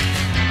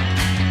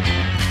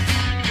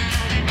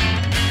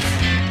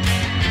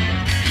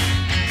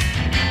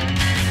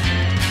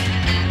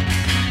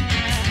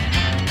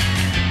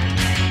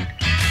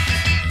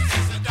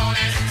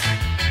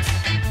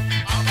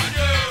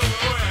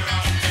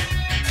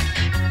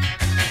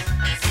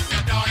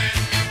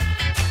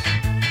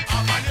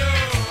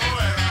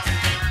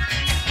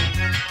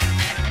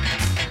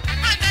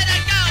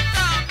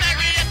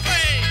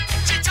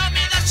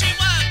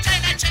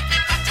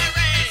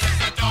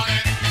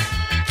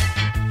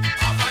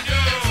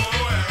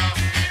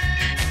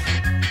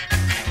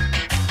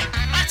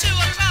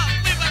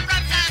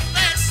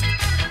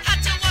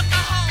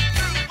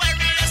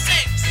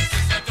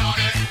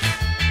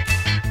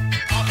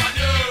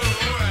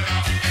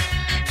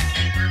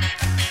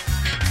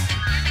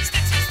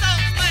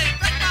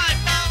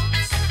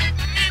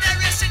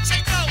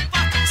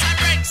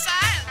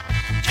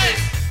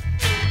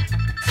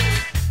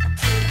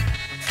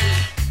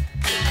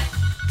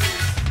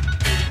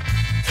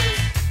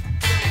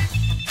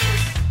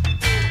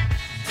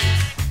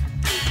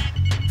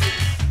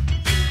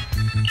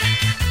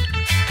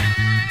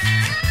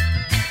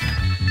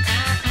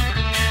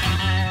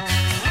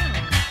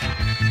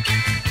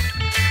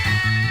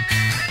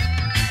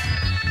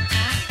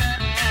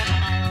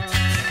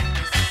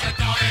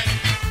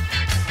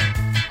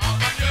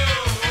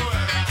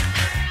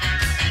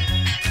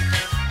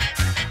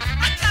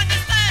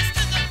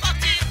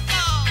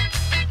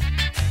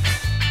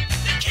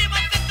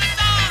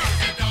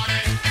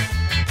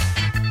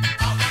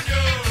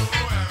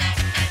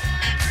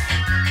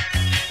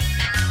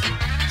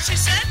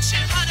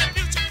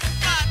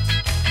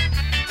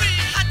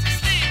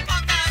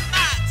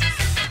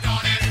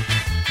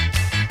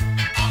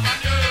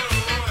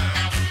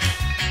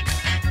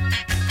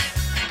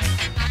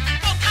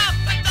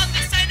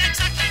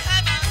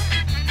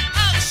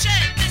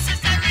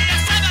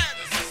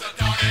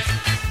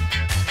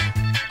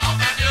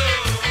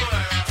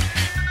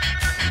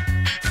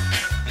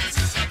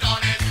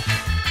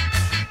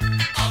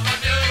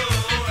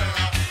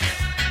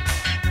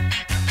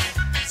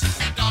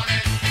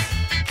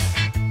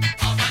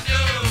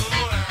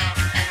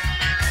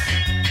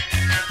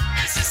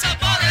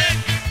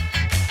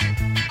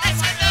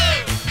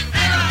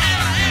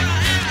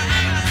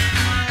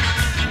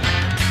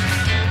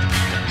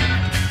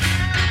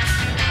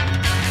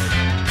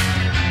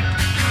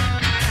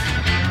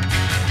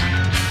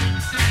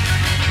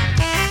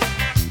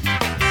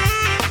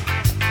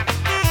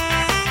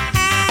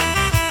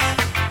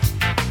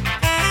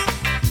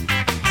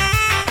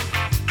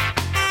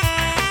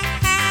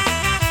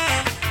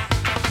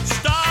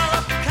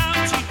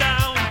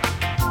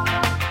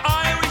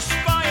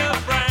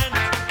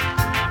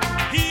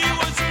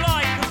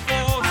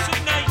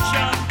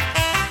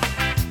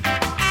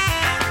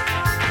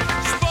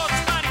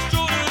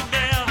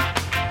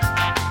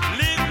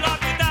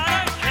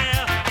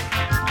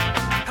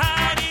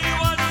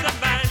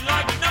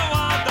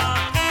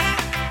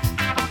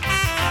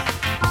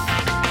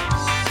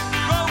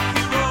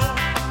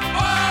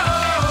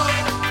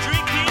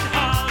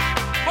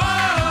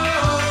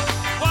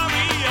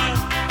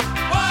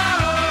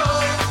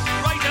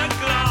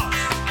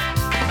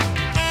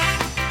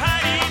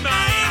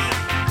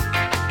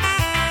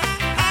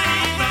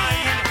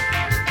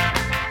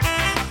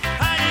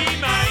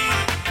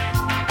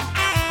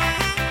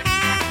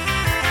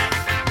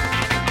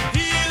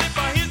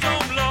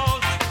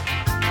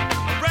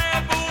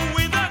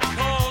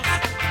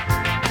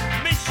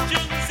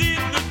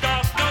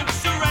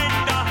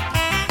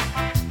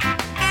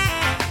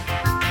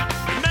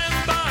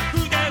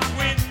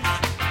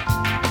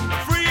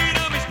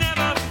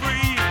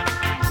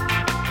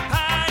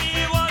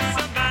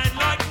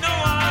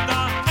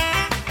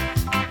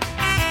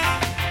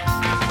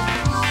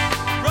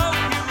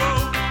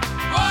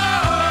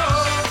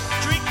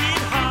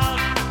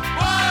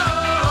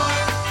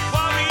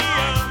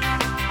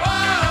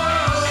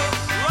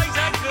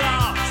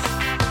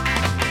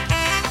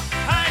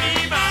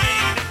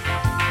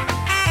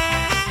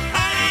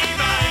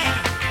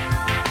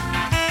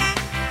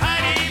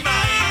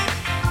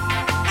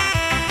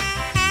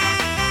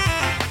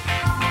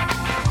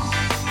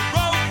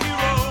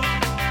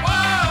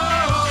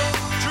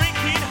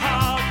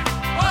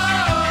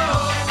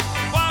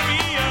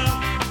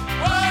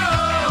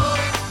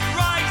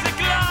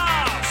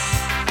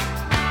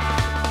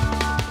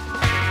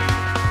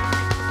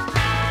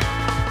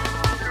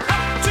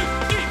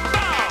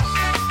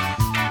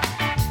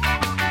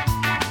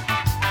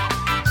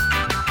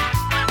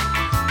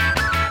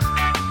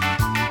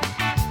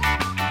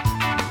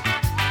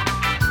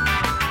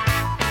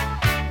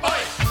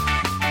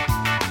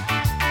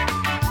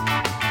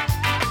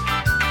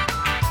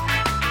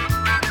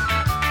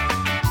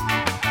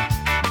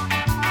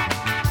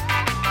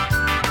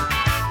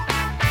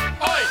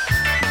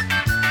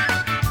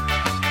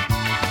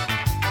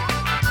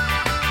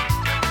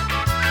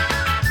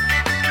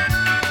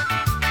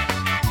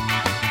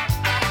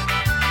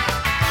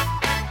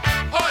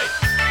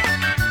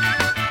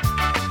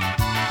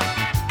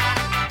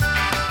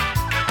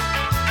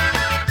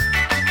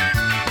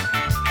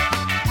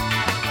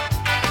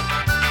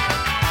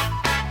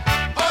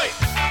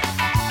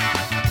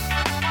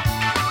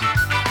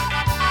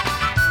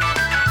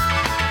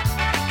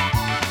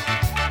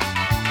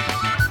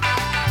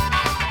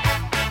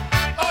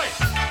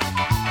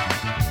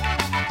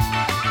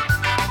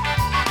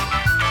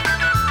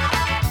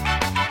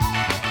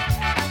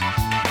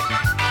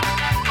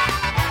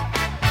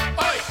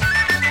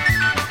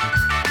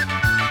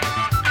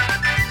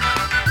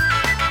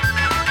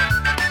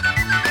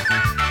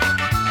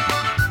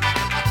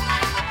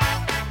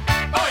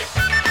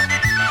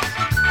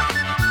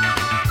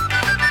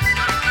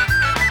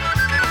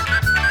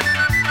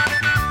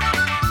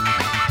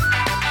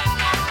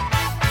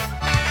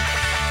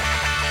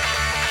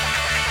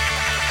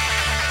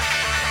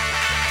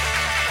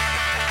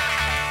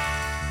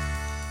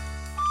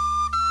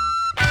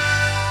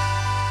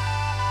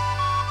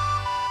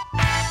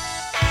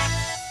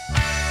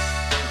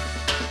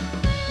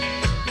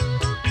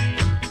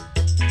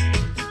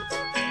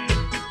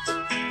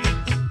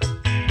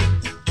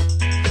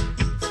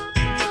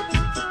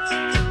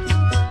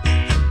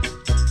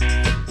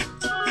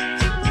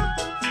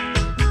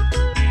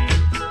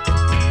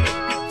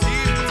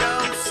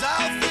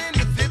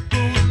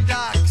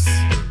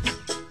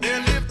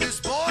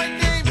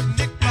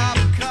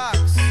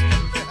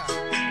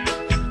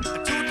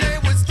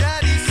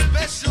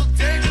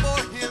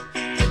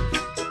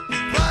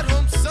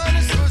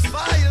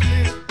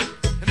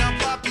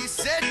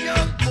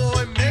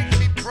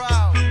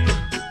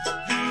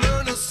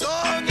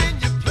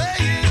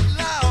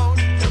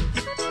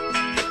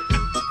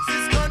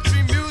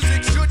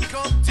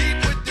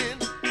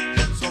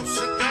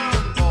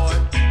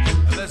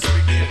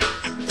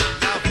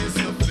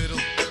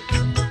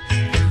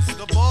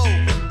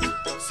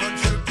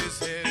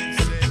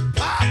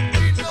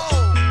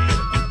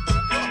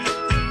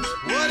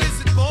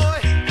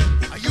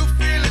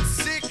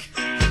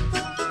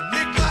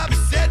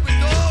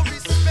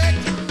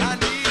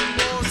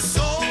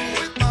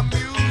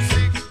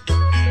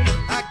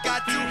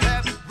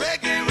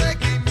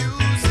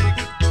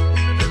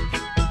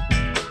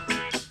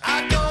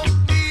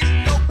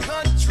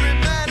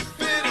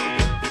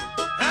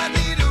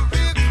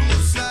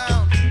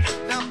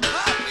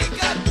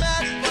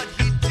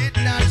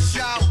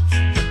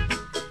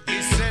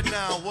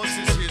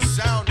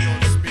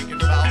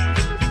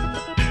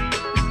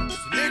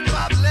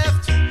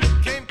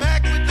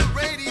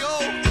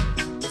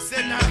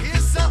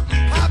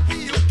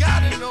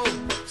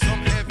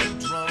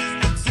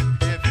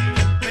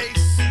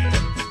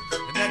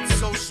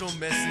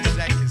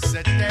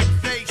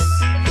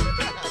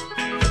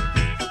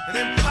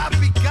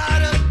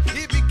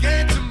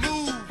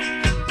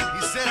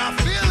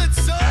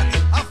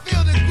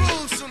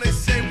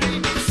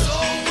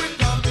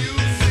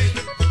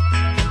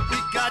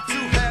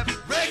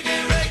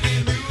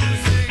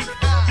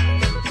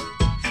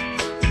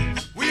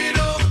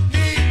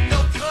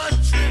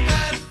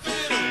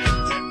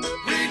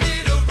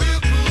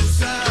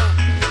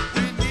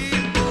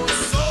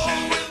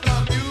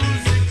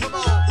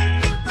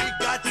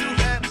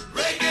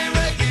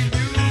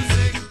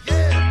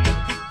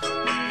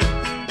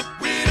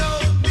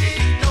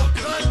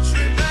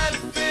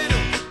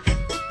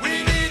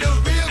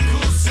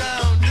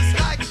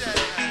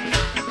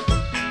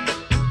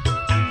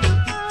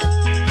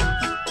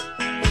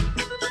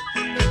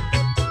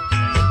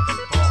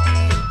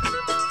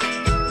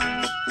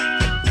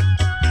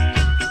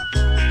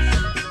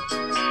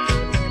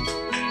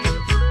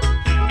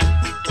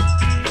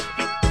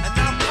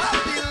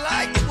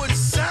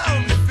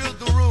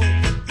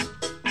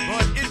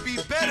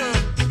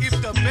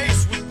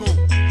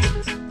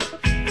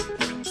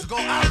 Go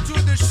out to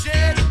the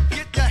shed,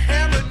 get the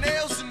hammer,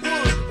 nails, and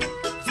wood.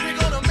 'Cause we're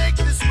gonna make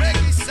this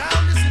reggae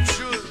sound as it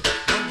should.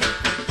 When we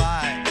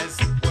goodbye, as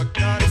we're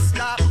gonna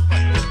stop.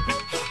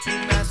 Two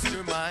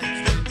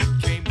masterminds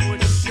came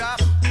wood shop.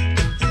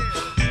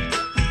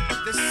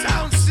 The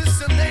sound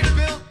system they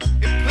built,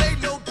 it played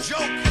no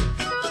joke.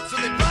 So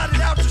they brought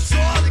it out to show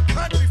all the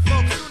country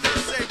folks. Soon they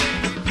say, we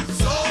need the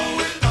soul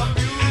with the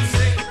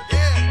music.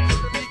 Yeah,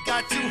 we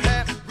got to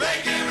have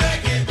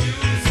reggae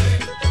music.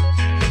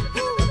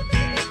 Woo.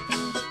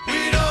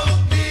 We don't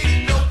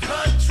need no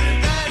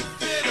countryman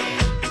fiddle.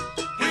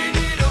 We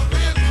need a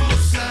real cool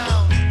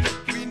sound.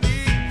 We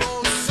need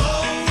more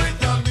soul with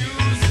the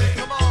music.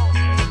 Come on,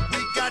 we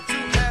got to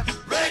have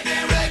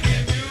reggae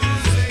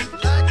music.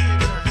 Like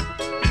it,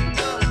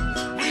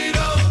 we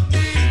don't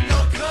need no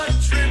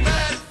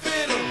countryman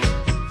fiddle.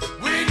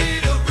 We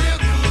need a real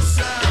cool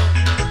sound.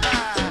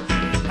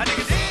 I dig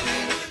it in.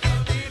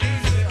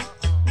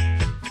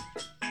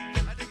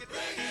 I dig it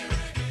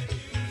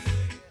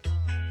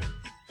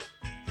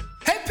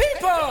Hey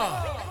people,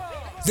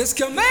 this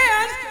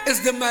command is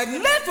the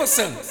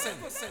magnificent,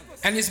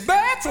 and he's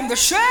back from the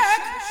shack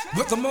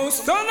with the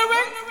most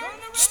thundering,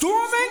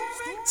 storming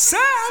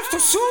sounds to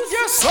soothe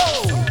your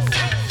soul.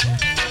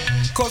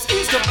 'Cause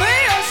he's the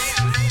best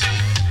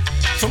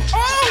from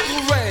all the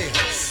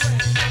rails,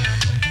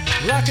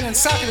 rocking and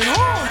socking it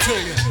on to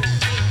you.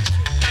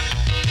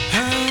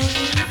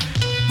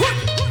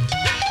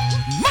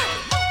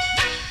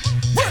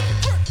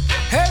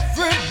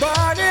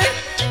 Everybody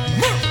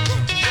move.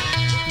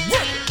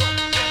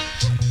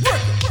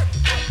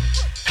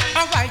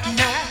 All right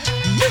now,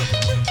 move.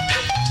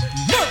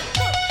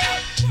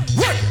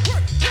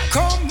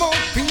 Come on,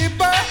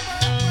 people,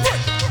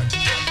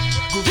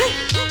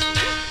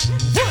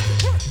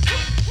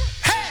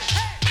 Hey,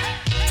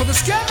 for the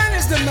scamming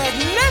is the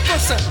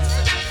magnificent.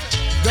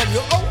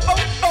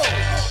 W-O-O-O.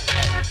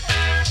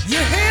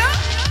 You hear?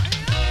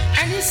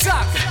 And he's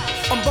socking.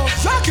 I'm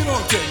both rocking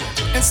on to you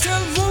and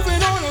still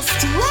moving on us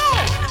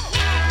strong.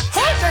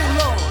 All day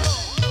long.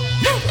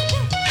 Move.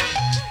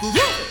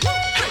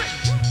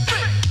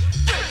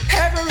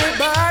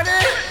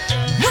 Everybody,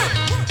 move.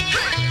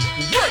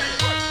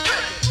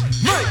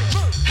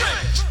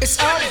 It's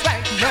all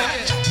right now.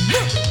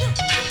 Move.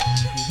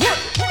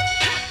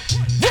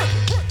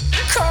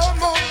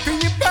 Come on,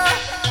 people.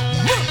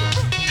 Move.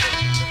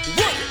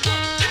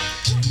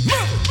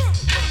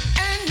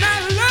 And I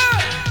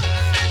love,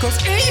 'cause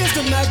he is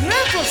the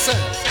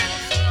magnificent.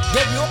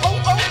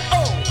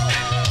 W-O-O-O.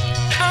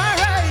 All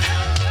right.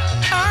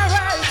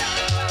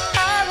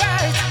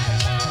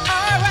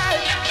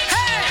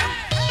 Hey!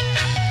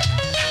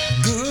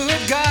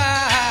 Good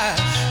God,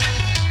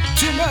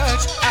 too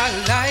much, I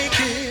like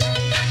it.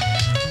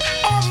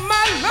 Oh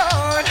my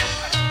Lord,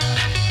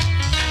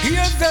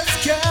 hear the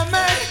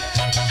scamming,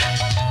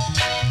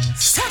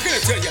 sucking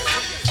it to you,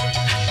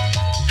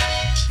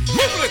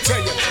 moving it to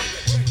you,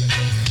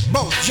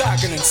 both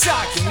jogging and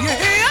socking, you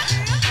hear?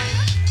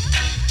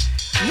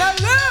 Now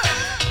look,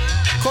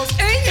 'cause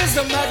he is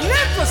the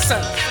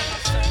magnificent,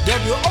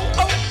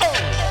 W-O-O-O,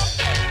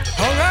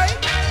 all right?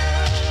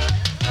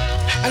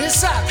 And it's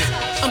socking,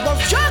 I'm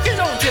both jogging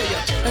on to you,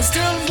 and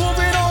still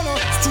moving on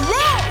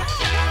strong,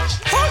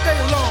 all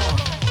day long.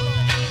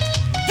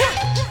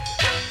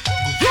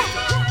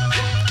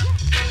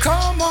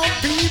 Come on,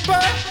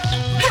 people,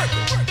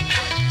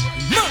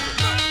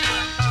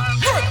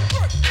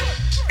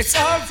 it's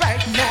all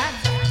right now.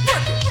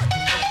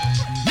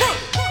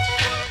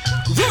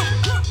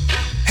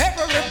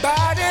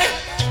 Everybody,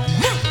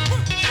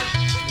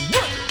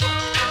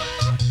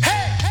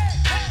 hey,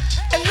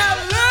 and now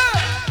look,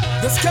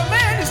 this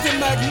command is the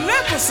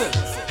magnificent,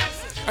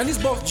 and he's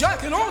both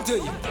jocking on to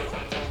you.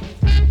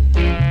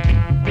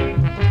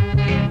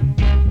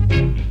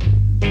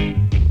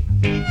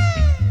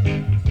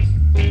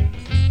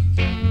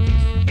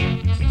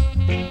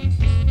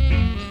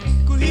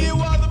 could hear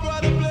what the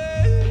brother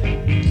play.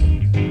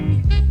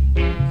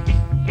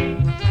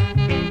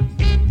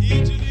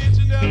 Each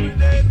and every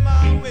day in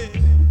my way.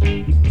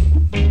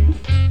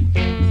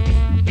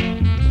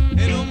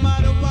 And no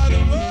matter what the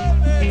world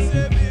may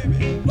say, baby,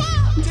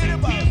 tell you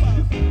about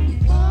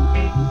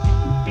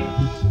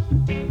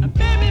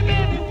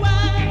baby, why,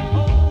 oh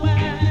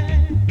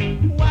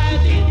why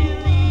did you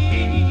leave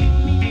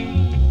me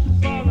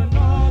for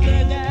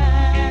another guy?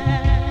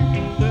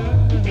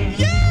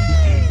 Yeah,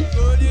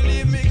 girl, you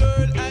leave me,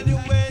 girl, and you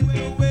went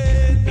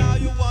away. Now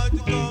you want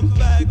to come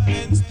back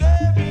and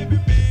stay, baby,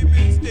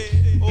 stay.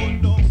 Oh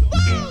no,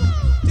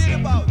 tell you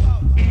about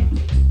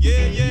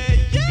yeah.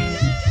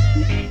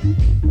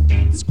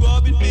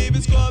 Scrub it, baby,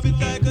 scrub it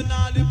like an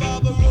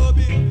Alibaba, rub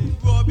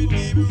it,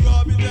 baby,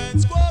 rub it,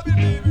 and scrub it,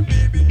 baby,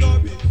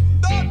 dub it,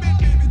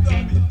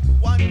 baby,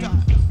 one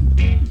time.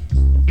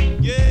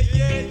 Yeah.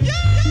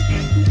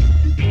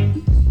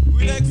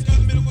 Will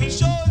excuse me, good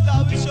shows, I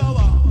will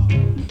shower.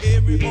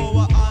 Every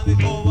hour and the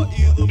hour,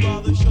 either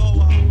brother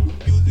shower.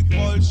 Music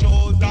all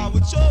shows, I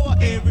will shower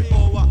every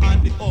hour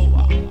and the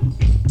hour.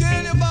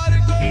 Tell you about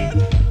it, girl.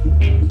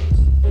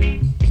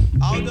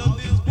 Out of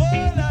this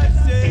world, I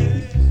say.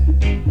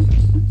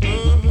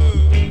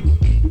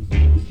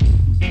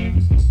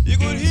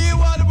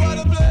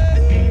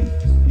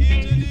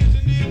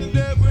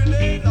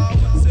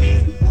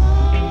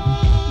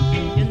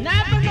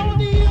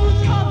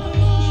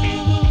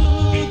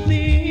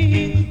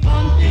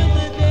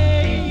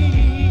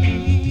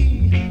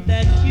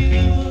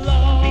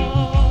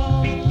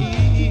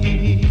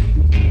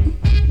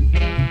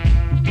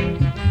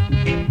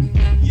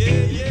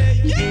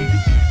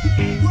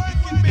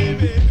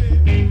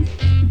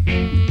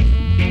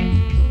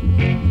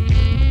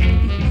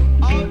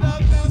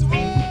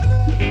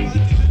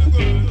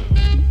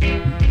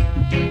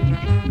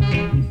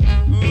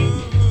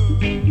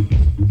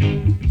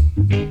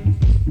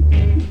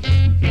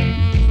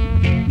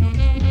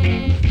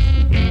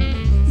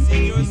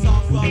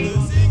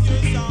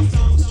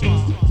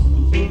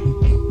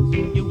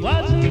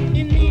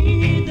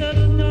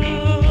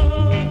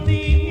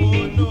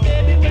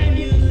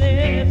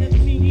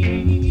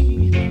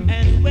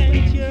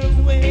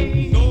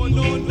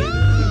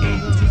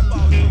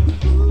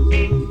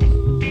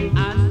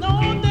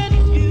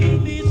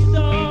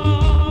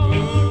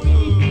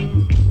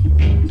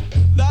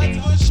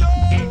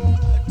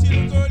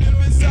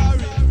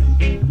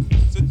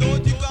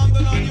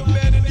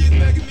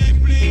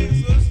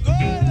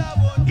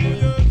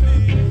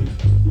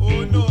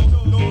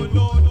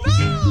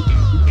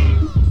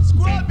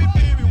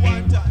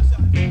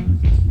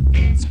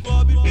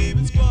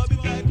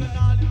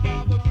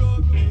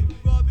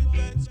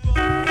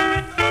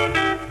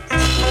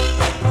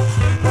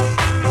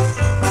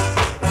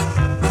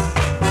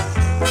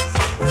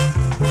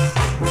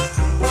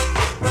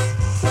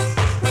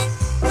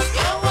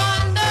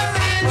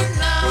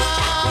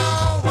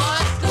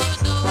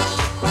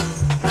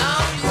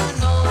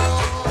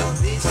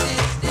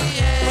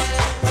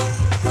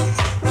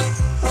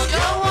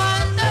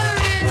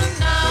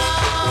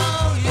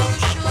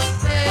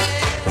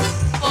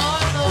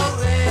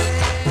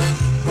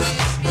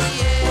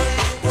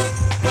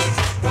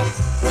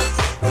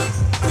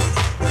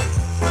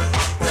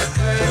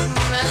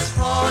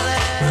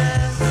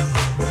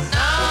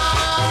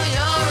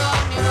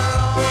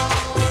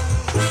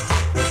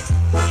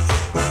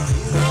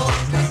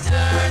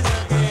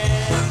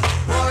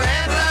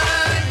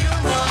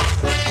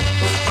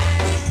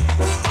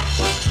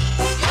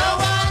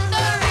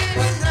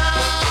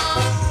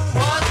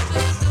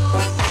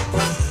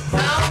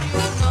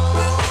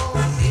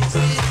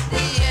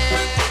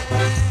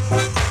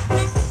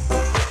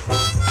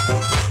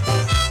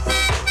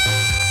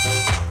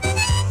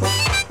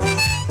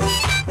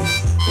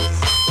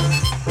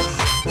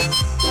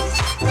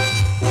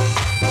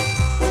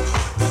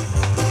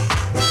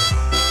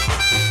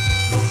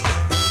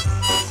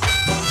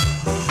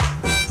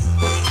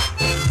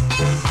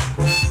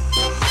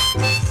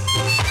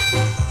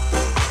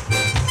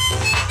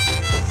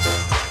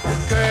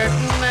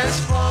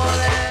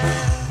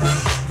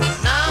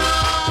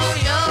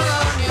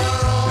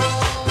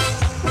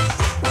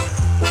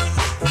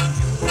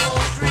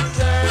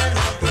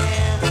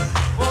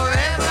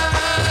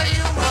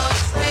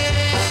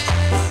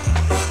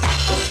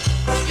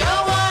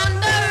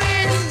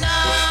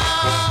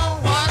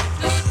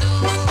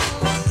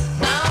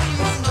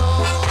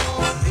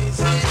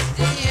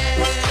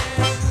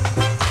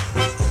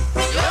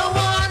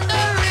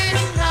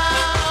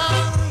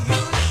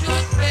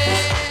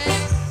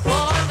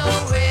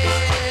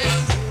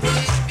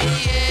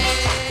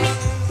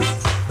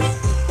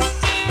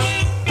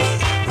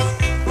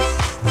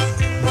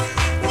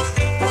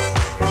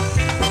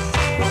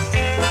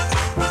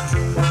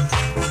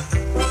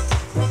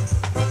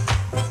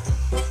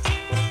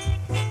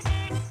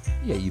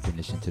 you've been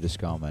listening to the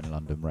Scarman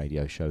London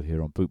radio show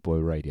here on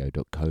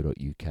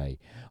bootboyradio.co.uk.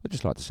 I'd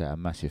just like to say a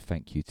massive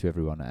thank you to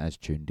everyone that has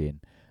tuned in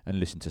and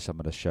listened to some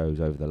of the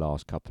shows over the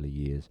last couple of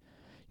years.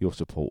 Your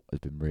support has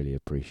been really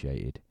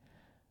appreciated.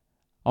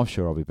 I'm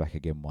sure I'll be back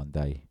again one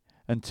day.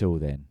 Until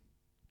then,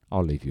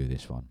 I'll leave you with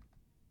this one.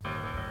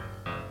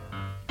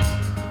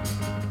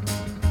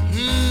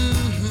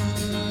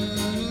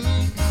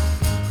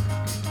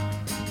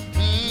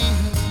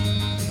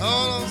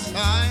 All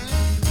time.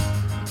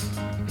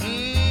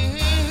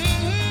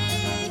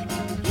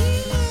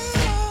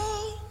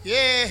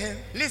 Yeah,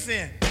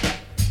 listen.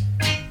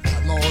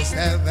 North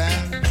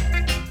Heaven,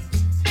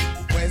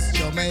 West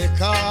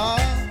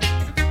Jamaica.